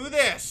do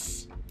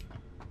this!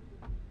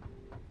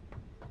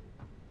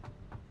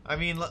 I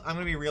mean, I'm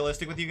gonna be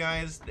realistic with you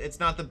guys. It's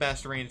not the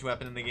best ranged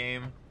weapon in the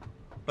game,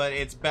 but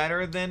it's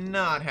better than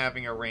not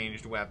having a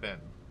ranged weapon.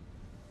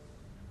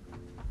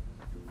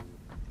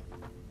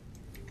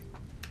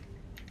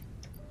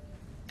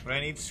 But I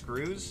need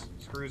screws?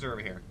 Screws are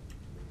over here.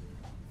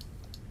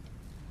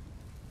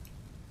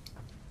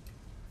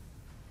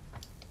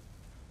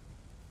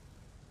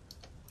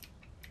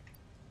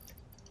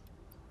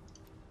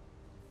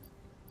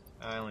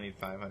 I only need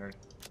 500.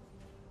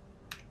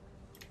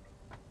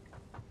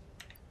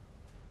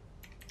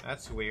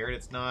 That's weird.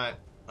 It's not...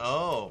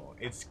 Oh,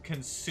 it's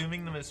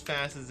consuming them as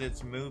fast as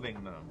it's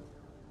moving them.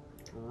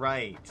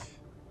 Right.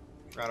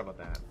 Forgot about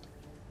that.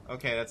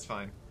 Okay, that's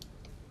fine.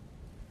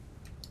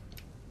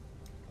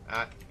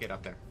 Ah, get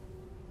up there.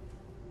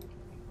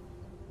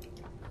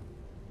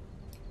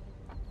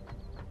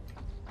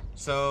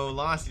 So,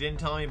 Lost, you didn't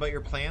tell me about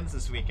your plans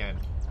this weekend.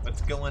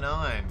 What's going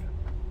on?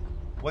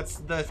 What's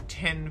the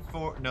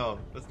 10-4... No,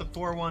 what's the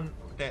 4-1...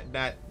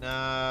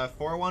 that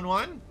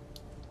 411?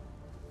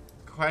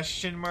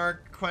 Question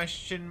mark,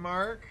 question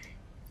mark?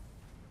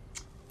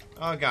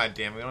 Oh god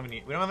damn, we don't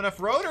have enough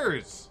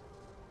rotors!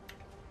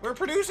 We're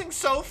producing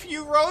so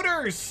few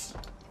rotors!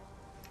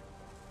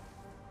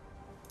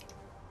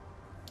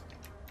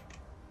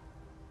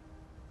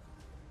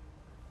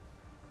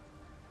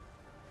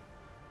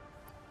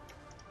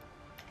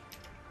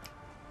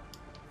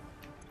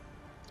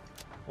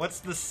 What's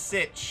the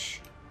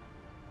sitch?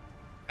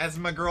 As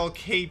my girl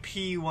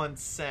KP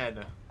once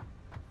said.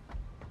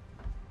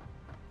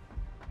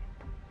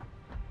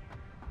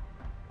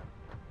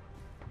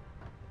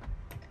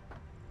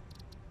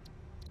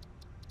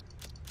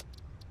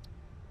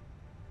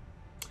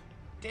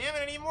 Damn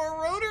it, I need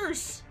more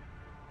rotors!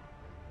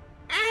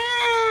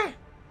 Ah!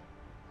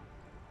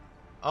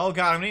 Oh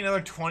god, I'm gonna need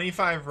another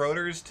 25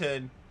 rotors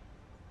to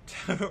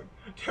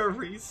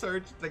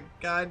research the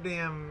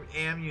goddamn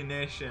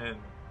ammunition.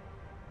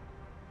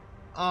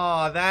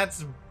 Oh,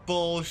 that's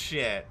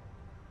bullshit.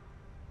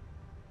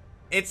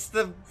 It's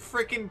the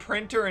frickin'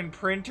 printer and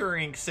printer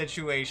ink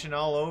situation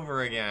all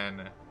over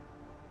again.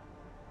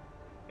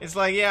 It's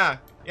like, yeah,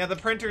 the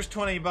printer's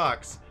 20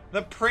 bucks.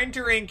 The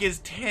printer ink is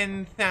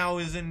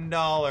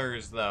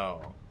 $10,000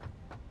 though.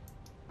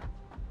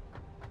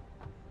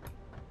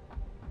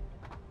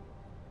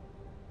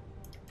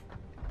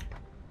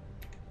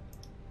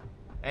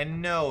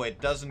 And no, it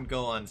doesn't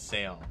go on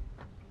sale.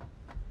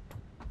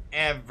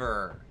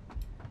 Ever.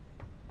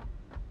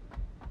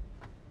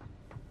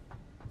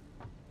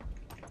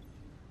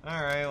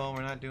 Alright, well,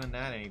 we're not doing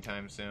that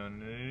anytime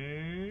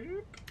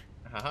soon.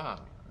 Haha.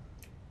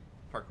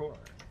 Parkour.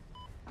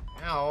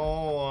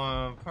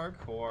 Ow,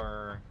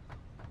 parkour.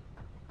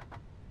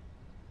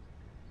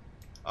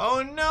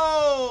 Oh,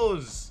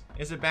 noes!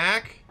 Is it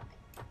back?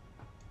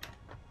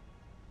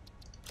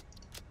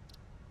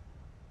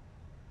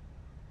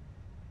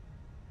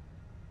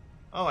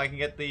 Oh, I can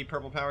get the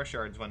purple power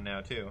shards one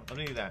now, too. Let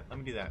me do that. Let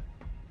me do that.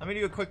 Let me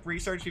do a quick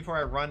research before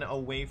I run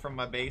away from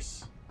my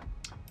base.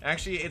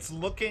 Actually, it's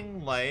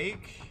looking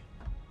like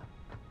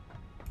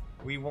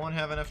we won't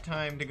have enough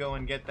time to go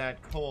and get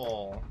that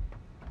coal,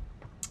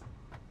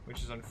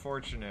 which is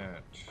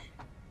unfortunate.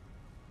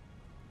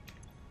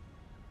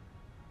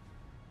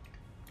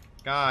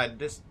 God,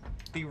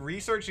 the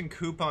research and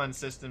coupon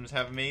systems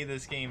have made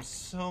this game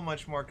so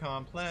much more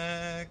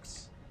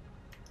complex,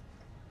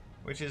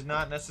 which is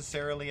not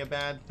necessarily a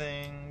bad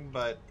thing,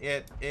 but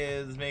it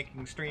is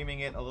making streaming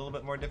it a little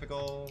bit more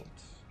difficult.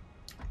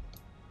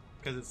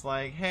 Because it's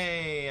like,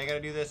 hey, I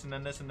gotta do this, and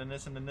then this, and then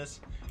this, and then this.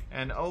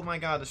 And oh my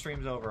god, the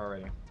stream's over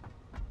already.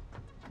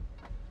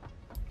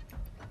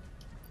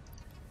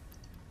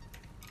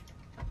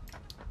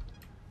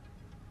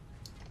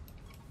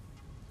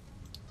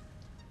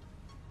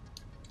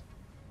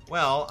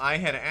 Well, I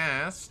had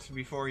asked,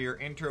 before your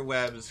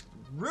interwebs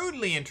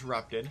rudely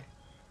interrupted,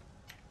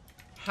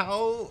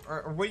 how,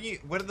 or what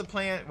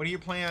are your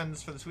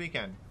plans for this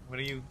weekend? What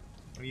are you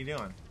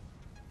doing?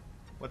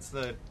 What's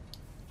the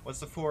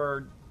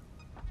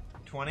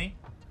 420?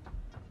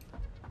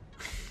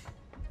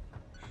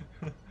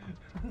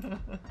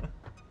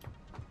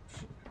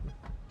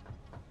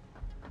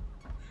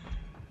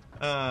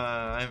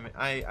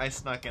 I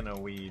snuck in a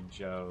weed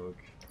joke.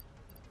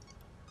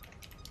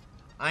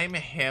 I'm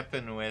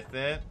hippin' with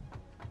it.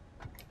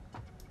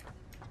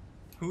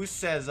 Who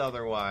says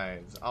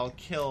otherwise? I'll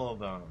kill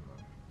them.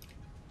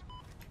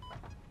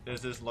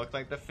 Does this look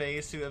like the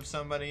face of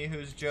somebody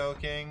who's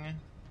joking?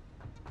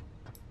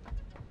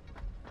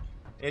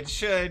 It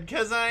should,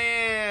 'cause I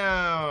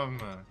am!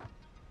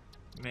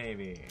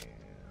 Maybe.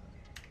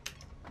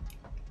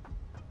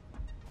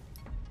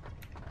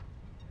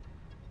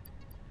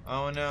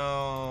 Oh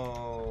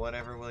no,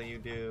 whatever will you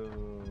do?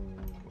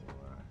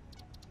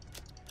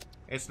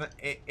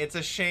 It's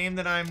a shame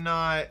that I'm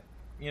not,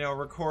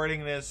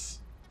 recording this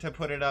to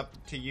put it up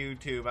to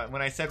YouTube.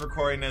 When I said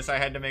recording this, I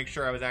had to make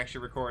sure I was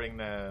actually recording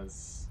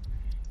this.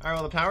 Alright,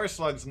 well, the power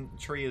slugs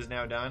tree is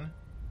now done.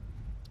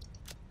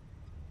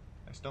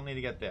 I still need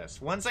to get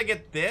this. Once I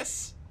get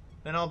this,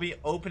 then I'll be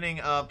opening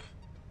up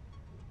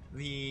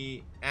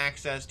the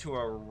access to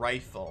a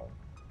rifle.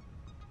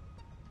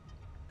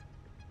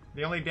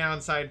 The only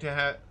downside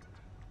to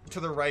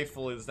the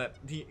rifle is that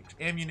the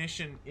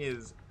ammunition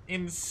is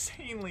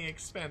insanely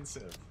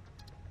expensive.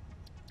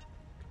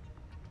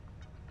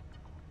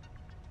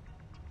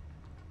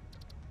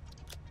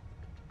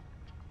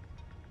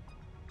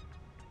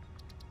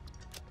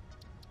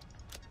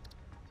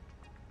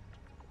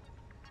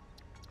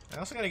 I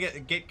also gotta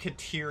get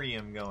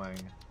Caterium going.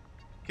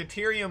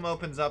 Caterium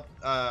opens up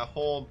a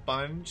whole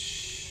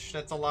bunch.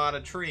 That's a lot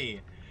of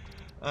tree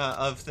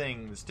of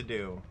things to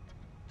do.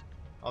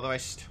 Although I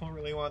still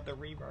really want the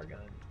rebar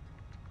gun.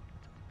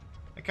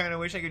 I kind of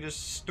wish I could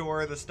just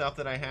store the stuff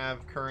that I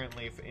have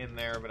currently in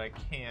there, but I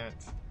can't.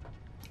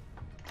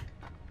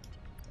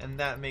 And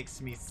that makes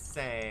me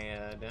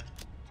sad.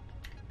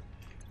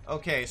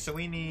 Okay, so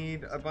we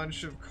need a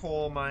bunch of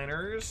coal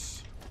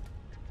miners.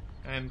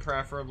 And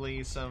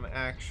preferably some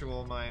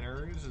actual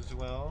miners as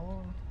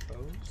well.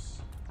 Those.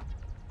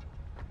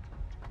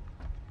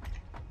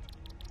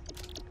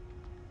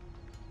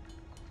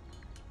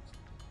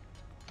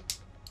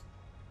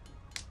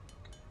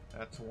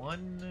 That's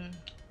 1,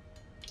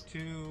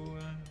 2,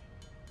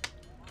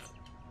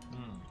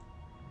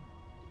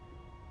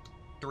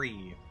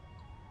 3.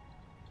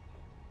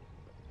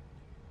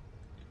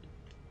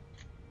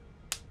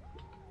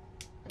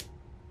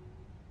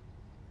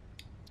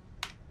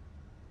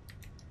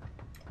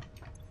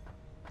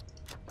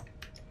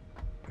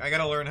 I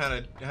gotta learn how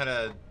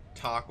to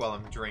talk while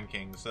I'm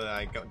drinking so that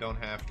I don't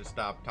have to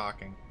stop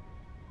talking.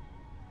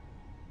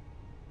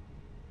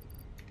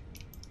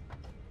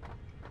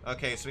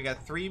 Okay, so we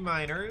got 3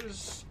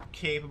 miners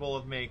capable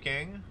of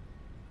making.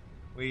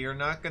 We are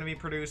not going to be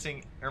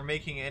producing or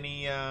making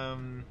any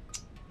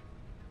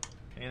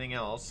anything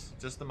else,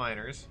 just the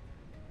miners.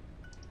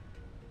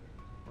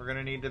 We're going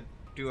to need to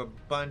do a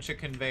bunch of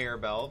conveyor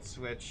belts,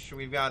 which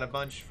we've got a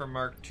bunch for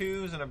Mark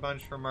IIs and a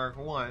bunch for Mark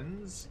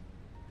Is.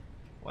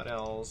 What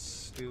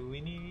else do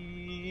we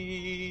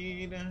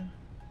need?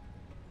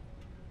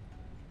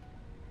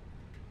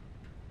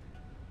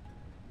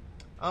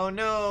 Oh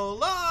no,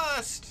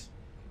 lost!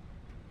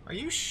 Are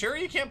you sure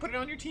you can't put it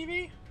on your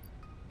TV?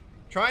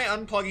 Try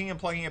unplugging and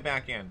plugging it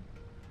back in.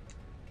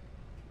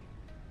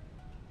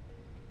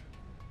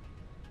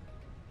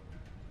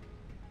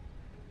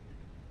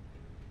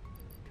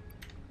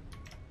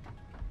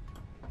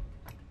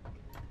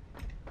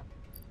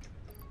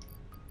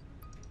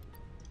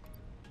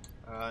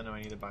 No,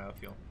 I need a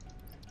biofuel.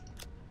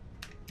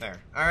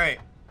 There. Alright.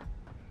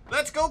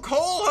 Let's go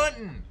coal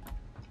hunting!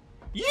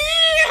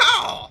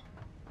 Yeah!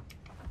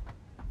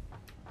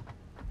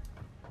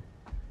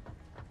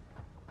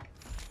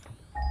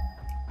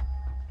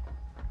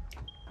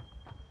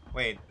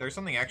 Wait, there's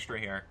something extra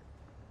here.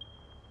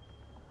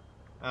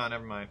 Oh,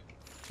 never mind.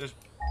 Just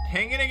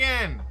ping it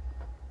again!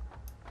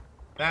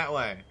 That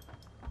way.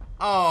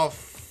 Oh,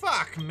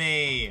 fuck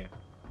me!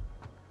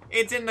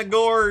 It's in the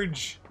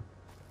gorge!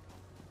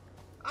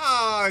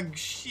 Oh,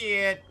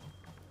 shit.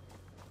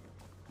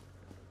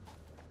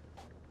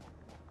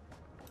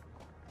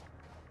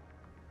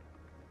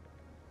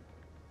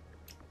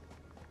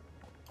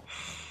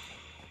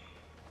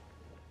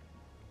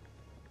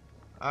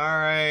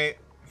 Alright.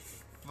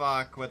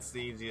 Fuck, what's the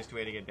easiest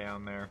way to get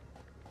down there?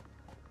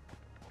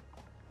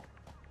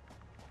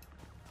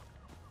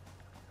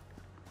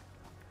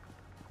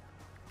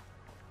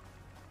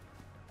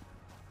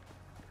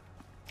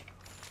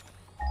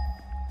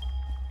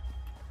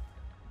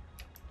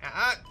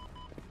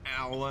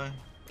 Ow.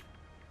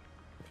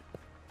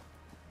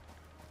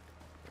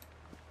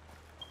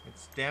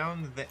 It's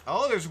down there.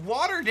 Oh, there's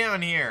water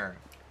down here.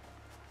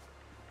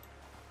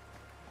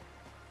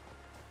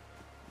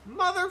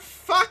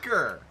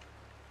 Motherfucker.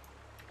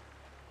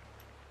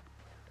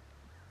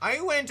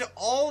 I went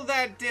all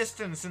that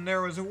distance and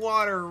there was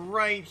water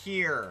right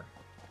here.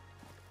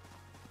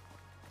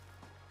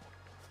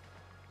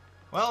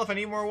 Well, if I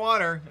need more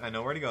water, I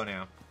know where to go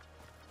now.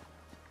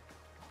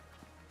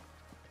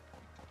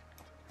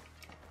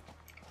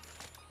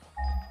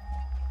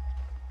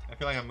 I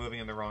feel like I'm moving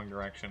in the wrong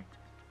direction.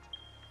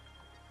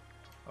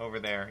 Over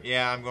there.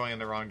 Yeah, I'm going in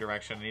the wrong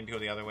direction. I need to go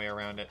the other way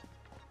around it.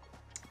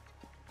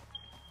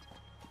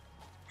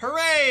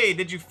 Hooray!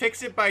 Did you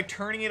fix it by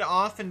turning it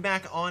off and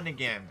back on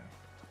again?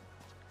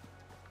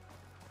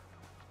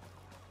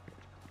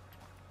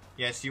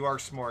 Yes, you are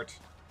smart.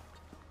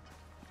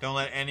 Don't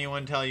let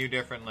anyone tell you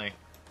differently.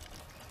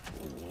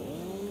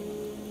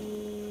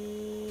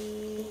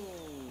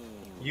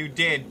 You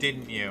did,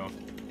 didn't you?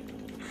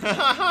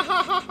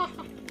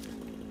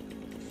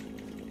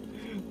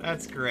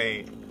 That's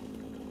great.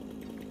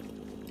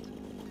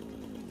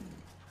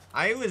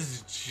 I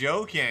was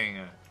joking.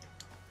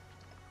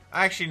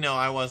 Actually, no,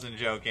 I wasn't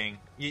joking.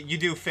 You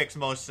do fix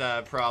most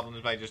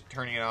problems by just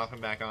turning it off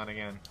and back on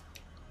again.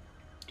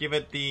 Give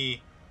it the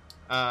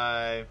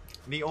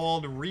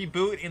old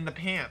reboot in the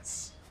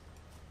pants.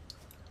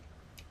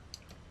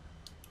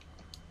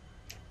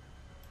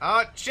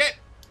 Oh, shit!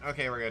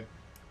 Okay, we're good.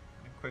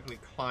 Quickly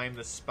climb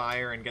the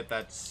spire and get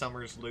that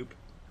Summers loop.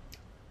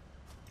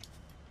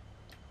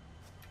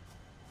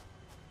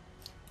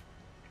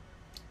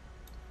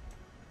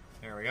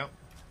 There we go.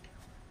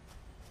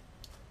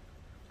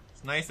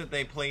 It's nice that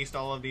they placed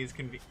all of these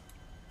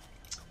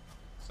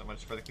so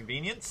much for the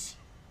convenience.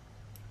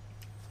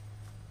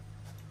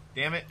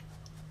 Damn it.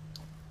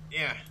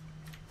 Yeah.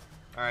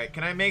 Alright,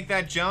 can I make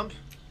that jump?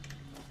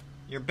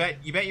 You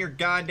bet your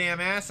goddamn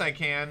ass I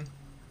can.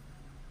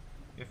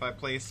 If I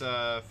place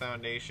a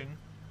foundation.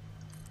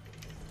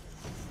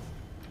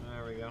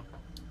 There we go.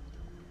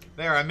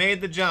 There, I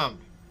made the jump.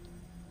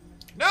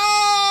 No!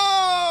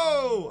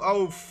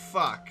 Oh,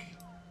 fuck.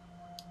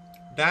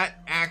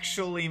 That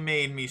actually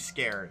made me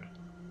scared.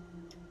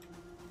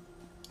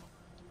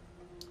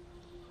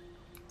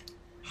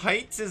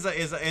 Heights is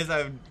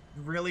a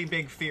really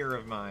big fear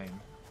of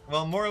mine.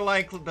 Well, more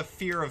like the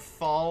fear of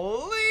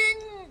falling?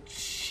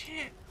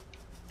 Shit.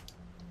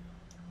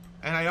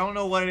 And I don't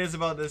know what it is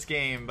about this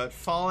game, but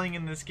falling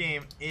in this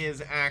game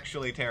is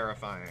actually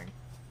terrifying.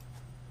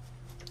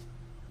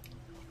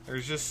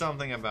 There's just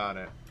something about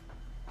it.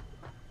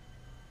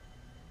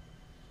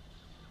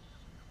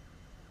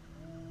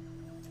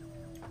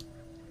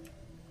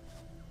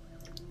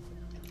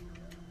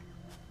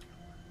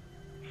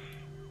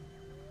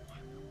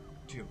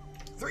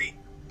 3.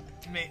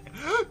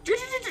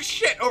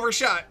 Shit,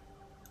 overshot.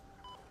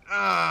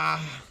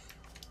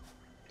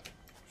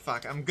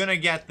 Fuck, I'm gonna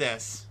get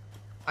this.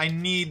 I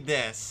need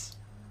this.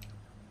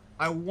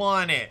 I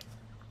want it.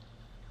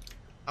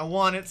 I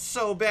want it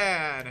so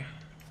bad.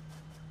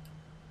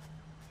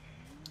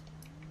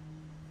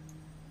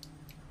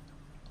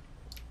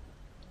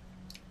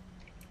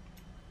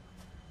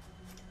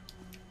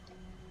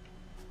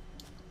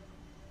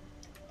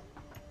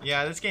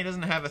 Yeah, this game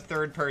doesn't have a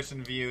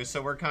third-person view,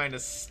 so we're kind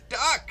of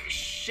stuck.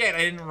 Shit,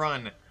 I didn't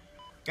run.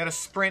 Gotta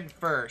sprint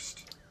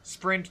first.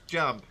 Sprint,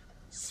 jump.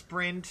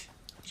 Sprint,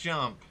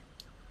 jump.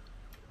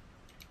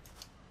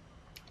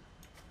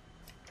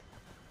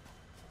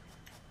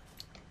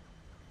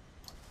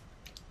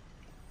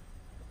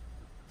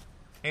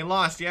 Hey,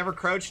 Lost, you ever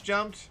crouch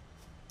jumped?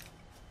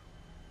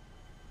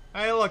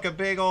 Hey, look, a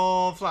big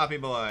old floppy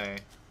boy.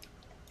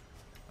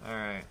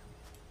 Alright.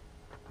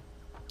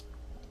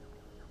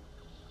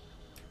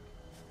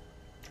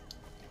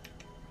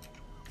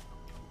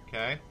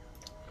 Okay.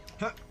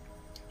 Huh.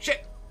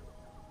 Shit!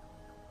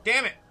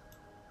 Damn it!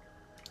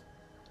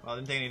 Well, I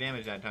didn't take any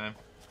damage that time.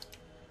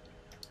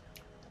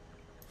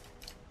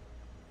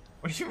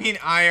 What do you mean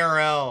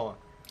IRL?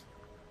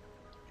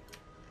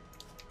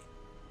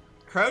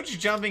 Crouch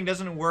jumping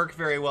doesn't work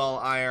very well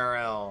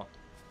IRL.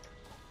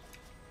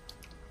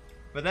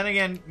 But then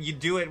again, you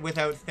do it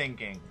without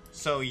thinking.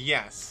 So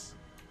yes.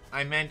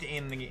 I meant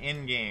in the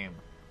in-game.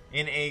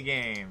 In a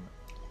game.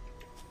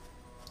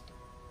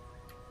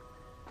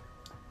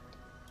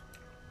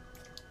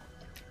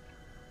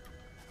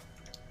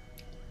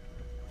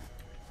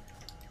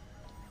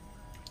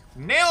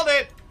 Nailed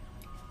it!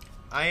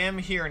 I am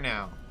here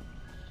now.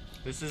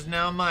 This is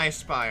now my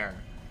spire.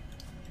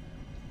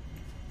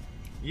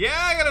 Yeah,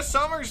 I got a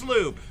Summers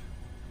loop.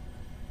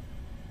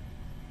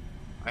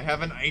 I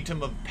have an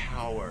item of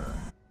power.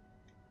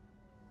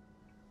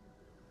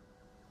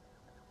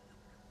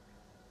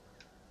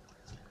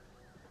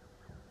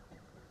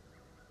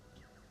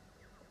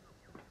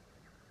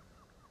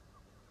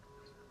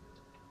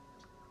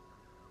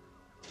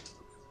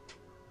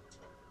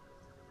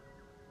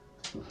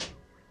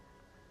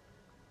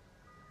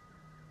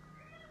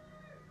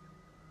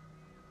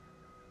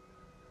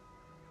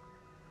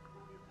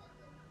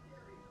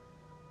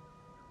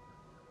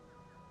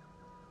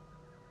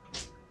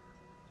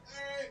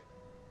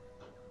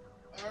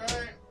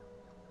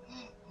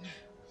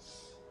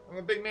 I'm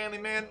a big manly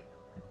man.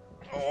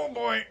 Oh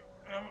boy.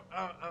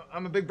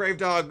 I'm a big brave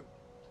dog.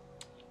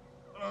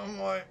 Oh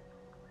boy.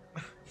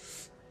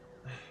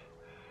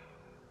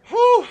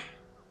 Whew.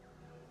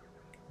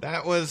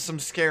 That was some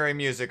scary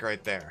music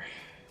right there.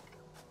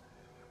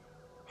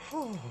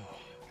 Whew.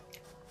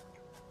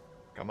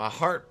 Got my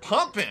heart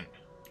pumping.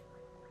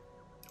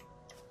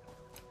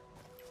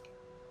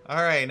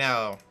 Alright,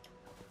 now.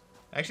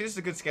 Actually, this is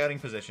a good scouting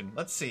position.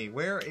 Let's see.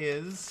 Where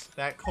is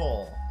that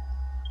coal?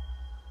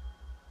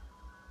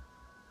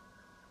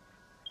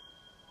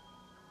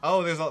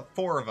 Oh, there's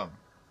 4 of them.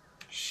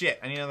 Shit,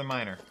 I need another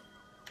miner.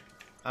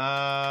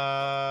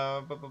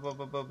 Alright,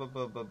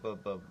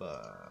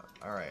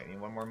 need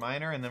one more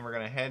miner, and then we're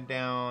gonna head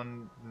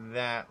down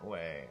that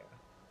way.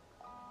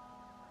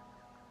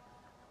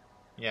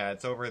 Yeah,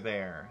 it's over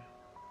there.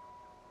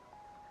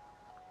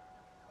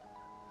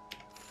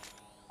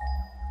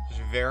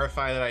 Just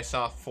verify that I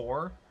saw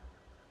 4.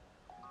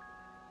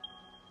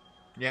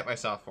 Yep, I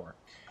saw 4.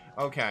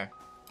 Okay.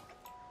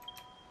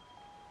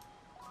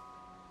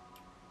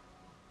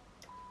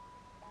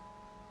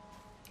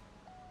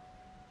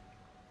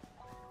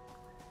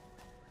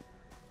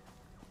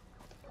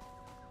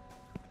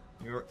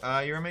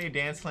 You remember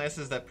dance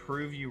classes that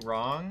prove you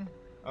wrong?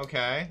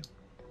 Okay.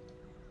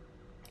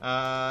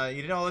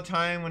 You did all the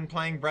time when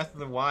playing Breath of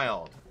the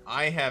Wild.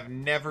 I have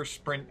never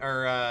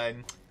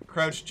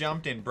crouch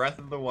jumped in Breath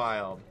of the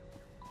Wild.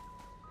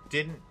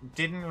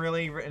 Didn't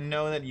really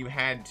know that you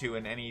had to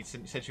in any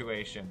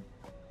situation.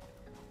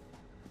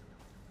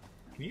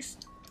 Can you?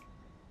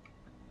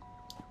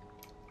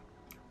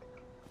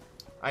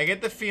 I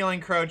get the feeling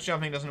crouch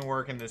jumping doesn't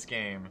work in this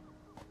game.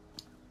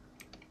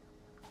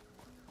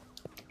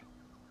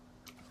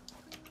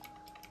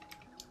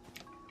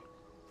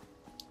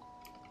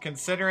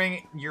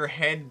 Considering your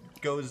head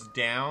goes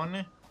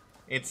down,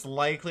 it's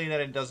likely that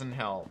it doesn't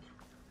help.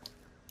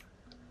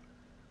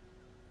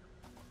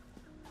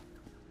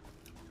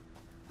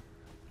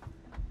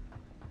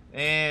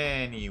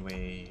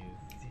 Anyways.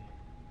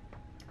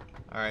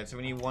 Alright, so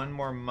we need one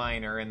more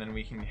miner, and then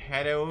we can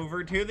head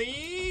over to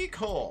the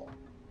coal.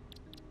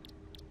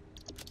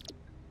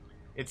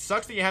 It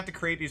sucks that you have to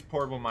create these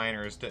portable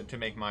miners to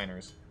make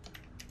miners.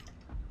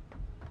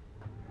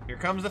 Here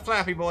comes the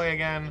Flappy Boy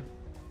again.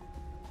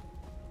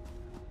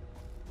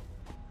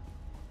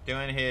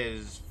 Doing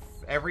his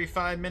every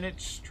 5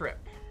 minutes trip.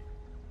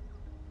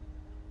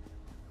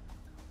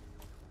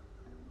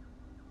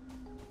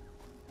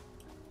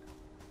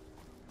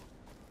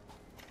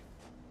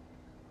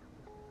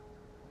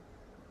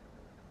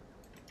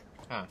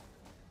 Huh.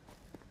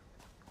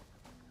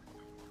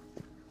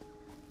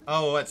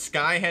 Oh, what?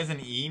 Sky has an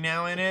E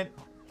now in it?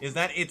 Is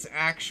that its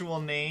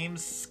actual name?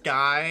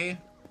 Sky?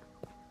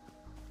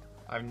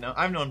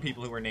 I've known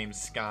people who were named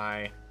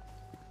Sky.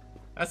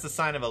 That's the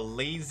sign of a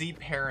lazy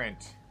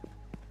parent.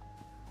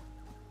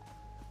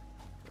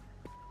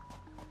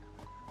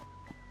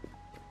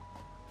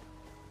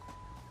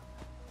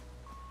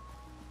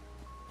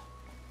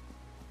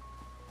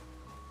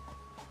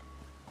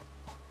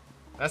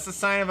 That's the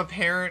sign of a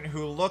parent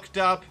who looked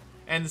up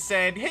and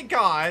said, "Hey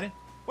God,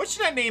 what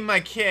should I name my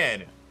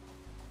kid?"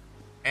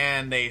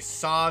 And they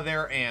saw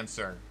their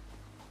answer.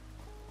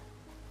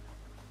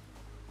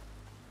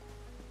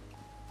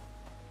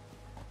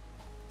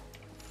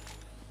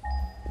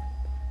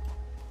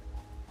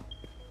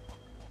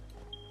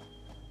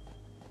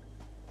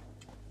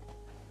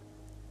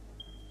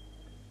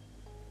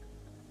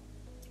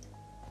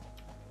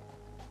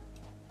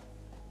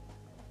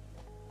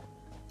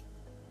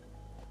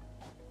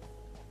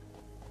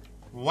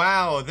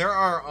 Wow, there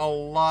are a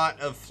lot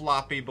of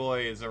floppy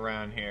boys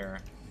around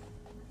here.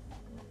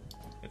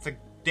 It's a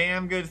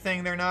damn good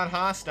thing they're not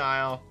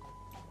hostile.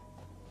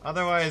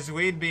 Otherwise,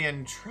 we'd be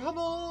in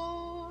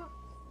trouble.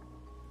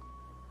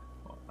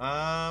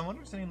 I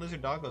wonder if there's any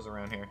lizard doggos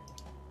around here.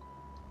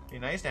 Be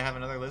nice to have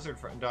another lizard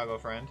doggo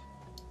friend.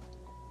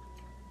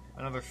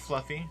 Another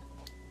fluffy.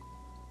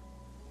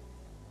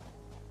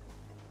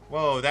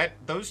 Whoa,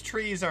 those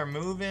trees are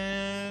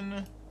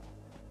moving.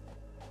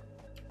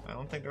 I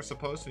don't think they're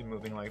supposed to be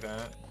moving like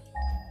that.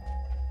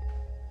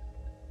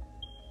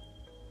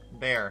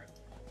 There.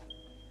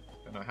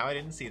 Don't know how I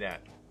didn't see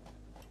that.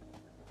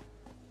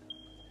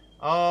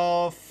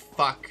 Oh,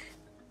 fuck.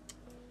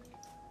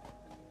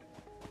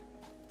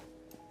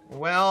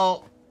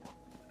 Well,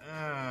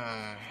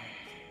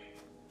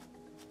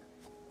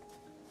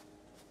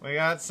 we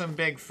got some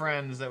big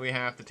friends that we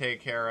have to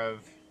take care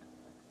of.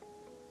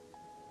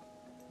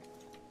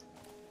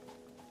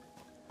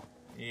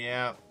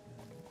 Yep.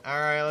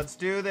 Alright, let's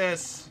do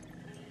this.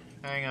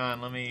 Hang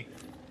on, let me...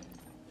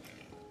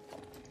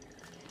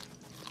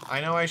 I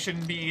know I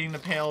shouldn't be eating the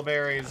pale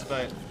berries,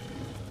 but...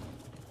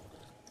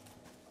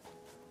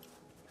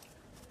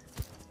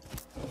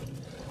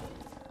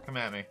 Come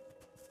at me.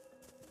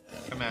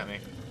 Come at me.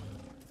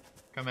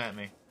 Come at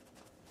me.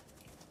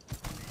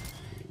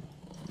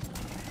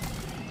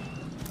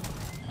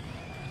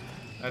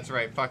 That's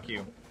right, fuck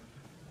you.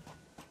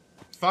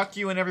 Fuck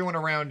you and everyone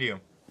around you.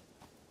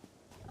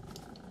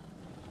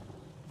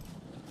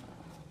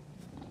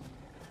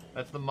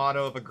 That's the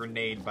motto of a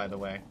grenade, by the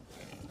way.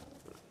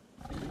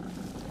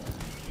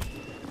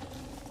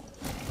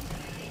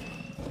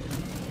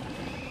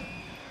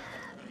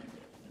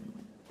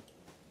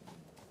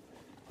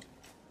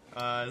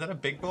 Is that a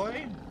big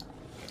boy?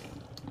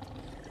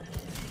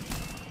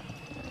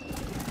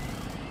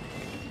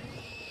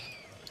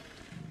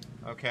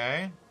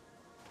 Okay.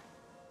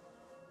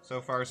 So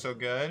far, so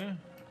good.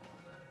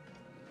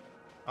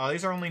 Oh,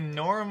 these are only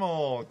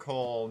normal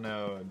coal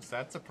nodes.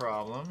 That's a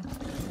problem.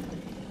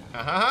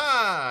 Ha ha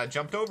ha!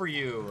 Jumped over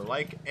you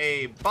like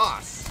a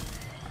boss.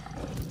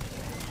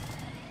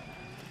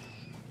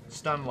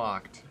 Stun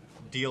locked.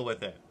 Deal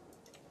with it.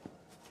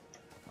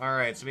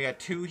 Alright, so we got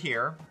 2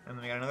 here, and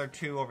then we got another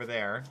 2 over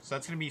there. So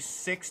that's gonna be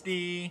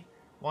 60,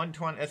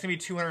 120, that's gonna be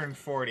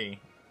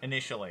 240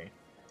 initially.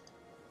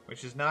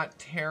 Which is not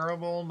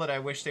terrible, but I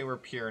wish they were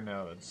pure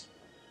nodes.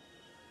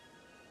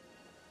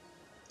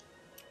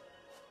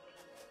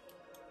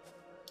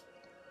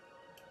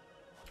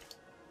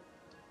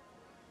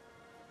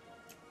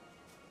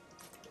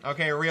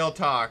 Okay, real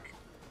talk.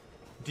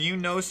 Do you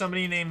know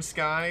somebody named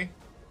Sky?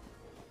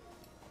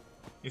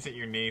 Is it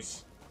your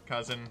niece,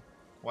 cousin,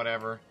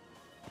 whatever?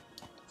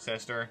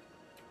 Sister?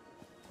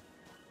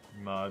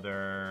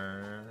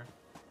 Mother?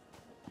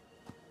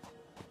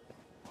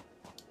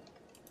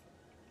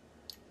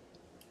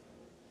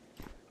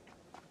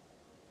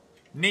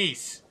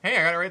 Niece! Hey,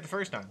 I got it right the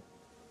first time.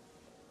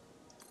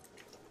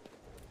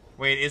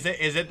 Wait, is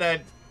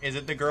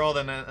it the girl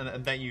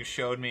that you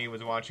showed me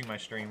was watching my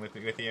stream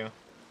with you?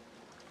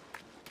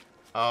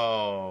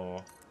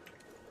 Oh.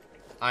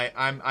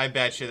 I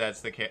bet you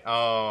that's the case.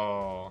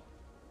 Oh.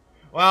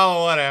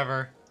 Well,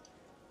 whatever.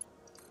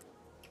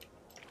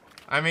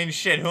 I mean,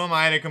 shit, who am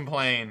I to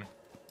complain?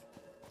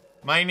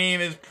 My name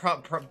is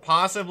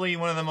possibly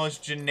one of the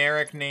most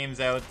generic names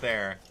out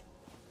there.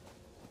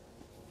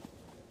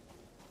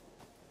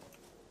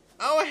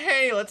 Oh,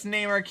 hey, let's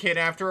name our kid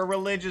after a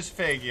religious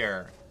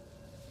figure.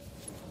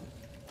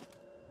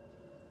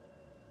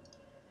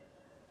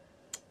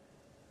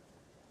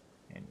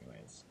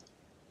 Anyways.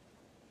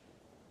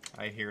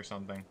 I hear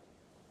something.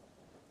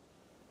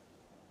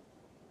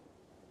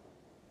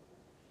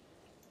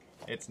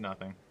 It's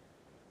nothing.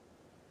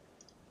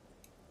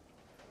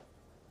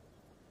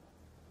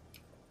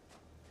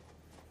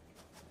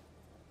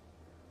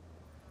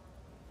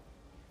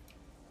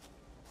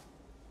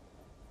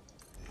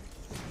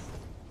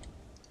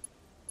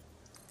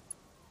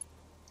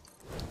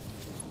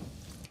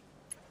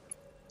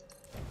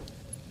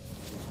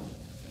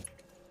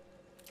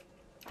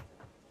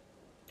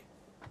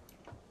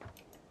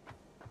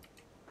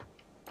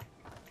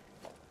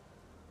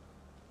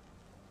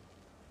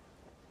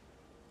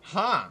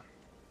 Huh.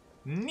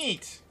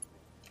 Neat.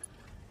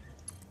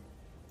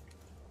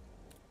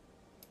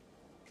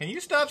 Can you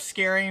stop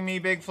scaring me,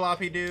 big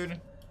floppy dude?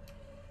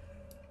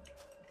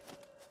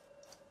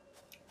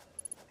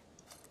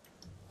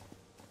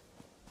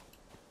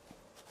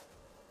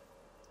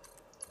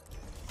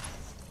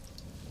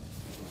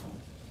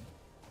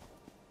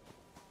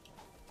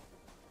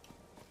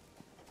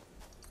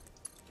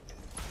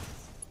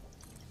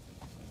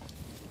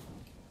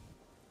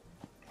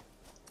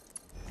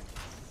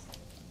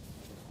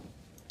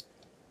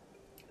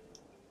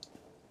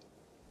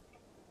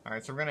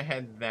 Alright, so we're gonna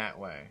head that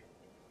way.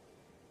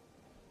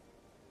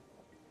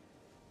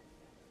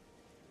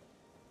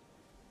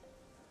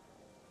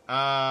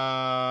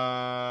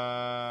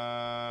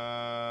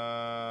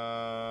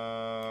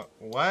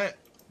 What?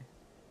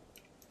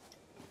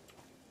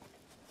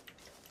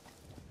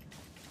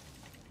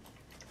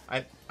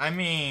 I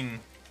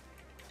mean,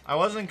 I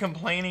wasn't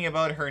complaining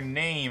about her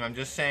name. I'm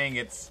just saying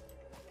it's...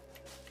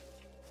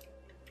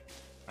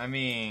 I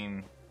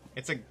mean,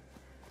 it's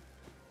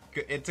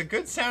a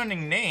good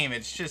sounding name.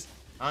 It's just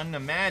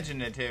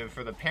unimaginative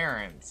for the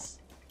parents.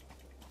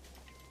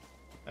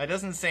 That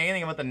doesn't say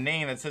anything about the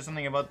name. It says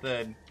something about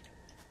the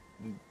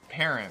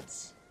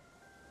parents.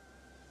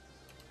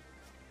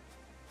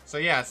 So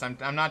yes,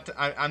 I'm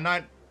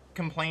not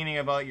complaining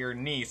about your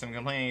niece. I'm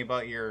complaining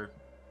about your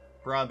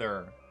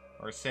brother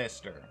or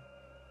sister.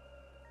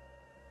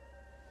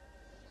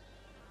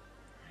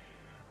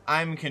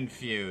 I'm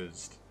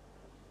confused.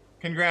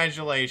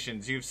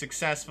 Congratulations, you've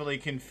successfully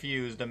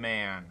confused a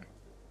man.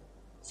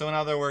 So in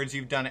other words,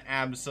 you've done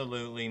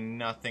absolutely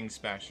nothing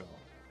special.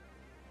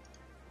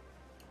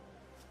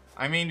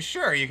 I mean,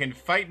 sure, you can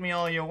fight me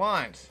all you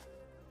want.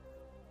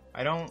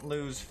 I don't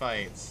lose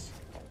fights.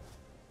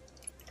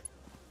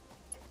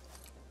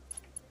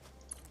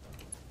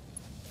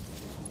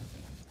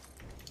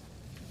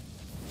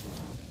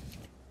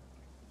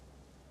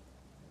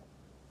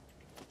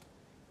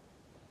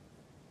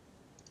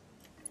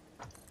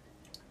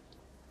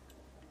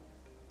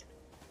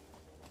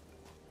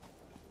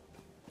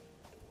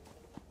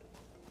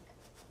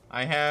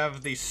 I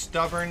have the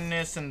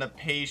stubbornness and the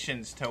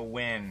patience to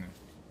win.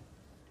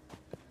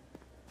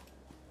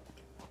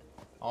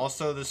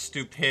 Also the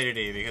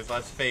stupidity, because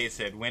let's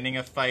face it, winning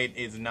a fight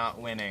is not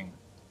winning.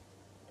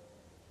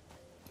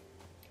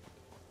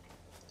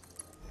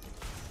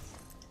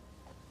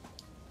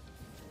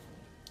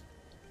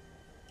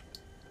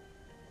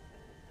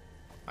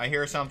 I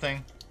hear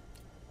something.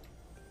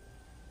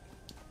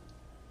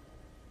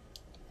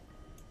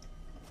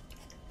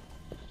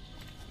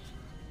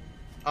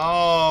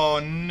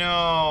 Oh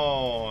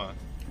no!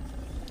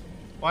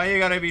 Why you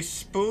gotta be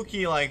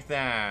spooky like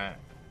that?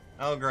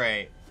 Oh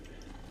great.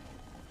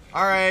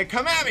 Alright,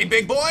 come at me,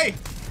 big boy!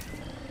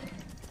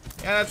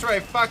 Yeah, that's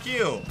right, fuck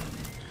you.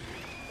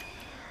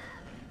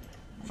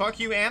 Fuck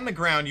you and the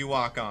ground you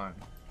walk on.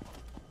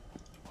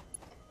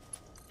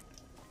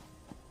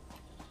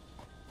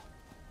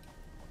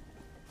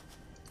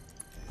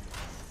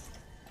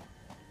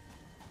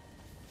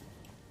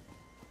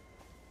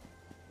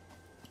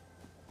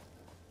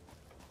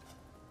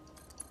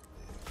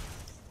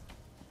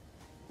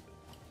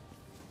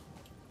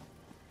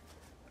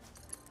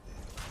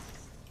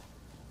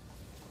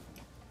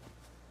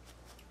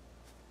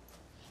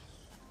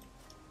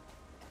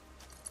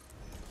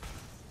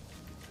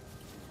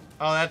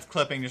 Oh, that's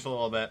clipping just a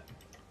little bit.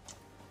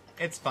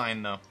 It's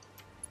fine, though.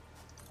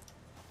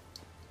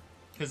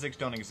 Physics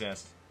don't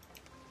exist.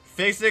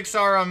 Physics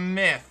are a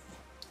myth.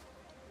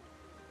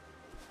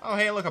 Oh,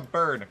 hey, look, a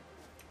bird.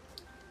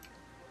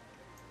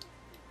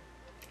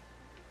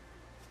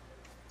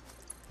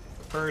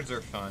 Birds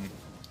are fun.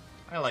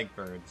 I like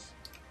birds.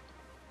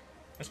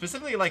 I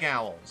specifically like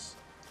owls.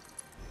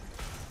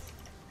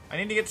 I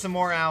need to get some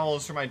more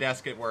owls for my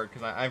desk at work,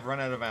 because I've run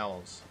out of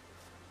owls.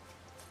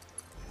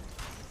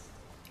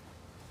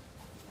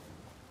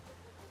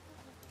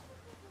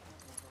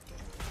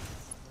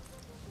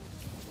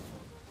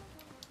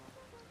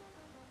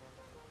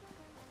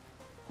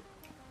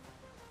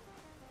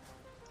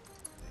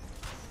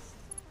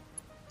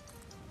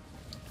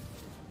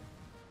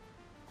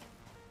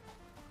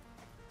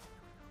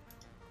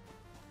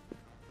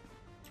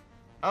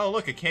 Oh,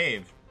 look, a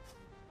cave.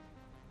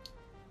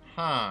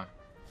 Huh.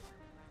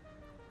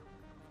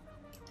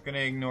 Gonna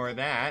ignore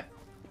that.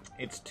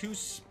 It's too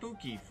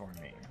spooky for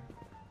me.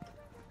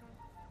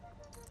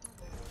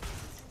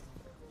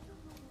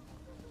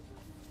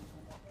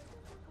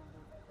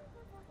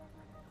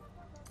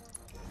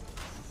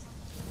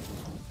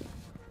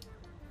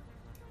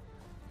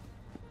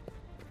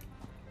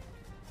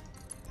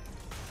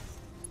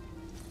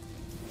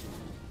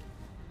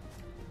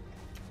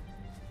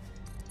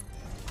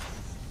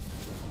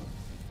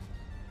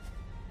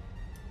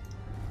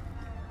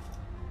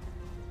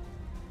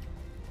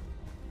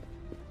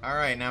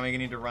 Alright, now we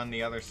need to run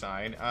the other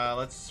side.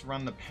 Let's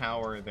run the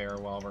power there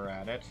while we're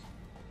at it.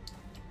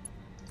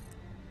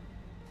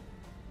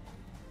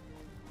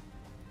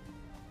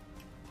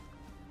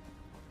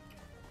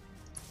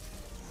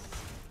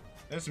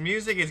 This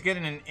music is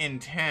getting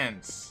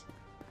intense.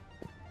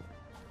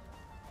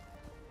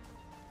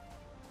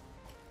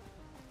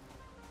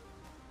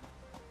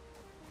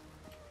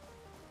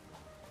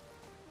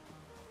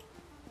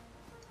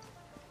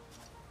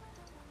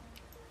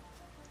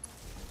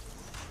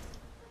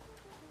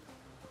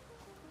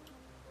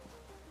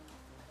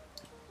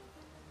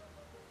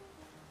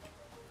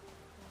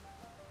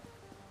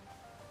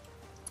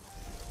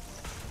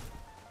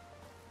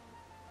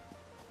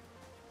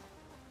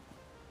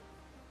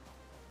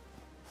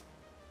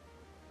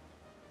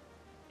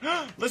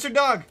 Lizard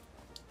dog!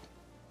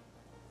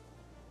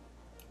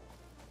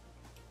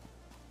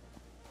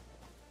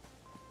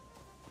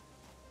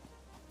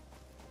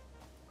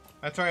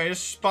 That's right, I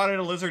just spotted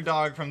a lizard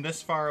dog from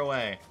this far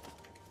away.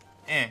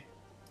 Eh.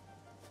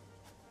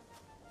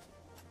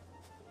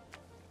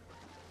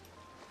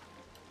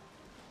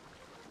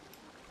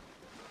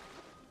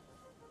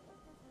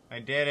 I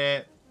did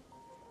it.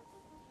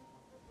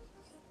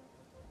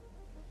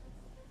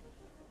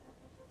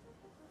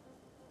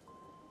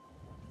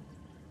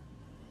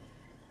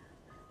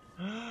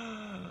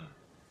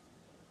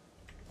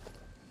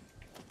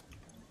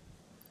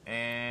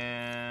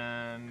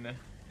 And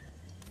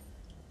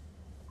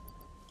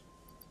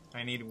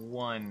I need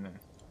one.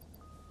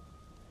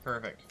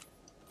 Perfect.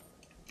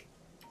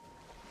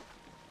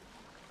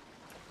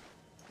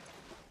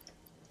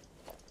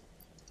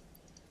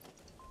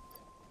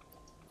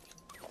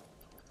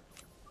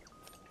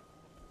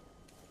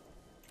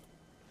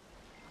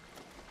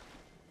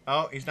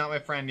 Oh, he's not my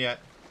friend yet.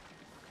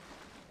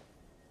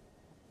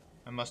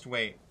 I must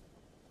wait.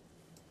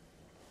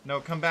 No,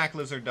 come back,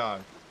 lizard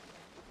dog.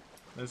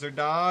 Lizard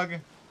dog.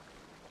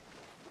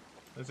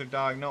 Lizard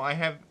dog. No, I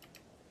have...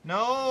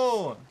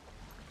 No!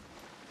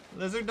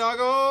 Lizard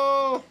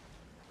doggo!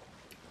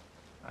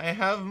 I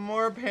have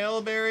more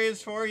pale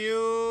berries for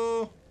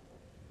you!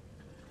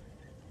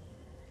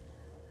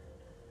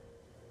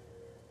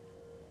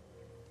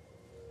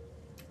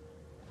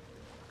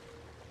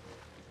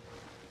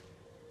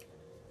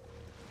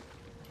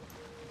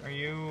 Are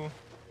you...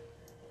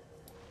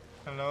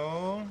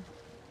 Hello?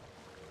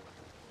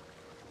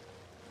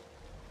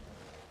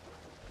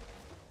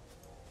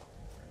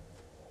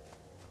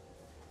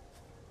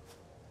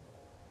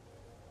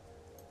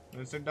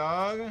 Lizard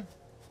dog?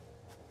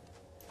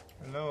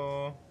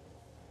 Hello?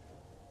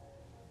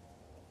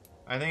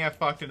 I think I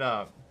fucked it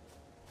up.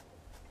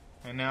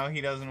 And now he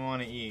doesn't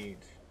want to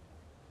eat.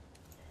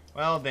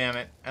 Well, damn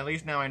it. At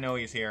least now I know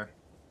he's here.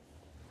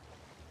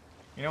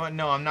 You know what?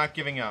 No, I'm not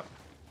giving up.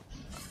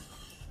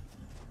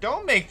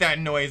 Don't make that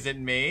noise at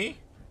me!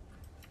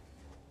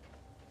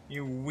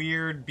 You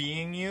weird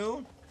being,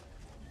 you.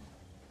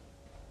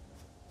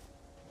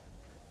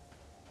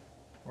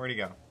 Where'd he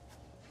go?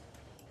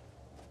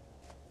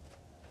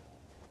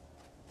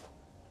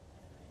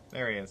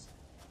 There he is.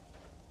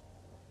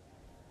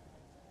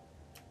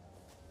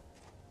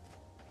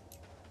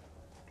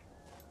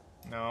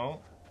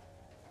 No.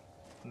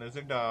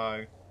 Lizard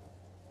dog.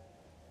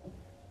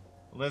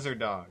 Lizard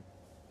dog.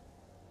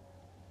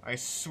 I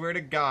swear to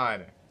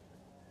God.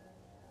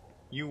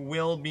 You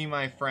will be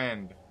my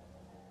friend.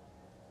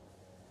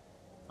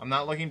 I'm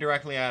not looking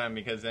directly at him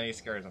because then he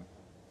scares him.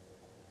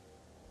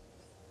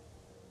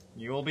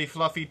 You will be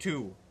fluffy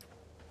too.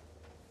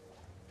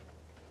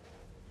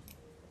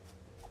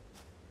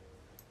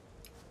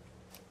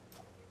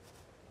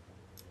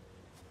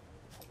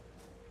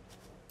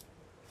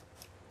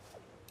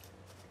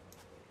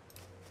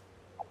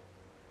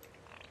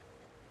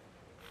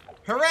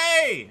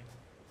 Hooray!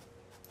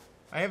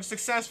 I have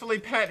successfully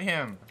pet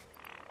him.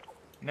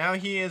 Now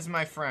he is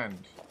my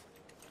friend.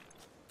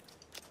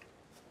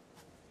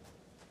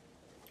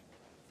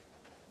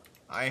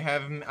 I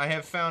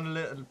have found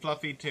little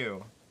Fluffy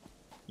too.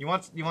 You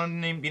want to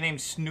be named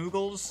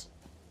Snoogles?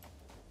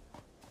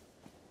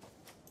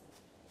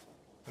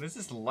 What is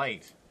this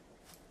light?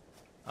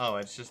 Oh,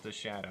 it's just a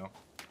shadow.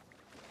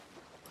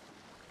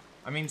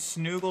 I mean,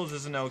 Snoogles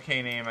is an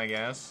okay name, I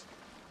guess.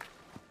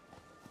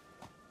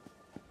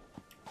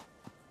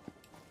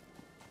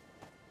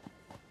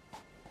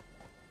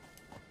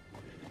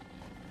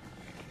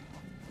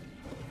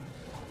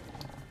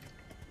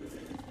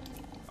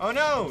 Oh,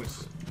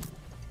 noes!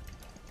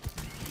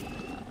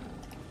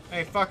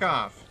 Hey, fuck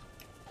off.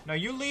 No,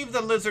 you leave the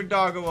lizard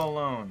doggo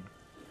alone.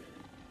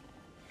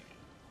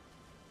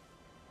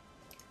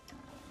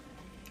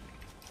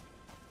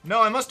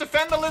 No, I must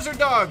defend the lizard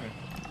dog!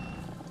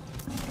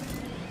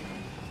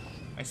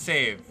 I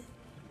save.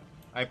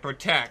 I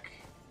protect.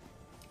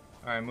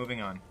 Alright,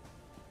 moving on.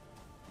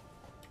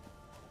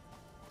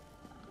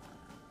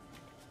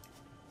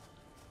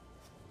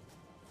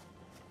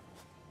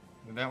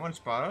 Did that one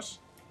spot us?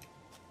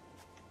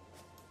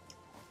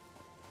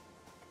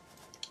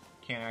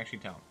 Can't actually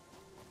tell.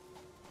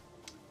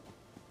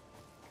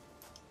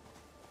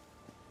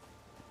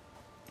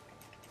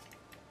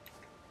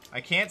 I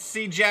can't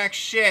see jack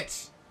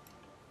shit!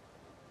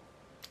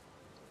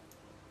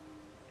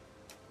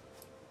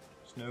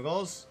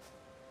 Snoogles?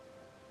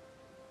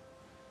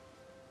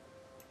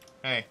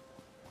 Hey.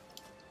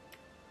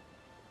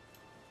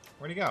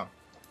 Where'd he go?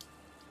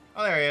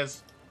 Oh, there he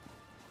is.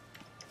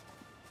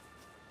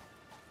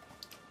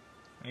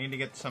 I need to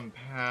get some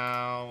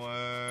power.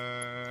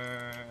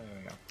 There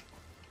we go.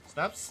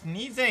 Stop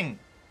sneezing!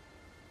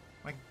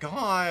 My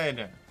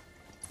God!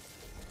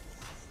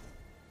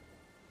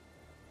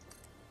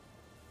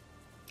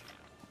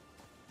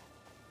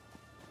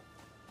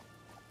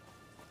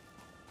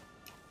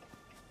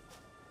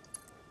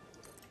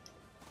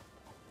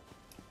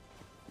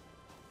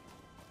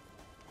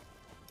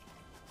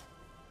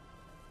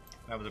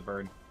 That was a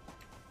bird.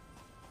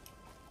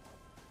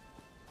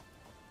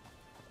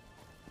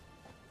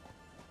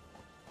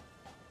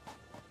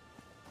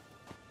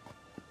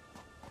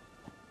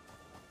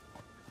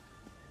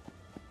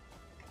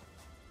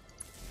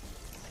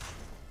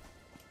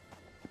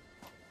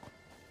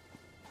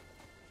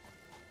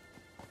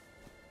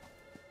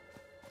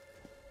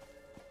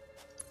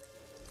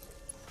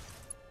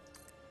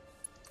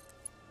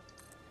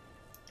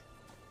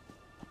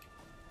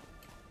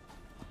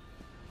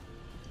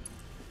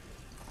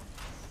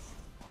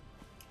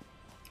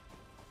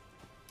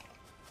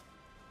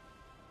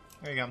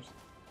 There he comes.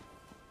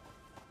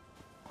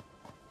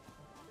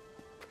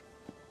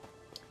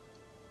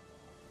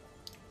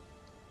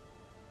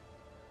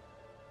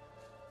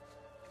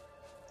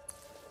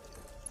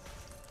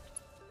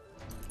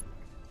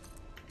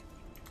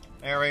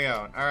 There we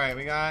go. Alright,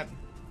 we got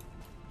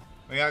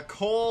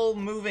coal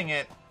moving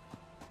at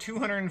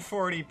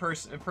 240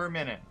 per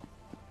minute.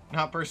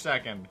 Not per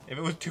second. If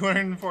it was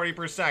 240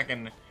 per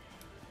second,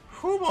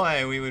 whoo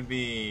boy, we would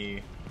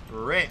be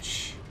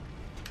rich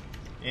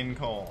in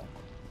coal.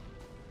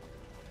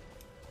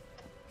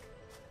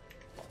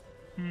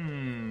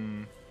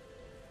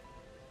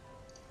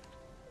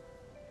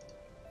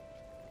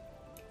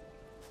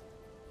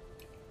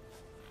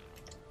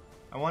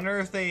 I wonder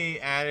if they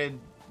added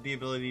the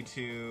ability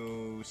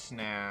to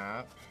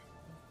snap.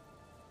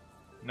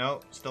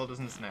 Nope, still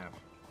doesn't snap.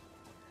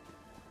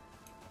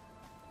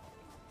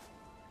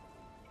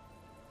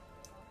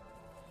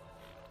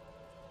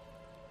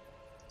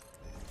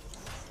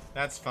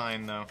 That's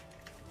fine though.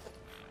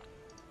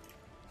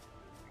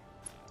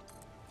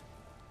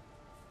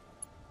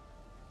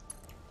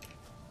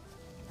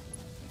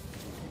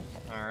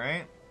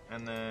 Alright,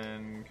 and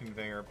then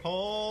conveyor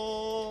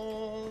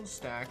pole,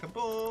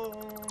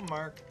 stackable,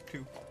 Mark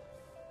II.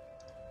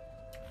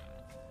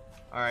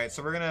 Alright,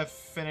 so we're gonna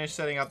finish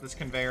setting up this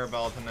conveyor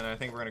belt, and then I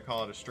think we're gonna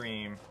call it a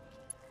stream.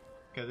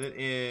 Because it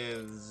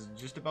is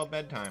just about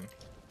bedtime.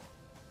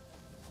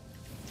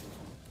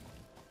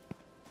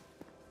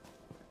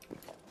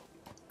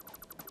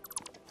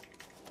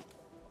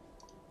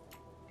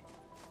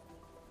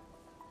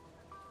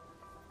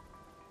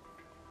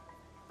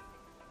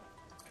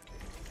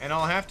 And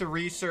I'll have to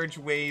research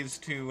ways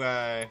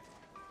to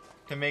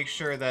make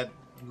sure that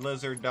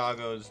lizard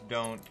doggos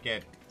don't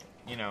get,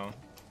 you know,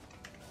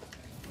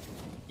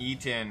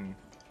 eaten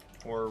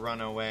or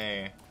run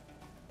away.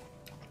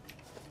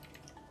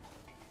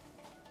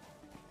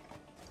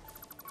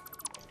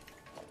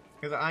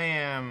 Because I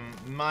am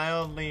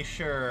mildly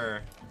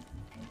sure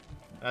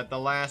that the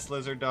last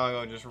lizard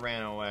doggo just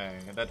ran away.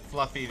 That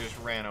Fluffy just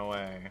ran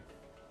away.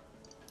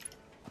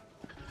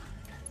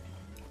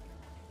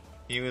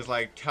 He was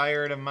like,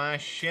 tired of my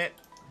shit.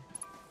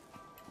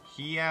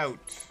 He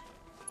out.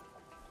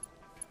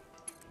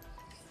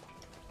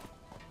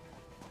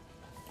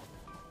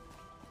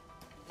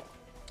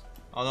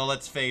 Although,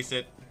 let's face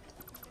it,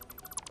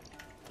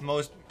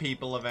 most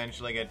people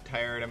eventually get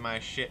tired of my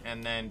shit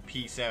and then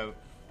peace out.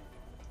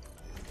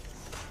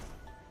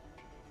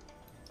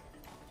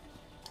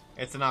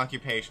 It's an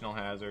occupational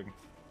hazard.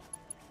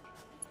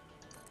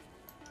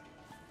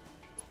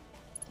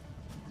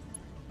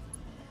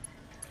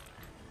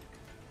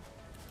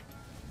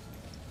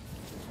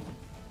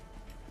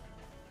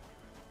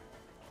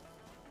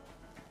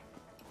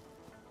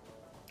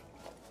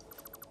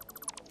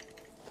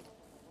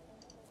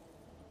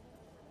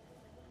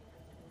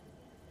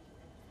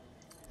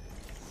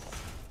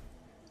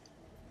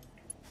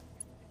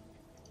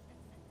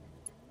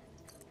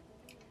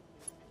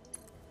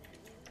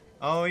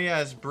 Oh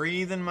yes,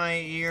 breathe in my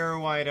ear,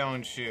 why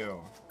don't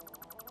you?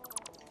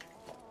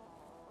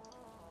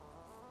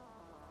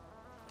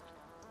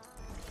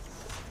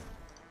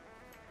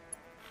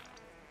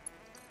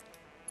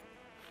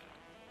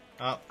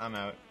 Oh, I'm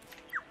out.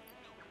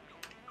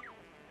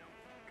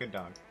 Good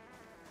dog.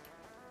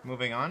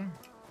 Moving on.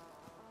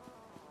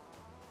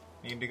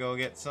 Need to go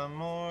get some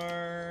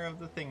more of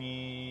the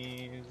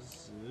thingies.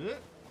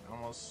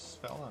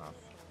 Almost fell off.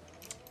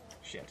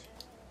 Shit.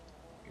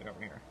 Get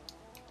over here.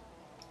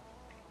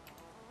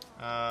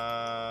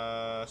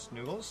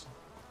 Snoogles?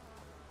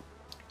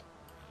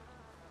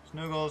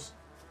 Snoogles!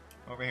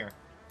 Over here.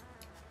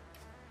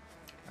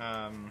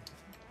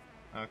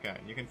 Okay,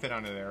 you can fit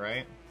under there,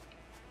 right?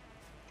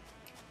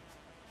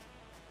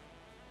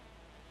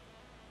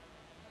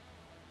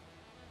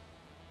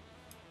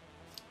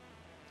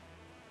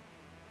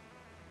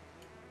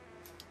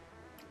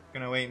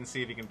 Gonna wait and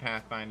see if he can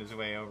pathfind his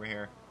way over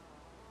here.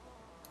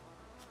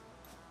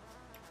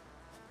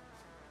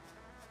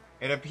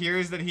 It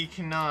appears that he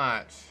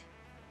cannot.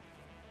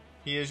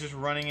 He is just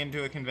running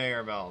into a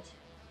conveyor belt.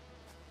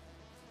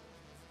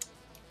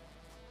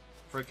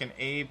 Frickin'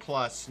 A+,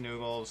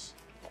 Snoogles.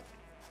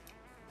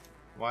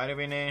 Why did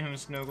we name him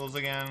Snoogles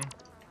again?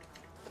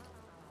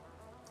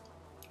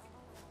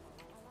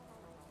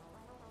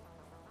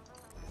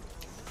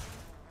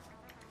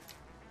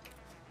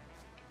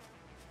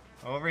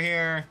 Over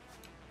here.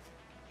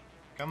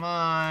 Come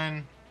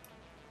on.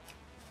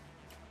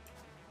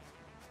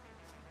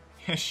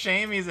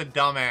 Shame he's a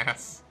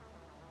dumbass.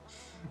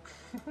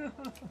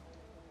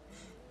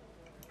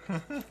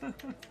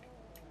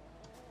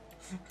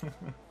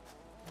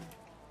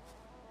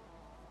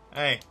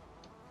 Hey,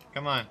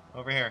 come on,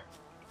 over here.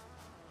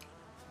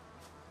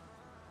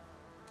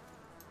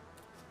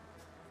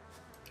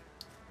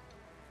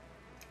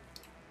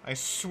 I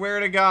swear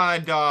to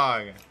God,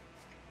 dog.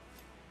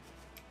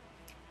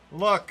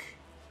 Look,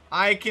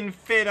 I can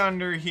fit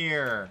under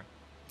here.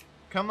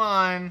 Come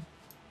on.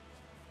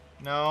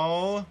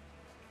 No.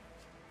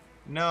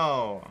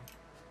 No.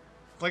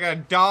 It's like a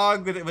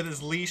dog with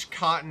his leash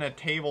caught in a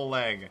table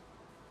leg.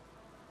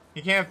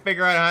 He can't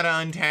figure out how to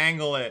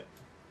untangle it.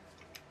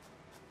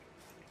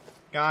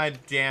 God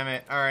damn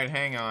it. Alright,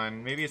 hang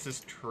on. Maybe it's this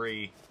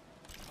tree.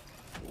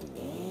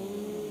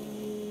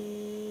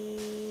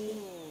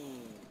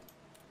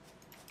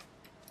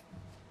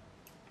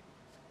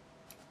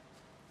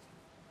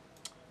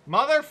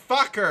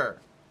 Motherfucker!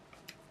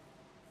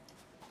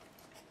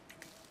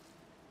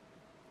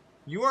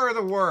 You are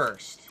the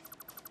worst.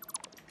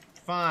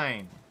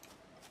 Fine.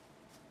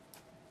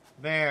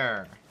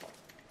 There.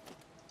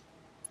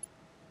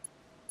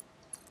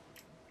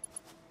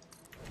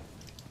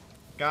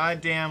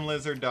 Goddamn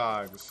lizard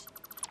dogs.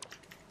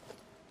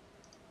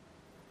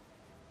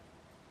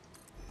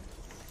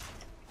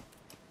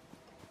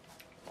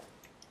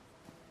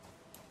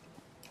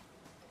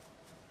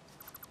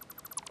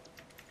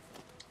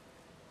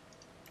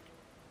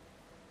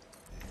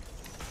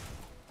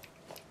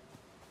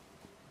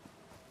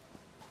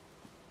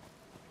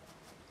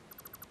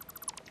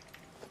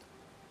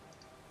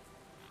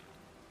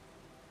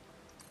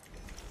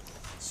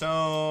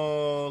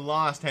 So,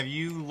 Lost, have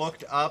you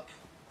looked up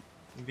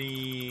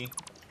the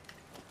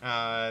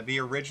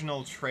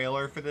original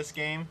trailer for this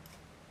game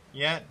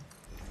yet?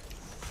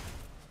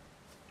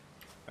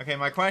 Okay,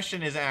 my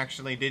question is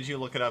actually, did you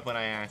look it up when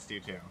I asked you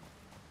to?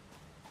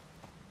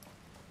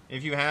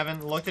 If you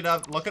haven't looked it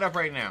up, look it up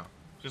right now.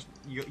 Just,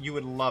 you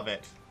would love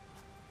it.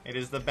 It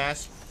is the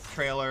best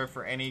trailer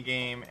for any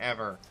game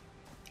ever.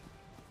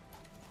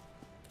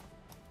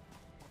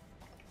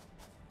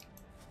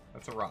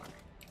 That's a rock.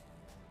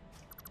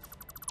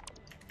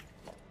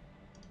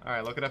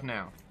 Alright, look it up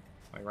now.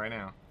 Like, right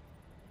now.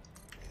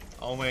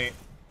 I'll wait.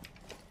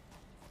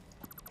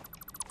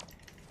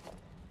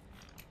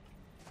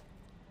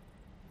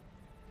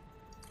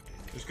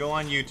 Just go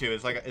on YouTube.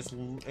 It's like,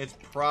 it's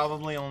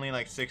probably only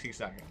like 60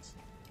 seconds.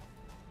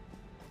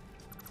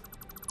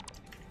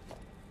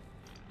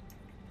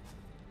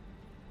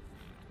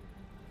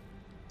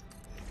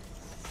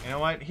 You know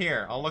what?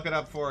 Here, I'll look it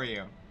up for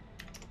you.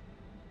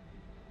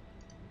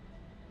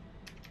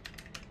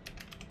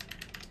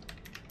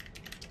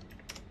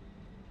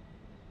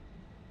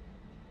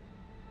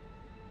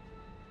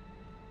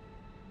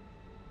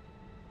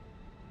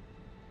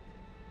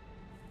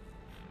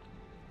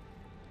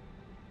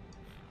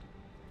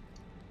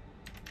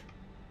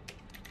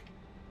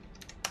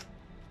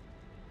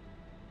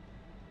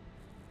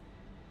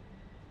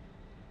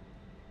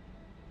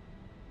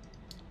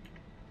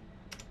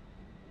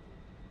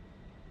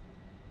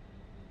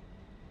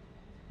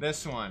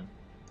 This one.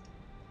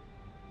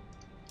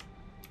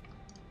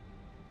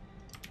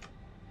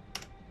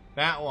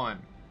 That one.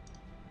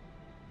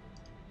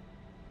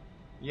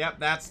 Yep,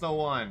 that's the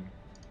one.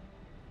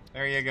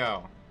 There you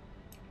go.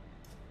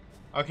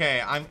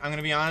 Okay, I'm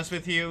gonna be honest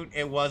with you,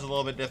 it was a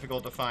little bit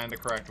difficult to find the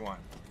correct one.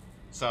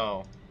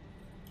 So,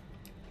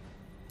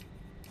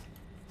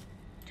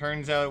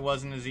 turns out it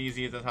wasn't as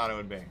easy as I thought it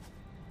would be.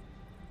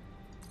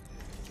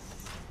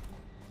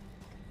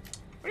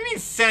 What do you mean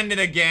send it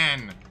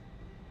again?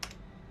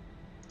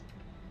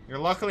 You're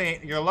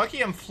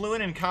lucky I'm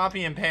fluent in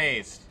copy and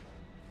paste.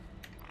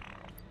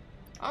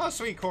 Oh,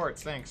 sweet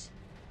quartz, thanks.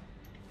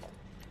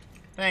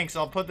 Thanks,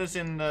 I'll put this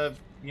in the,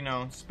 you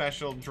know,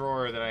 special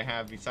drawer that I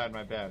have beside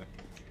my bed.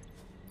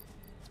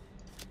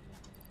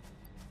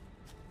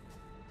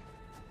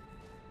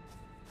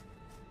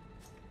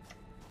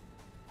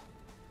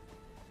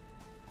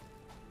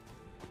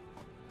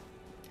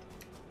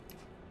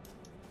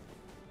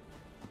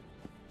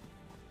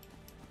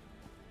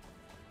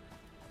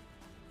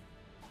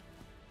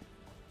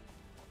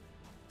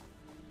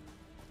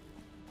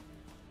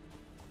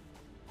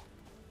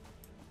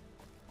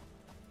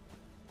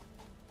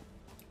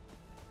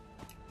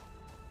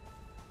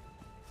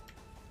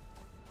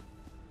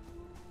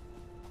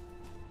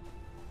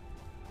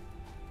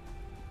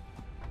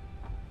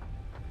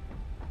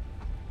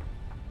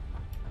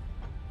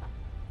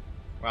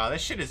 Wow,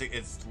 this shit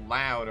it's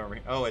loud over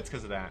here. Oh, it's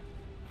because of that.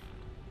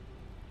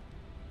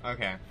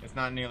 Okay, it's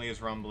not nearly as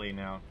rumbly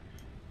now.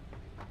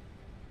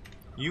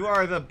 You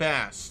are the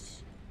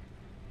best.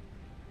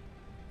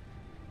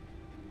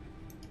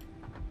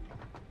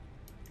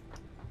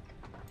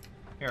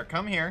 Here,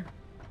 come here.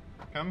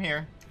 Come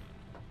here.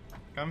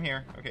 Come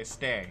here. Okay,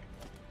 stay.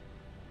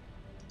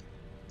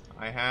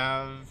 I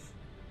have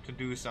to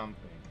do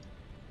something.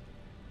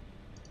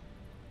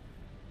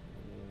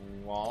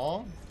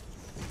 Wall.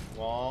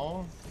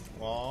 Wall.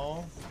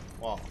 Wall.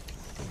 Wall.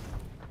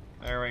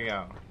 There we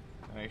go.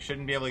 I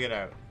shouldn't be able to get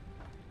out.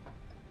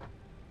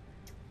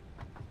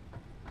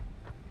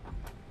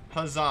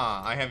 Huzzah!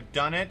 I have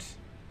done it.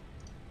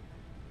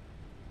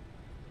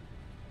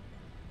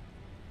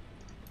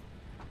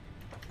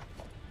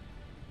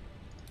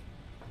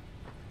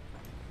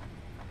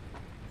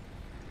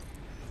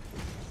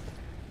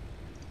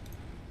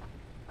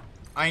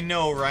 I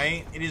know,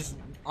 right? It is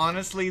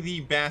honestly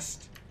the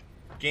best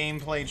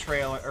gameplay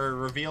trailer, or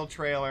reveal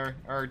trailer,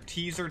 or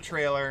teaser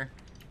trailer.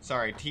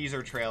 Sorry,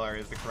 teaser trailer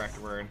is the correct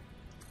word.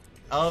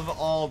 Of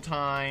all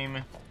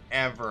time,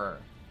 ever.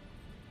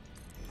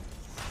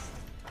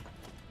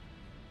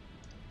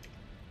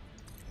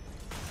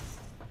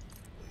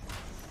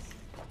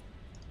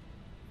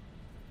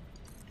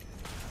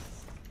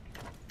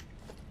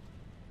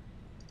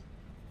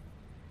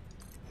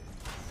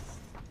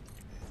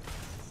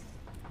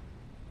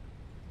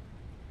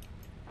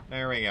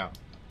 There we go.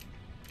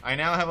 I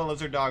now have a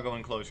lizard doggo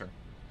enclosure.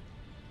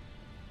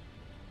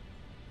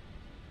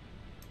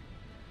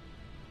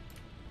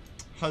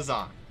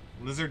 Huzzah.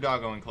 Lizard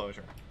doggo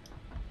enclosure.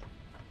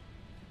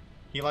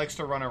 He likes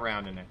to run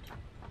around in it.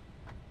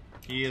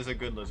 He is a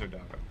good lizard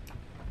doggo.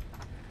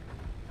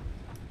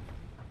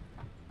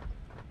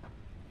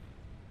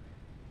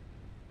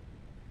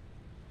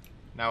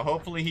 Now,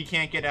 hopefully he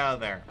can't get out of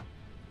there.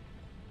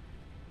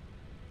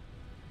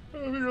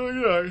 That'd be really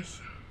nice.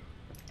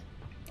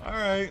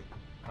 Alright.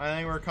 I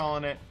think we're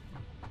calling it.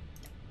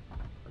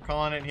 We're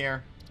calling it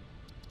here.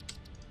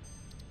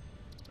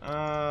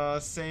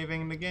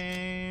 Saving the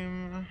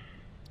game.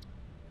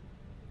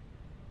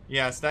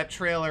 Yes, that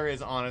trailer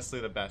is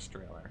honestly the best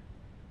trailer.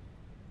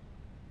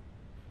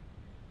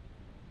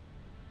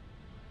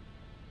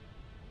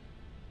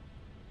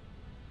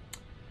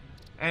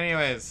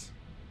 Anyways.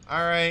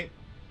 Alright.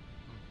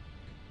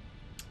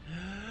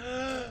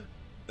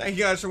 Thank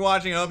you guys for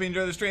watching. I hope you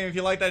enjoyed the stream. If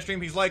you like that stream,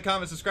 please like,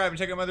 comment, subscribe, and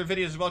check out my other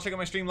videos as well. Check out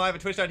my stream live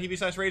at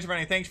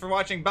twitch.tv/razorbrownie. Thanks for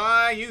watching.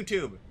 Bye,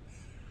 YouTube.